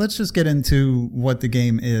just get into what the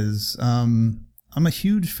game is. I'm a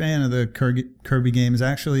huge fan of the Kirby games.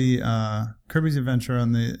 Actually, Kirby's Adventure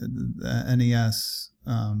on the NES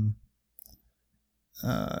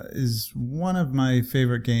is one of my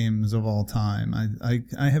favorite games of all time.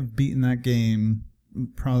 I have beaten that game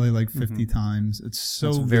probably like 50 times. It's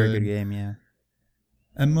so good. It's a very good game, yeah.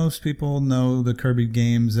 And most people know the Kirby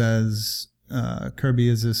games as Kirby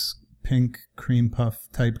is this pink cream puff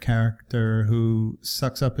type character who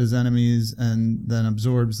sucks up his enemies and then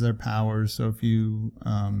absorbs their powers. So if you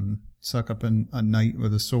suck up a knight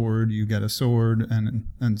with a sword, you get a sword,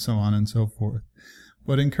 and so on and so forth.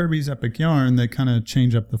 But in Kirby's Epic Yarn, they kind of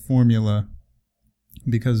change up the formula,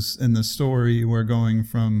 because in the story we're going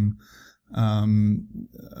from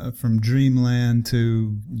Dreamland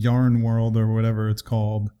to Yarn World or whatever it's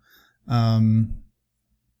called.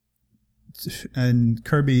 And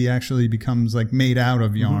Kirby actually becomes like made out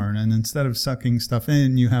of yarn, and instead of sucking stuff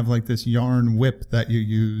in, you have like this yarn whip that you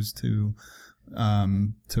use to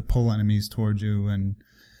pull enemies towards you.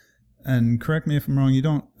 And correct me if I'm wrong, you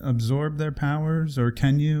don't absorb their powers, or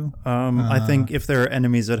can you? I think if there are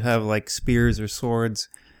enemies that have like spears or swords,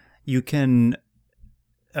 you can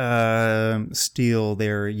steal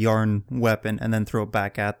their yarn weapon and then throw it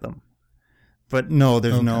back at them. But no,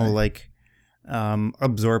 there's no like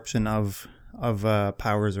absorption of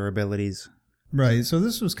powers or abilities. Right. So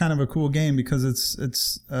this was kind of a cool game because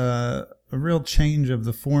it's a real change of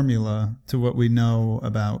the formula to what we know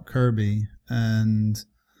about Kirby. And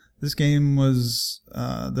this game was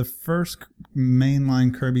the first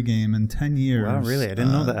mainline Kirby game in 10 years. Wow, really? I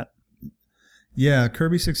didn't know that. Yeah,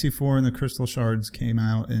 Kirby 64 and the Crystal Shards came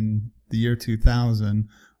out in the year 2000,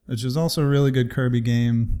 which is also a really good Kirby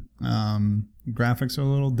game. Graphics are a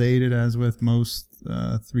little dated, as with most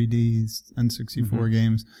 3D N64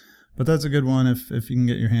 games, but that's a good one if you can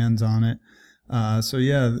get your hands on it. So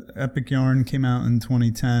yeah, Epic Yarn came out in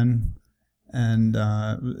 2010, and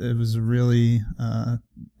it was really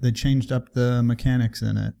they changed up the mechanics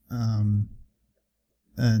in it,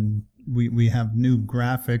 and we have new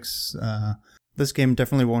graphics. This game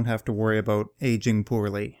definitely won't have to worry about aging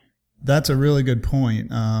poorly. That's a really good point.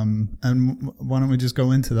 And why don't we just go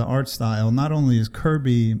into the art style? Not only is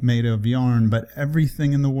Kirby made of yarn, but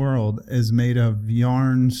everything in the world is made of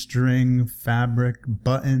yarn, string, fabric,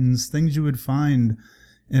 buttons, things you would find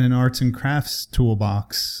in an arts and crafts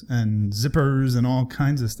toolbox, and zippers and all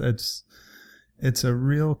kinds of stuff. It's a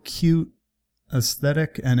real cute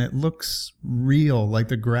aesthetic, and it looks real. Like,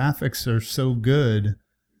 the graphics are so good.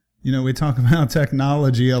 You know, we talk about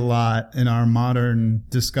technology a lot in our modern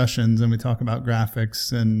discussions, and we talk about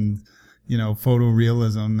graphics and, you know,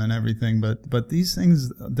 photorealism and everything. But these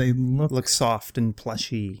things, they look soft and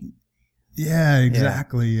plushy. Yeah,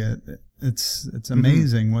 exactly. Yeah. It's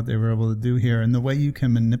amazing what they were able to do here, and the way you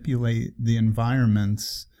can manipulate the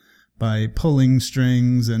environments by pulling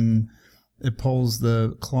strings, and it pulls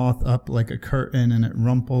the cloth up like a curtain, and it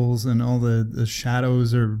rumples, and all the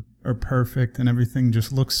shadows are perfect, and everything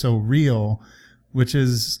just looks so real, which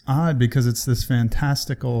is odd because it's this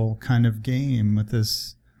fantastical kind of game with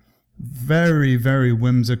this very, very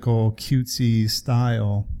whimsical, cutesy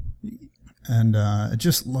style, and it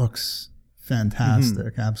just looks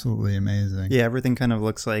fantastic, absolutely amazing. Yeah, everything kind of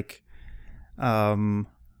looks like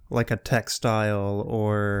a textile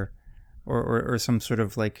or some sort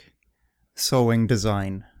of like sewing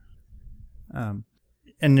design.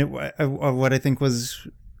 And what I think was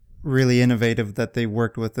really innovative that they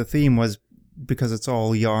worked with the theme was because it's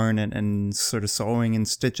all yarn and sort of sewing and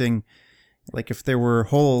stitching. Like, if there were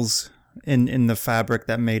holes in the fabric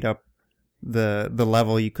that made up the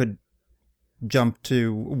level, you could jump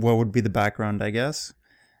to what would be the background, I guess.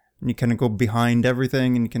 And you kind of go behind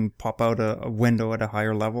everything, and you can pop out a window at a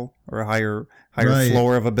higher level or a higher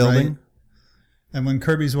floor of a building. Right. And when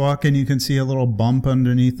Kirby's walking, you can see a little bump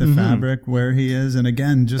underneath the fabric where he is. And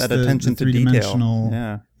again, just that attention to three-dimensional.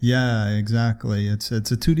 Detail. Yeah, exactly. It's a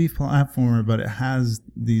 2D platformer, but it has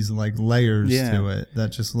these like layers to it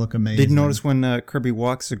that just look amazing. Did you notice when Kirby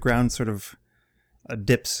walks, the ground sort of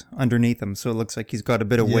dips underneath him, so it looks like he's got a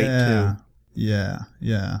bit of weight too. Yeah.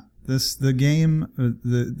 The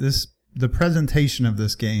presentation of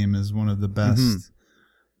this game is one of the best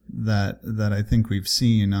that I think we've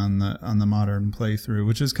seen on the modern playthrough,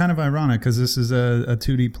 which is kind of ironic because this is a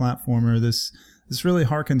 2D platformer. This really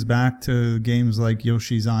harkens back to games like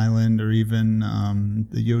Yoshi's Island, or even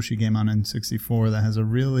the Yoshi game on N64 that has a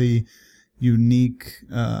really unique,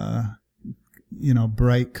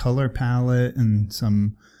 bright color palette and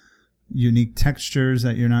some unique textures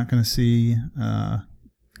that you're not going to see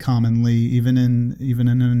commonly, even in a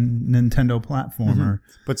Nintendo platformer.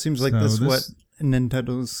 But it seems like this what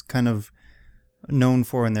Nintendo's kind of known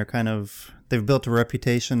for, and they've built a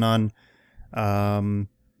reputation on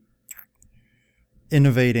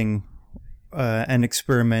innovating and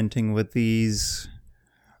experimenting with these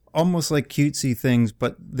almost like cutesy things,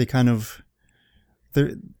 but they're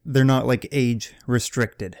not like age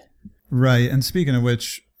restricted. Right. And speaking of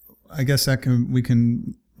which, I guess we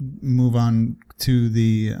can move on to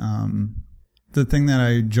the thing that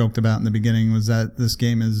I joked about in the beginning was that this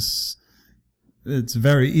game it's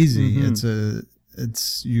very easy. Mm-hmm.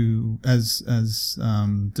 It's you as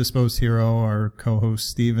Disposed Hero, our co-host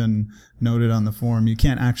Steven, noted on the forum, you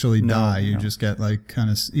can't actually die. You just get like kind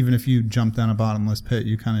of, even if you jump down a bottomless pit,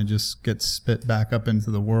 you kind of just get spit back up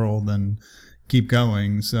into the world and keep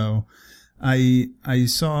going. So I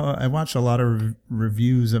watched a lot of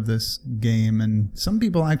reviews of this game, and some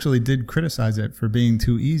people actually did criticize it for being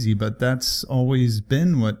too easy, but that's always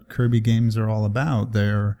been what Kirby games are all about.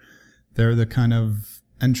 They're the kind of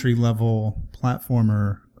entry-level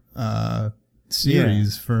platformer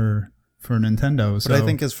series for Nintendo. But I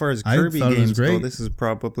think as far as Kirby games go, this is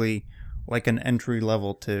probably like an entry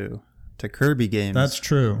level to Kirby games. That's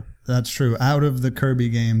true. Out of the Kirby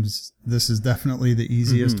games, this is definitely the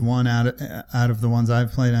easiest one out of the ones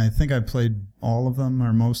I've played. I think I've played all of them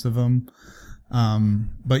or most of them.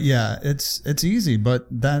 But yeah, it's easy, but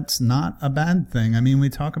that's not a bad thing. I mean, we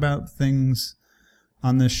talk about things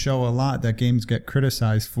on this show a lot that games get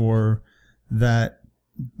criticized for that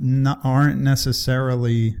aren't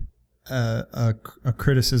necessarily a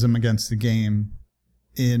criticism against the game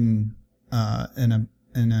in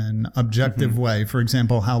an objective way. For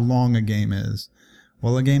example, how long a game is.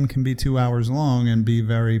 Well, a game can be 2 hours long and be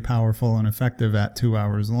very powerful and effective at 2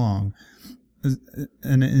 hours long.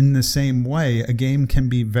 And in the same way, a game can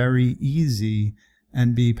be very easy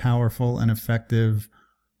and be powerful and effective.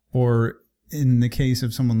 Or in the case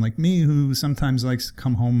of someone like me who sometimes likes to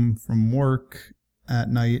come home from work at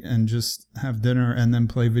night and just have dinner and then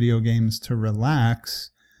play video games to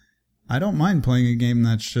relax, I don't mind playing a game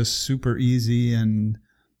that's just super easy and,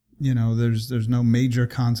 you know, there's no major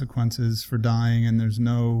consequences for dying and there's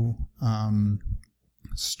no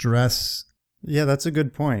stress. Yeah, that's a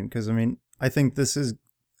good point, because, I mean, I think this is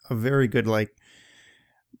a very good, like,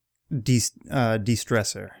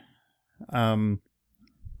 de-stressor.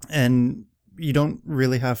 And you don't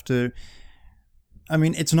really have to... I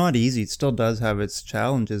mean, it's not easy. It still does have its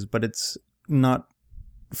challenges, but it's not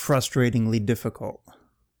frustratingly difficult.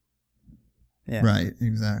 Yeah. Right,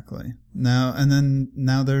 exactly. Now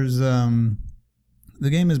there's the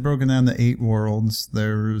game is broken down to 8 worlds.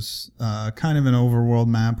 There's kind of an overworld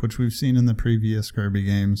map, which we've seen in the previous Kirby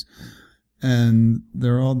games, and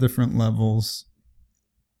they're all different levels.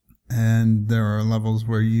 And there are levels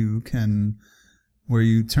where you turn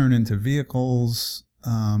into vehicles.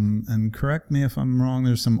 And correct me if I'm wrong,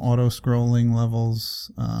 there's some auto-scrolling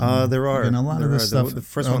levels. There are. And a lot of this stuff. The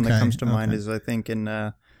first one that comes to mind is, I think,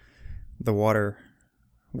 in the water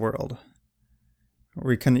world,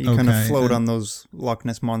 where you kind of float on those Loch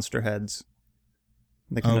Ness Monster heads.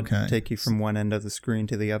 They kind of take you from one end of the screen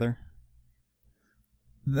to the other.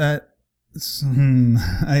 I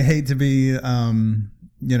hate to be,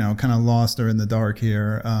 kind of lost or in the dark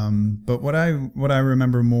here. But what I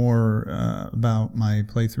remember more about my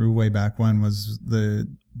playthrough way back when was the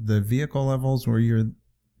vehicle levels where you're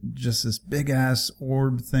just this big ass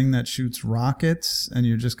orb thing that shoots rockets and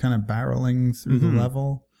you're just kind of barreling through the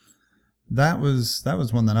level. That was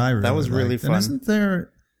one that I really That was really liked. fun. And isn't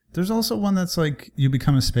there's also one that's like you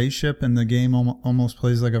become a spaceship and the game almost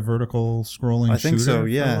plays like a vertical scrolling shooter. I think so,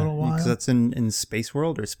 yeah. For a little while. Because that's in Space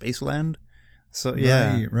World or Spaceland. So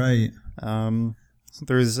yeah. Right.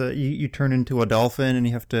 There's you turn into a dolphin and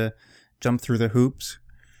you have to jump through the hoops.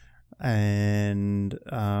 And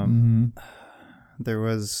there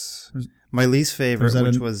was my least favorite,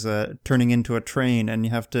 which was turning into a train, and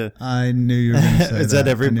you have to... I knew you were going to say is that.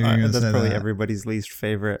 That's probably everybody's least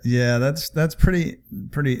favorite. Yeah, that's pretty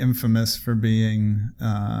infamous for being,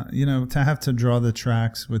 to have to draw the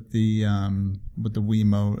tracks with the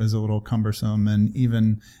Wiimote is a little cumbersome, and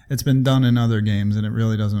even it's been done in other games, and it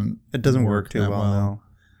really doesn't. It doesn't work too well. No.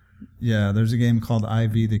 Yeah, there's a game called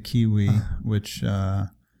Ivy the Kiwi, which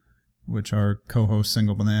our co-host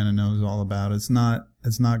Single Banana knows all about. It's not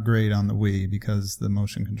great on the Wii because the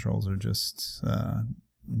motion controls are just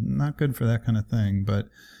not good for that kind of thing. But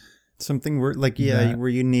something where where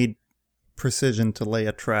you need precision to lay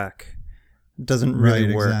a track doesn't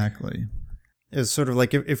really work. Exactly. It's sort of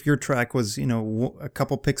like if your track was a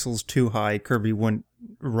couple pixels too high, Kirby wouldn't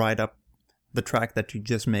ride up the track that you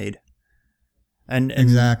just made. And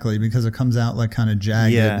exactly, because it comes out like kind of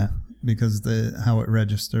jagged. Yeah. Because how it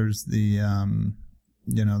registers the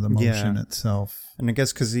the motion itself. And I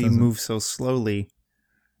guess because he moves so slowly,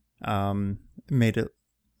 made it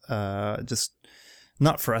just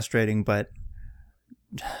not frustrating, but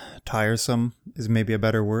tiresome is maybe a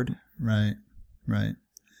better word. Right.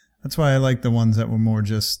 That's why I like the ones that were more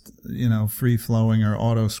just, free flowing or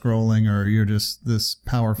auto scrolling, or you're just this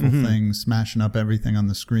powerful thing smashing up everything on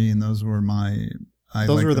the screen. Those were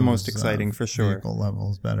those were the most exciting for sure. Vehicle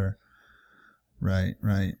levels better. Right.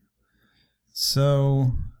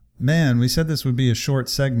 So, man, we said this would be a short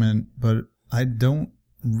segment, but I don't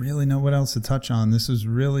really know what else to touch on. This is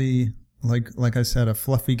really, like I said, a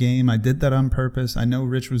fluffy game. I did that on purpose. I know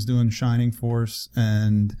Rich was doing Shining Force,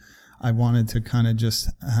 and I wanted to kind of just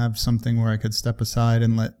have something where I could step aside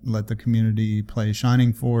and let the community play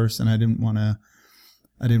Shining Force, and I didn't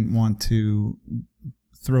want to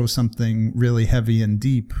throw something really heavy and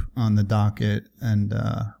deep on the docket, and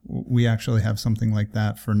we actually have something like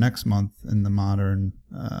that for next month in the Modern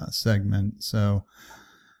segment. So,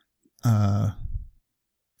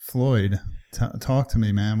 Floyd, talk to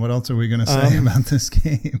me, man. What else are we going to say about this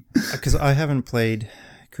game? Because I haven't played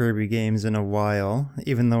Kirby games in a while,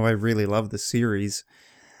 even though I really love the series.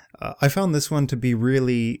 I found this one to be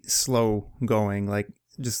really slow going, like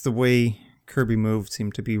just the way Kirby moved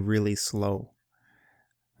seemed to be really slow.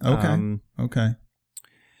 Okay.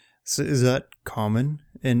 So is that common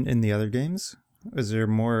in the other games? Is there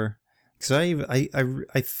more? Because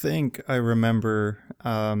I think I remember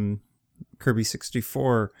Kirby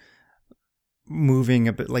 64 moving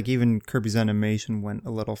a bit, like even Kirby's animation went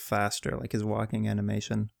a little faster, like his walking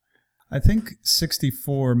animation. I think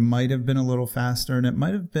 64 might have been a little faster, and it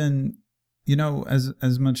might have been,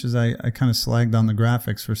 as much as I kind of slagged on the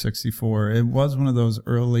graphics for 64, it was one of those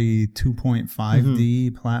early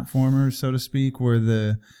 2.5D platformers, so to speak, where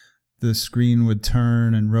the screen would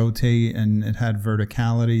turn and rotate, and it had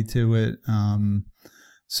verticality to it.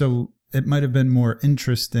 So it might have been more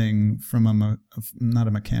interesting from not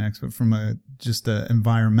a mechanics, but from just an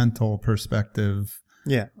environmental perspective.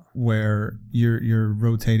 Yeah, where you're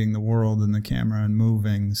rotating the world in the camera and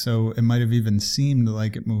moving, so it might have even seemed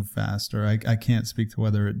like it moved faster. I can't speak to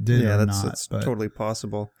whether it did or not. That's totally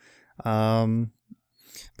possible. But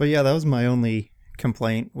yeah, that was my only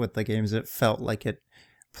complaint with the games. It felt like it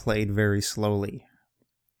played very slowly.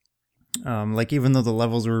 Like even though the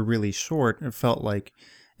levels were really short, it felt like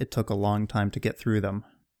it took a long time to get through them.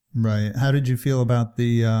 Right. How did you feel about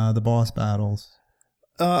the boss battles?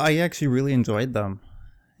 I actually really enjoyed them.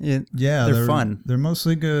 They're fun. They're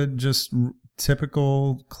mostly good, just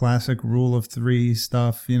typical classic rule of three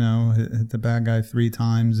stuff, hit the bad guy 3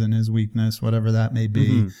 times and his weakness, whatever that may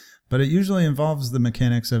be. But it usually involves the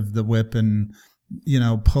mechanics of the whip and,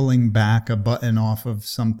 pulling back a button off of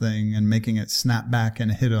something and making it snap back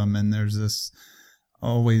and hit him. And there's this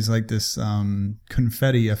always like this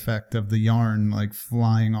confetti effect of the yarn like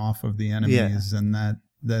flying off of the enemies. And that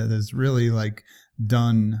is really like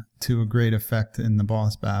done to a great effect in the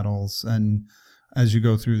boss battles. And as you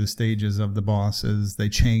go through the stages of the bosses, they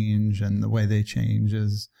change, and the way they change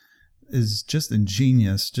is just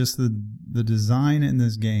ingenious. Just the design in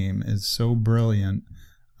this game is so brilliant.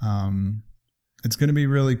 It's going to be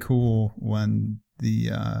really cool when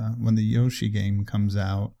the Yoshi game comes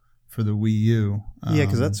out for the Wii U.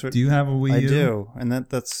 Because that's what... Do you have a Wii U? I do, and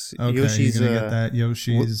that's okay, Yoshi's... you're going to get that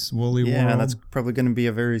Yoshi's Woolly World? Yeah, that's probably going to be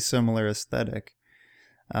a very similar aesthetic,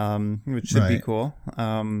 which should be cool.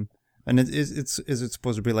 And is it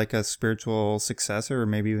supposed to be like a spiritual successor, or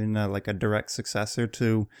maybe even like a direct successor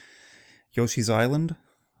to Yoshi's Island?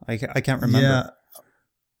 I can't remember. Yeah.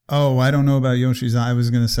 Oh, I don't know about Yoshi's. I was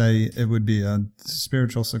going to say it would be a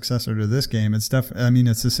spiritual successor to this game. It's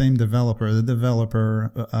it's the same developer. The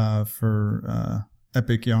developer for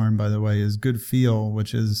Epic Yarn, by the way, is Good Feel,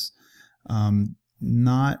 which is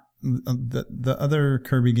not the other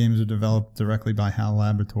Kirby games are developed directly by HAL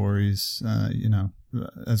Laboratories.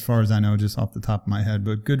 As far as I know, just off the top of my head.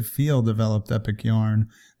 But Good Feel developed Epic Yarn.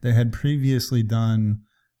 They had previously done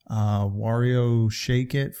Wario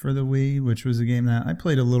Shake It for the Wii, which was a game that I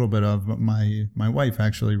played a little bit of, but my wife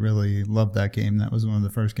actually really loved that game. That was one of the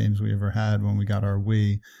first games we ever had when we got our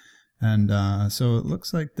Wii. And so it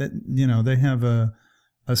looks like that, they have a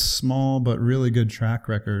small but really good track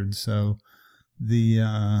record. So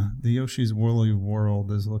the Yoshi's Woolly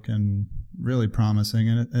World is looking really promising.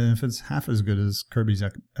 And if it's half as good as Kirby's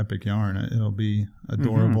Epic Yarn, it'll be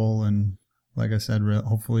adorable and, like I said,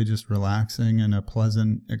 hopefully just relaxing and a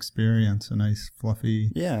pleasant experience. A nice, fluffy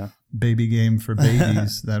baby game for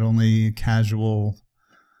babies that only casuals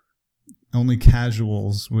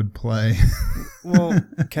would play. Well,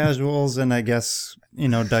 casuals and I guess,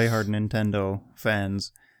 diehard Nintendo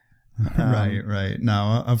fans. Right.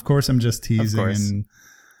 No, of course I'm just teasing,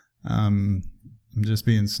 and I'm just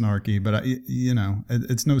being snarky. But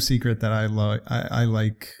it's no secret that I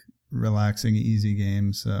like relaxing, easy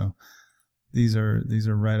games. So these are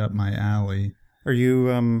right up my alley. Are you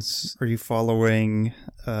following?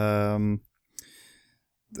 I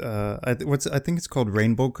think it's called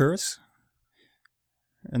Rainbow Curse,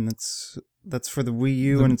 and that's for the Wii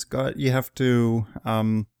U, and you have to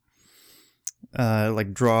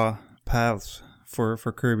draw paths for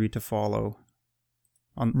Kirby to follow.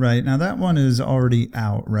 Right, now that one is already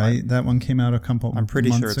out, right? That one came out a couple I'm pretty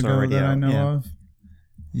months sure it's ago already that out, I know of.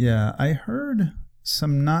 Yeah, I heard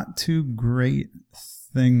some not too great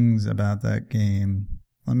things about that game.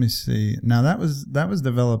 Let me see. Now that was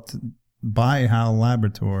developed by HAL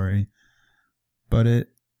Laboratory, but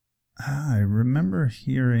I remember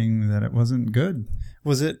hearing that it wasn't good.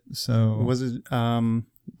 Was it? So was it?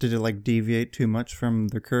 Did it deviate too much from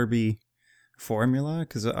the Kirby formula?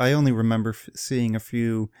 Because I only remember seeing a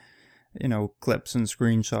few, clips and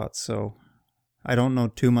screenshots. So I don't know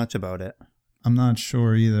too much about it. I'm not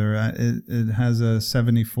sure either. It has a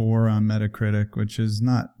 74 on Metacritic, which is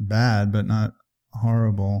not bad, but not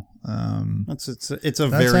horrible. It's a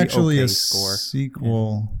very actually okay a score.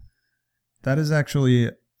 Sequel. Yeah. That is actually,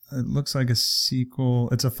 it looks like a sequel.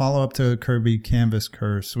 It's a follow-up to Kirby Canvas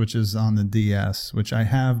Curse, which is on the DS, which I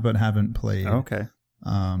have but haven't played. Okay.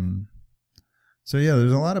 So yeah,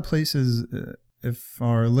 there's a lot of places. If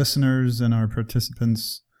our listeners and our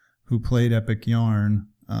participants who played Epic Yarn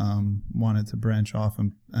wanted to branch off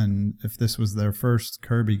and if this was their first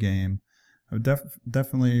Kirby game, I would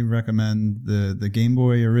definitely recommend the Game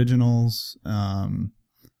Boy originals,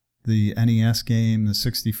 the NES game, the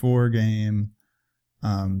 64 game.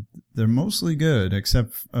 They're mostly good,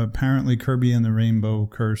 except apparently Kirby and the Rainbow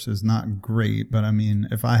Curse is not great. But I mean,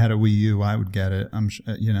 if I had a Wii U, I would get it.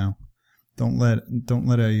 Don't let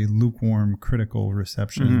a lukewarm critical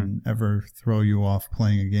reception ever throw you off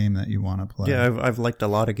playing a game that you want to play. Yeah, I've liked a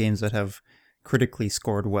lot of games that have critically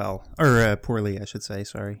scored well or poorly, I should say.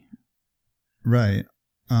 Sorry. Right.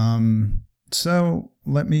 So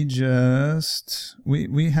let me just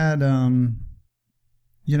we had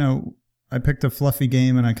I picked a fluffy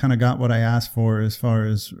game and I kind of got what I asked for as far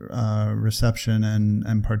as reception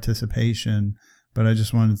and participation. But I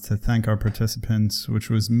just wanted to thank our participants, which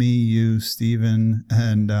was me, you, Steven,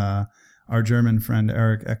 and our German friend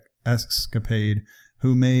Eric Escapade,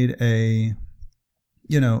 who made Eric,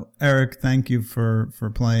 thank you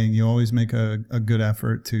for playing. You always make a good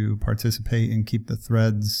effort to participate and keep the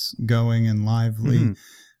threads going and lively. Mm-hmm.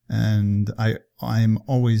 And I'm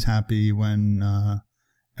always happy when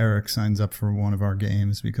Eric signs up for one of our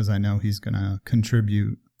games because I know he's going to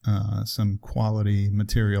contribute some quality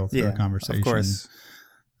material to the conversation. Of course.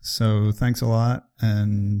 So thanks a lot.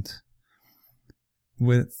 And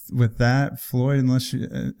with that, Floyd,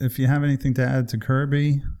 if you have anything to add to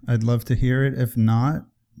Kirby, I'd love to hear it. If not,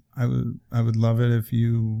 I would love it if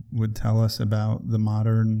you would tell us about the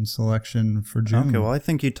modern selection for June. Okay, well, I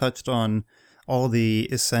think you touched on all the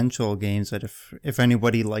essential games that if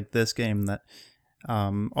anybody liked this game, that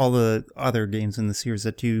all the other games in the series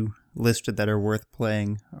that you listed that are worth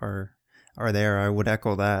playing are there. I would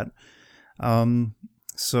echo that.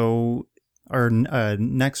 So our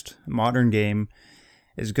next modern game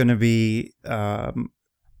is going to be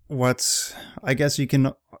what's, I guess you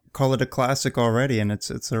can call it a classic already, and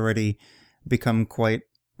it's already become quite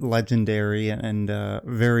legendary and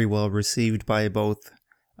very well received by both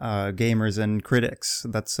gamers and critics.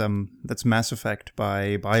 That's Mass Effect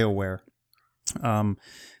by BioWare.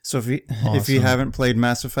 So if you haven't played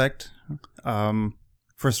Mass Effect,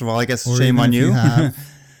 first of all, I guess shame on you.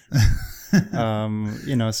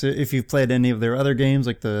 So if you've played any of their other games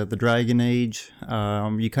like the Dragon Age,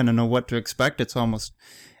 you kind of know what to expect.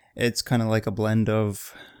 It's kind of like a blend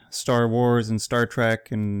of Star Wars and Star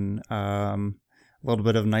Trek and a little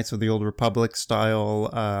bit of Knights of the Old Republic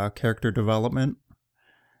style character development.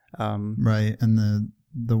 Right, and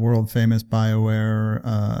the world famous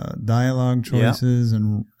BioWare dialogue choices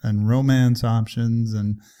and romance options.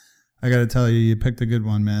 And I got to tell you, you picked a good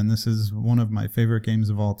one, man. This is one of my favorite games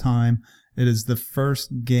of all time. It is the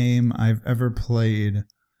first game I've ever played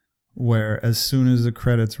where as soon as the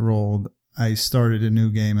credits rolled, I started a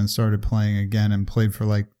new game and started playing again and played for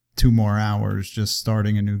like 2 more hours just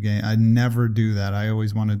starting a new game. I never do that. I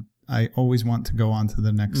always want to go on to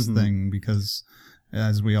the next thing because,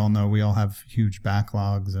 as we all know, we all have huge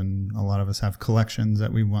backlogs and a lot of us have collections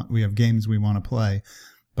that we have games we want to play.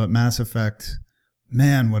 But Mass Effect,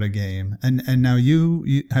 man, what a game. And now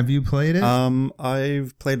you have you played it?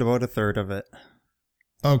 I've played about a third of it.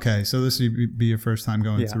 Okay, so this would be your first time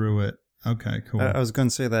going through it. Okay, cool. I was going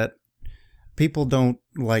to say that people don't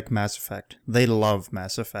like Mass Effect. They love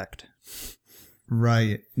Mass Effect.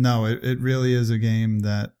 Right. No, it really is a game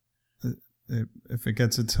that if it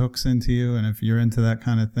gets its hooks into you, and if you're into that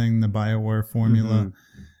kind of thing, the BioWare formula,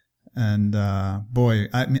 and boy,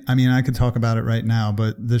 I mean, I could talk about it right now,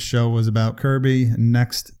 but this show was about Kirby.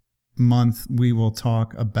 Next month, we will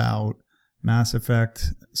talk about Mass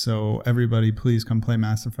Effect. So everybody, please come play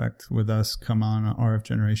Mass Effect with us. Come on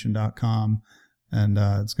rfgeneration.com, and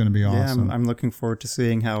it's going to be awesome. Yeah, I'm looking forward to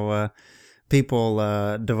seeing how people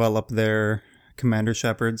develop their Commander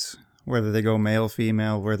Shepards, whether they go male,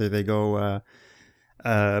 female, whether they go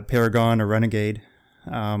Paragon or Renegade,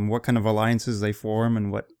 what kind of alliances they form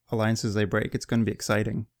and what alliances they break. It's going to be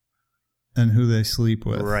exciting. And who they sleep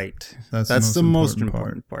with. Right. That's the most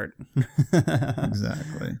important part.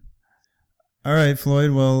 Exactly. All right,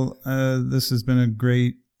 Floyd. Well, this has been a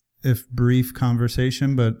great, if brief,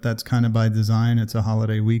 conversation, but that's kind of by design. It's a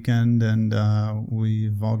holiday weekend, and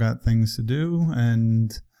we've all got things to do.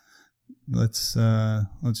 And let's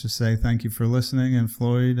just say thank you for listening. And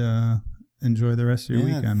Floyd, enjoy the rest of your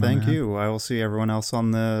weekend. Thank you. I will see everyone else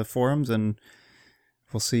on the forums, and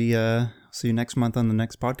we'll see you next month on the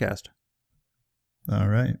next podcast. All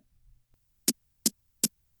right.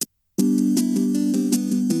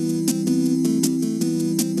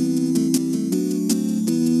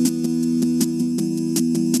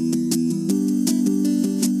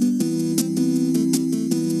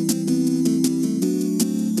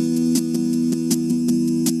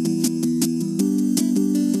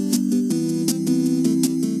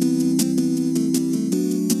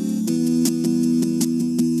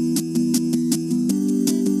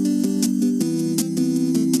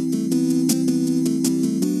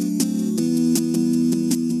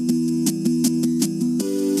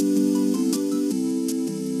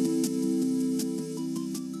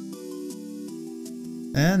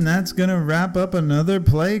 And that's going to wrap up another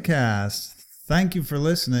Playcast. Thank you for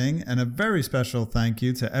listening, and a very special thank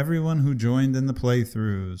you to everyone who joined in the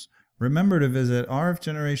playthroughs. Remember to visit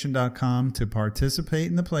rfgeneration.com to participate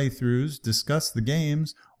in the playthroughs, discuss the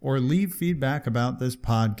games, or leave feedback about this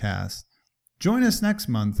podcast. Join us next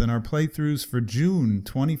month in our playthroughs for June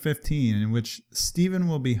 2015, in which Steven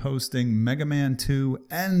will be hosting Mega Man 2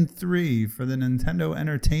 and 3 for the Nintendo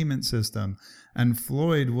Entertainment System, and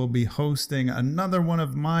Floyd will be hosting another one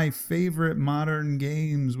of my favorite modern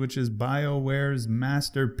games, which is BioWare's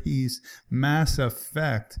masterpiece, Mass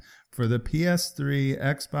Effect, for the PS3,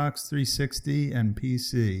 Xbox 360, and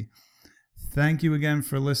PC. Thank you again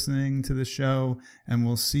for listening to the show, and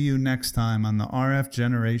we'll see you next time on the RF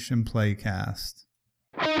Generation Playcast.